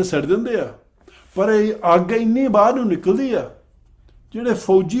ਭੱਠੀ ਵਿੱਚ ਸਿੱਟ ਦਿੰਦੇ ਆ, ਪਰ ਇਹ ਅੱਗ ਇੰਨੀ ਬਾਹਰ ਨੂੰ ਨਿਕਲਦੀ ਆ, ਜਿਹੜੇ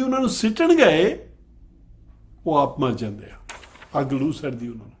ਫੌਜੀ ਉਹਨਾਂ ਨੂੰ ਸਿੱਟਣ ਗਏ ਉਹ ਆਪ ਮਰ ਜਾਂਦੇ ਆ। ਅੱਗ ਲੂ ਸਿੱਟਦੀ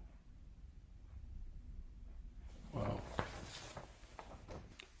ਉਹਨਾਂ ਨੂੰ। ਵਾਓ,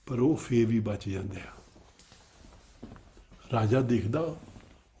 ਪਰ ਉਹ ਫੇਰ ਵੀ ਬਚ ਜਾਂਦੇ ਆ। ਰਾਜਾ ਦੇਖਦਾ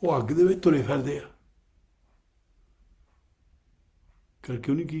ਉਹ ਅੱਗ ਦੇ ਵਿੱਚ ਤੁਰੇ ਫਿਰਦੇ ਆ।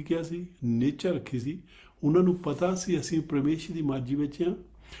 ਕਰਕੇ ਉਹਨੇ ਕੀ ਕਿਹਾ ਸੀ, ਨੇਚਰ ਰੱਖੀ ਸੀ। ਉਹਨਾਂ ਨੂੰ ਪਤਾ ਸੀ ਅਸੀਂ ਪਰਮੇਸ਼ਰ ਦੀ ਮਰਜ਼ੀ ਵਿੱਚ ਹਾਂ,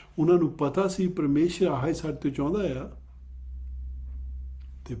 ਉਹਨਾਂ ਨੂੰ ਪਤਾ ਸੀ ਪਰਮੇਸ਼ਰ ਆਹ ਸਾਡੇ ਤੋਂ ਚਾਹੁੰਦਾ ਆ,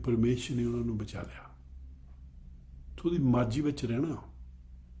 ਤੇ ਪਰਮੇਸ਼ਰ ਨੇ ਉਹਨਾਂ ਨੂੰ ਬਚਾ ਲਿਆ। ਤੇ ਉਹਦੀ ਮਰਜ਼ੀ ਵਿੱਚ ਰਹਿਣਾ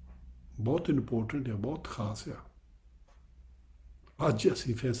ਬਹੁਤ ਇੰਪੋਰਟੈਂਟ ਆ, ਬਹੁਤ ਖਾਸ ਆ। ਅੱਜ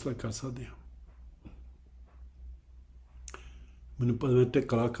ਅਸੀਂ ਫੈਸਲਾ ਕਰ ਸਕਦੇ ਹਾਂ। ਮੈਨੂੰ ਪਤਾ, ਮੈਂ ਤੇ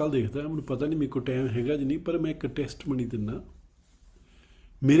ਕਲਾਕਾਰ ਦੇਖਦਾ, ਮੈਨੂੰ ਪਤਾ ਨਹੀਂ ਮੇਰੇ ਕੋਲ ਟਾਈਮ ਹੈਗਾ ਜਾਂ ਨਹੀਂ, ਪਰ ਮੈਂ ਇੱਕ ਟੈਸਟਮਨੀ ਦਿੰਦਾ।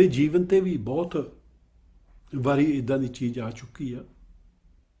 ਮੇਰੇ ਜੀਵਨ 'ਤੇ ਵੀ ਬਹੁਤ ਵਾਰੀ ਇੱਦਾਂ ਦੀ ਚੀਜ਼ ਆ ਚੁੱਕੀ ਆ।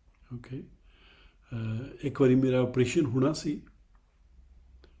 ਓਕੇ, ਇੱਕ ਵਾਰੀ ਮੇਰਾ ਆਪਰੇਸ਼ਨ ਹੋਣਾ ਸੀ।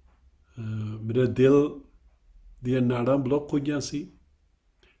 ਮੇਰਾ ਦਿਲ ਦੀਆਂ ਨਾੜਾਂ ਬਲੌਕ ਹੋਈਆਂ ਸੀ,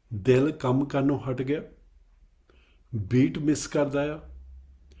 ਦਿਲ ਕੰਮ ਕਰਨੋਂ ਹਟ ਗਿਆ, ਬੀਟ ਮਿਸ ਕਰਦਾ ਆ,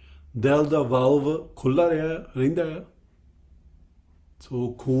 ਦਿਲ ਦਾ ਵਾਲਵ ਖੁੱਲ੍ਹਾ ਰਹਿੰਦਾ ਆ,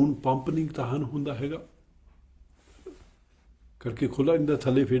 ਸੋ ਖੂਨ ਪੰਪ ਨਹੀਂ ਤਾਹਨ ਹੁੰਦਾ ਹੈਗਾ, ਕਰਕੇ ਖੁੱਲ੍ਹਾ ਰਹਿੰਦਾ,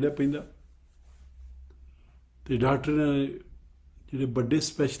 ਥੱਲੇ ਫੇੜਿਆ ਪੈਂਦਾ। ਅਤੇ ਡਾਕਟਰ ਨੇ ਜਿਹੜੇ ਵੱਡੇ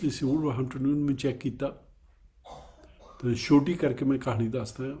ਸਪੈਸ਼ਲਿਸਟ ਸੀ ਵੂਲਵਰਹੈਂਪਟਨ ਨੂੰ ਚੈੱਕ ਕੀਤਾ, ਅਤੇ ਛੋਟੀ ਕਰਕੇ ਮੈਂ ਕਹਾਣੀ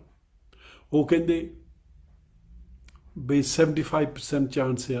ਦੱਸਦਾ ਹਾਂ। ਉਹ ਕਹਿੰਦੇ ਬਈ 75%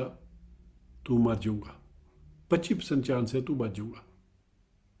 ਚਾਂਸ ਆ ਤੂੰ ਮਰ ਜਾਊਗਾ, 25% ਚਾਂਸ ਹੈ ਤੂੰ ਬਚ ਜਾਊਗਾ।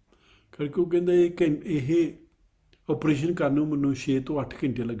 ਕਰਕੇ ਉਹ ਕਹਿੰਦਾ ਇਹ ਆਪਰੇਸ਼ਨ ਕਰਨ ਨੂੰ ਮੈਨੂੰ 6 ਤੋਂ 8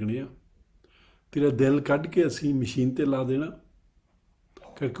 ਘੰਟੇ ਲੱਗਣੇ ਆ, ਤੇਰਾ ਦਿਲ ਕੱਢ ਕੇ ਅਸੀਂ ਮਸ਼ੀਨ 'ਤੇ ਲਾ ਦੇਣਾ,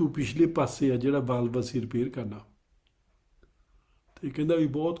 ਕਰਕੇ ਉਹ ਪਿਛਲੇ ਪਾਸੇ ਆ ਜਿਹੜਾ ਵਾਲਵ ਅਸੀਂ ਰਿਪੇਅਰ ਕਰਨਾ। ਅਤੇ ਕਹਿੰਦਾ ਵੀ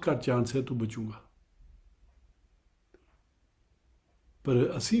ਬਹੁਤ ਘੱਟ ਚਾਂਸ ਹੈ ਤੂੰ ਬਚੂਗਾ।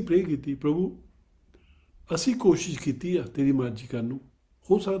 ਪਰ ਅਸੀਂ ਪ੍ਰੇ ਕੀਤੀ, ਪ੍ਰਭੂ ਅਸੀਂ ਕੋਸ਼ਿਸ਼ ਕੀਤੀ ਆ ਤੇਰੀ ਮਰਜ਼ੀ ਕਰਨ ਨੂੰ।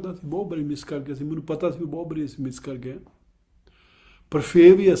 ਹੋ ਸਕਦਾ ਅਸੀਂ ਬਹੁਤ ਵਾਰੀ ਮਿਸ ਕਰ ਗਏ ਸੀ, ਮੈਨੂੰ ਪਤਾ ਸੀ ਬਹੁਤ ਵਾਰੀ ਅਸੀਂ ਮਿਸ ਕਰ ਗਏ, ਪਰ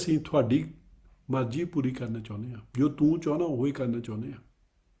ਫਿਰ ਵੀ ਅਸੀਂ ਤੁਹਾਡੀ ਮਰਜ਼ੀ ਪੂਰੀ ਕਰਨਾ ਚਾਹੁੰਦੇ ਹਾਂ, ਜੋ ਤੂੰ ਚਾਹੁੰਦਾ ਉਹ ਹੀ ਕਰਨਾ ਚਾਹੁੰਦੇ ਹਾਂ।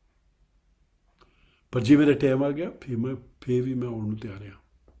 ਪਰ ਜੇ ਮੇਰਾ ਟਾਈਮ ਆ ਗਿਆ ਫਿਰ ਵੀ ਮੈਂ ਆਉਣ ਨੂੰ ਤਿਆਰ ਹਾਂ।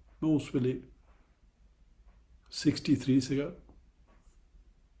 ਮੈਂ ਉਸ ਵੇਲੇ 63 ਸੀਗਾ,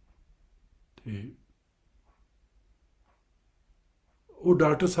 ਅਤੇ ਉਹ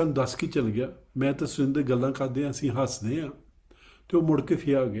ਡਾਕਟਰ ਸਾਨੂੰ ਦੱਸ ਕੇ ਚੱਲ ਗਿਆ। ਮੈਂ ਤਾਂ ਸੁਰਿੰਦਰ ਗੱਲਾਂ ਕਰਦੇ ਹਾਂ, ਅਸੀਂ ਹੱਸਦੇ ਹਾਂ, ਅਤੇ ਉਹ ਮੁੜ ਕੇ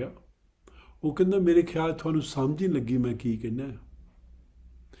ਫਿਰ ਆ ਗਿਆ। ਉਹ ਕਹਿੰਦਾ ਮੇਰੇ ਖਿਆਲ ਤੁਹਾਨੂੰ ਸਮਝ ਹੀ ਲੱਗੀ ਮੈਂ ਕੀ ਕਹਿੰਦਾ।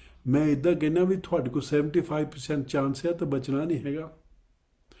 ਮੈਂ ਇੱਦਾਂ ਕਹਿੰਦਾ ਵੀ ਤੁਹਾਡੇ ਕੋਲ 75% ਚਾਂਸ ਹੈ ਤਾਂ ਬਚਣਾ ਨਹੀਂ ਹੈਗਾ।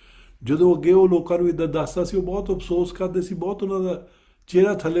 ਜਦੋਂ ਅੱਗੇ ਉਹ ਲੋਕਾਂ ਨੂੰ ਇੱਦਾਂ ਦੱਸਦਾ ਸੀ, ਉਹ ਬਹੁਤ ਅਫਸੋਸ ਕਰਦੇ ਸੀ, ਬਹੁਤ ਉਹਨਾਂ ਦਾ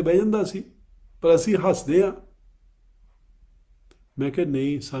ਚਿਹਰਾ ਥੱਲੇ ਬਹਿ ਜਾਂਦਾ ਸੀ, ਪਰ ਅਸੀਂ ਹੱਸਦੇ ਹਾਂ। ਮੈਂ ਕਿਹਾ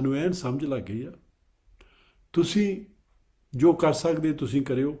ਨਹੀਂ, ਸਾਨੂੰ ਐਨ ਸਮਝ ਲੱਗ ਗਈ ਆ, ਤੁਸੀਂ ਜੋ ਕਰ ਸਕਦੇ ਤੁਸੀਂ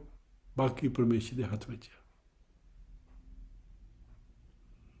ਕਰਿਓ, ਬਾਕੀ ਪਰਮੇਸ਼ਰ ਦੇ ਹੱਥ ਵਿੱਚ ਆ।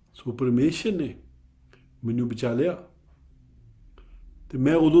 ਸੋ ਪਰਮੇਸ਼ਰ ਨੇ ਮੈਨੂੰ ਬਚਾ ਲਿਆ। ਅਤੇ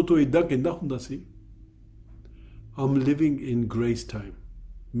ਮੈਂ ਉਦੋਂ ਤੋਂ ਇੱਦਾਂ ਕਹਿੰਦਾ ਹੁੰਦਾ ਸੀ, ਆਮ ਲਿਵਿੰਗ ਇਨ ਗ੍ਰੇਸ ਟਾਈਮ।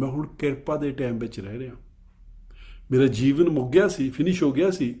 ਮੈਂ ਹੁਣ ਕਿਰਪਾ ਦੇ ਟਾਈਮ ਵਿੱਚ ਰਹਿ ਰਿਹਾ। ਮੇਰਾ ਜੀਵਨ ਮੁੱਕ ਗਿਆ ਸੀ, ਫਿਨਿਸ਼ ਹੋ ਗਿਆ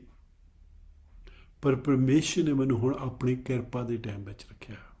ਸੀ, ਪਰ ਪਰਮੇਸ਼ਰ ਨੇ ਮੈਨੂੰ ਹੁਣ ਆਪਣੀ ਕਿਰਪਾ ਦੇ ਟਾਈਮ ਵਿੱਚ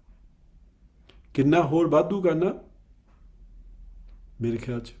ਰੱਖਿਆ। ਕਿੰਨਾ ਹੋਰ ਵਾਧੂ ਕਰਨਾ, ਮੇਰੇ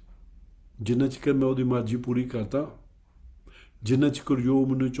ਖਿਆਲ 'ਚ ਜਿੰਨਾ ਚਿਰ ਮੈਂ ਉਹਦੀ ਮਰਜ਼ੀ ਪੂਰੀ ਕਰਦਾ, ਜਿੰਨਾ ਚਿਰ ਜੋ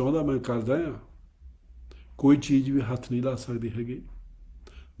ਮੈਨੂੰ ਚਾਹੁੰਦਾ ਮੈਂ ਕਰਦਾ ਹਾਂ, ਕੋਈ ਚੀਜ਼ ਵੀ ਹੱਥ ਨਹੀਂ ਲਾ ਸਕਦੀ ਹੈਗੀ।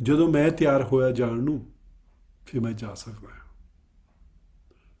 ਜਦੋਂ ਮੈਂ ਤਿਆਰ ਹੋਇਆ ਜਾਣ ਨੂੰ, ਫਿਰ ਮੈਂ ਜਾ ਸਕਦਾ ਹਾਂ।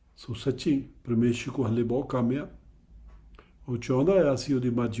 ਸੋ ਸੱਚੀ ਪਰਮੇਸ਼ਰ ਕੋਲ ਹਾਲੇ ਬਹੁਤ ਕੰਮ ਆ। ਉਹ ਚਾਹੁੰਦਾ ਆ ਅਸੀਂ ਉਹਦੀ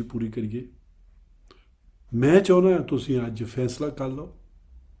ਮਰਜ਼ੀ ਪੂਰੀ ਕਰੀਏ। ਮੈਂ ਚਾਹੁੰਦਾ ਤੁਸੀਂ ਅੱਜ ਫੈਸਲਾ ਕਰ ਲਓ,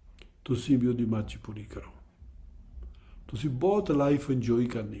 ਤੁਸੀਂ ਵੀ ਉਹਦੀ ਮਰਜ਼ੀ ਪੂਰੀ ਕਰੋ। ਤੁਸੀਂ ਬਹੁਤ ਲਾਈਫ ਇੰਜੋਏ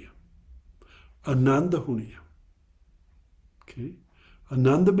ਕਰਨੀ ਆ, ਆਨੰਦ ਹੋਣੀ ਆ। ਓਕੇ,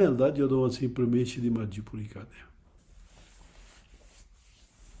 ਆਨੰਦ ਮਿਲਦਾ ਜਦੋਂ ਅਸੀਂ ਪਰਮੇਸ਼ਰ ਦੀ ਮਰਜ਼ੀ ਪੂਰੀ ਕਰਦੇ ਹਾਂ।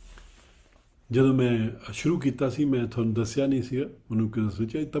 ਜਦੋਂ ਮੈਂ ਸ਼ੁਰੂ ਕੀਤਾ ਸੀ, ਮੈਂ ਤੁਹਾਨੂੰ ਦੱਸਿਆ ਨਹੀਂ ਸੀਗਾ, ਮੈਨੂੰ ਕਿਉਂ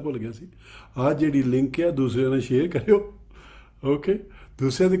ਦੱਸਣਾ ਤਾਂ ਭੁੱਲ ਗਿਆ ਸੀ। ਆਹ ਜਿਹੜੀ ਲਿੰਕ ਹੈ ਦੂਸਰਿਆਂ ਨਾਲ ਸ਼ੇਅਰ ਕਰਿਓ। ਓਕੇ,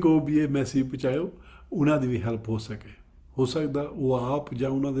 ਦੂਸਰਿਆਂ ਦੇ ਕੋਲ ਵੀ ਇਹ ਮੈਸੇਜ ਪਹੁੰਚਾਇਓ, ਉਹਨਾਂ ਦੀ ਵੀ ਹੈਲਪ ਹੋ ਸਕੇ। ਹੋ ਸਕਦਾ ਉਹ ਆਪ ਜਾਂ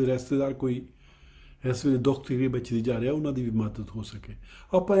ਉਹਨਾਂ ਦੇ ਰਿਸ਼ਤੇਦਾਰ ਕੋਈ ਇਸ ਵੇਲੇ ਦੁੱਖ ਤਕਲੀਫ ਵਿੱਚ ਦੀ ਜਾ ਰਿਹਾ, ਉਹਨਾਂ ਦੀ ਵੀ ਮਦਦ ਹੋ ਸਕੇ।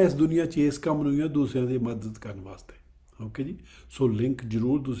 ਆਪਾਂ ਇਸ ਦੁਨੀਆ 'ਚ ਇਸ ਕੰਮ ਨੂੰ ਹੀ ਆ ਦੂਸਰਿਆਂ ਦੀ ਮਦਦ ਕਰਨ ਵਾਸਤੇ। ਓਕੇ ਜੀ, ਸੋ ਲਿੰਕ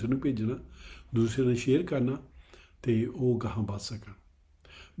ਜ਼ਰੂਰ ਦੂਸਰੇ ਨੂੰ ਭੇਜਣਾ, ਦੂਸਰੇ ਨੂੰ ਸ਼ੇਅਰ ਕਰਨਾ, ਅਤੇ ਉਹ ਗਾਹਾਂ ਵੱਧ ਸਕਣ।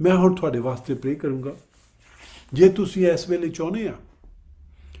 ਮੈਂ ਹੁਣ ਤੁਹਾਡੇ ਵਾਸਤੇ ਪ੍ਰੇ ਕਰੂੰਗਾ। ਜੇ ਤੁਸੀਂ ਇਸ ਵੇਲੇ ਚਾਹੁੰਦੇ ਆ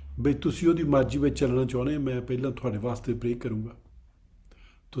ਬਈ ਤੁਸੀਂ ਉਹਦੀ ਮਰਜ਼ੀ ਵਿੱਚ ਚੱਲਣਾ ਚਾਹੁੰਦੇ, ਮੈਂ ਪਹਿਲਾਂ ਤੁਹਾਡੇ ਵਾਸਤੇ ਪ੍ਰੇ ਕਰੂੰਗਾ।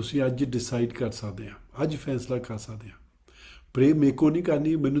 ਤੁਸੀਂ ਅੱਜ ਡਿਸਾਈਡ ਕਰ ਸਕਦੇ ਆ, ਅੱਜ ਫੈਸਲਾ ਕਰ ਸਕਦੇ ਆ। ਪ੍ਰੇ ਮੇਰੇ ਕੋਲ ਨਹੀਂ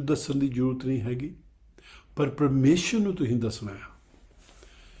ਕਰਨੀ, ਮੈਨੂੰ ਦੱਸਣ ਦੀ ਜ਼ਰੂਰਤ ਨਹੀਂ ਹੈਗੀ, ਪਰ ਪਰਮੇਸ਼ਰ ਨੂੰ ਤੁਸੀਂ ਦੱਸਣਾ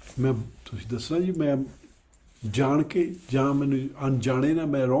ਆ। ਤੁਸੀਂ ਦੱਸਣਾ ਜੀ, ਮੈਂ ਜਾਣ ਕੇ ਜਾਂ ਮੈਨੂੰ ਅਣਜਾਣੇ ਨਾ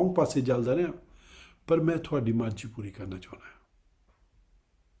ਮੈਂ ਰੋਂਗ ਪਾਸੇ ਚੱਲਦਾ ਰਿਹਾ, ਪਰ ਮੈਂ ਤੁਹਾਡੀ ਮਰਜ਼ੀ ਪੂਰੀ ਕਰਨਾ ਚਾਹੁੰਦਾ ਹਾਂ।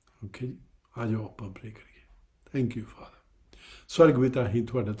 ਓਕੇ ਜੀ, ਆ ਜਾਓ ਆਪਾਂ ਪ੍ਰੇ ਕਰੀਏ। Thank you father. स्वर्ग पिता असीं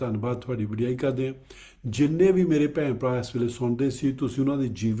तुहाडा धन्नवाद तुहाडी वडियाई करदे हां। जिन्ने भी मेरे भैन भरा इस वेले सुणदे सी तुसीं उन्हां दी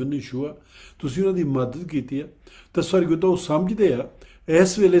जीवन नूं छूआ, तुसीं उन्हां दी मदद कीती है। तो स्वर्ग पिता वो समझदे आ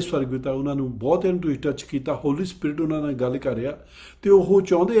इस वेले स्वर्ग पिता उन्होंने बहुतिਆਂ ਨੂੰ ਤੁਸੀਂ टच किया, होली स्पिरिट उन्होंने गल कर रहा तो वो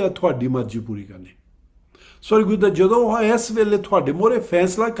चाहते आ तुहाडी मर्जी पूरी करनी। स्वर्ग पिता जदों इस वेले तुहाडे मोहरे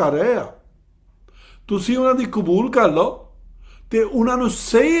फैसला कर रहे आ तुसीं उन्हां दी कबूल कर लो तो उन्होंने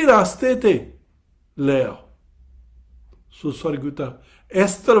सही रास्ते ते ले आओ। सो स्वर्ग पिता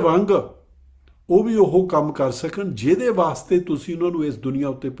इस तरह वांग वो भी वो काम कर सकन जिहदे वास्ते तुसीं उन्होंने इस दुनिया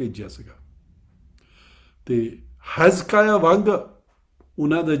उत्ते भेजिया सीगा। ते हिजकिय्याह वांग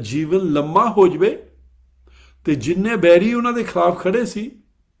उन्हां दा जीवन लम्मा हो जाए तो जिन्ने बैरी उन्हां दे खिलाफ खड़े सी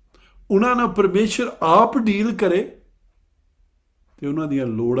उन्हां नाल परमेश्वर आप डील करे तो उन्हां दियां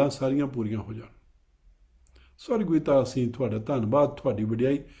लोड़ां सारियां पूरियां हो जाण। स्वर्ग पिता असीं तुहाडा धन्नवाद तुहाडी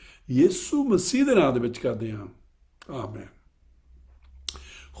वडियाई यीशु मसीह दे नाम दे विच करदे हां, आमीन।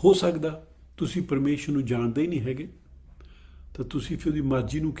 हो सकदा तुसीं परमेश्वर नूं जाणदे ही नहीं हैगे तो तुसीं फिर उहदी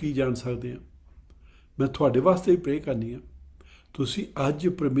मर्जी नूं की जाण सकदे आ। मैं तुहाडे वास्ते भी प्रे करनी आ तुसीं अज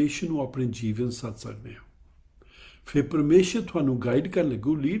परमेश्वर नूं अपने जीवन सद सकदे हो। फिर परमेश्वर तुहानूं गाइड कर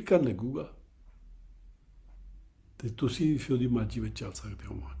लगू, लीड कर लगूगा तो तुसीं फिर उहदी मर्जी विच चल सकदे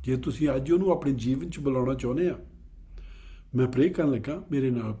हो। जे तुसीं अज उहनूं अपने जीवन च बुलाउणा चाहुंदे आ मैं प्रे करन लगा, मेरे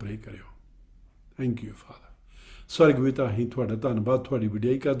नाल प्रे करियो। Thank you father. स्वर्ग पिता असीं तुहाडा धन्नवाद तुहाडी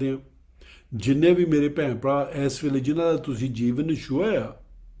वडियाई करदे हां। जिन्ने भी मेरे भैन भरा इस वेले जिन्हां दा तुसीं जीवन छुआ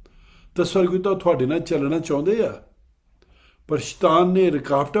तो स्वर्ग पिता तुहाडे नाल चलना चाहुंदे आ पर शैतान ने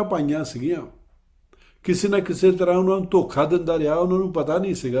रुकावटां पाईयां सीगियां, किसी ना किसी तरह उन्होंने धोखा दिंदा रहा, उन्होंने पता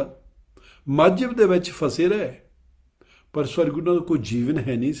नहीं सीगा, मजहब दे विच फसे रहे पर स्वर्ग उन्होंने कोई जीवन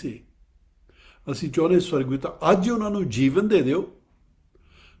है नहीं सी। असीं चाहुंदे स्वर्ग पिता अज उन्होंने जीवन दे दिओ,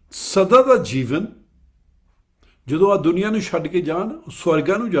 सदा दा जीवन। जदों आ दुनिया नूं छड्ड के जाण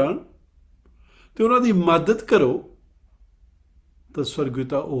स्वर्गां नूं जाण ते उन्हां दी मदद करो तो स्वर्ग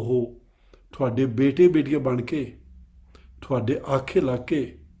पिता ओह तुहाडे बेटे बेटियां बन के तुहाडे आखे लग के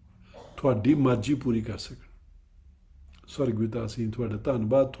तुहाडी मर्जी पूरी कर सकन। स्वर्ग पिता असीं तुहाडा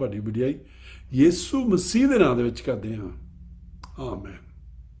धन्नवाद तुहाडी वडियाई यीशु मसीह दे नाम दे विच करदे हां, आमीन,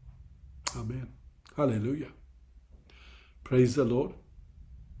 आमीन, हालेलुया, प्रेज द लॉर्ड।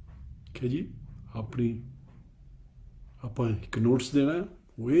 कि जी अपनी आपां एक नोट्स देना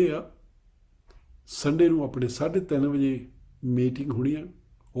वो ये आ संडे नूं अपने 3:30 बजे मीटिंग होनी है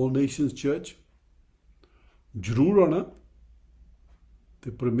ऑल नेशनस चर्च, जरूर आना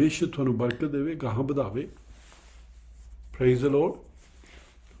तो परमेश्वर तुहानूं बरकत देवे, गाहां वधावे। Praise the Lord.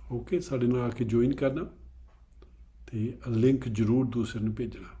 ओके, साडे नाल आके ज्वाइन करना तो लिंक जरूर दूसरे नूं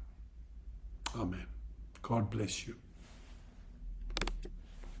भेजना। आमीन। God bless you.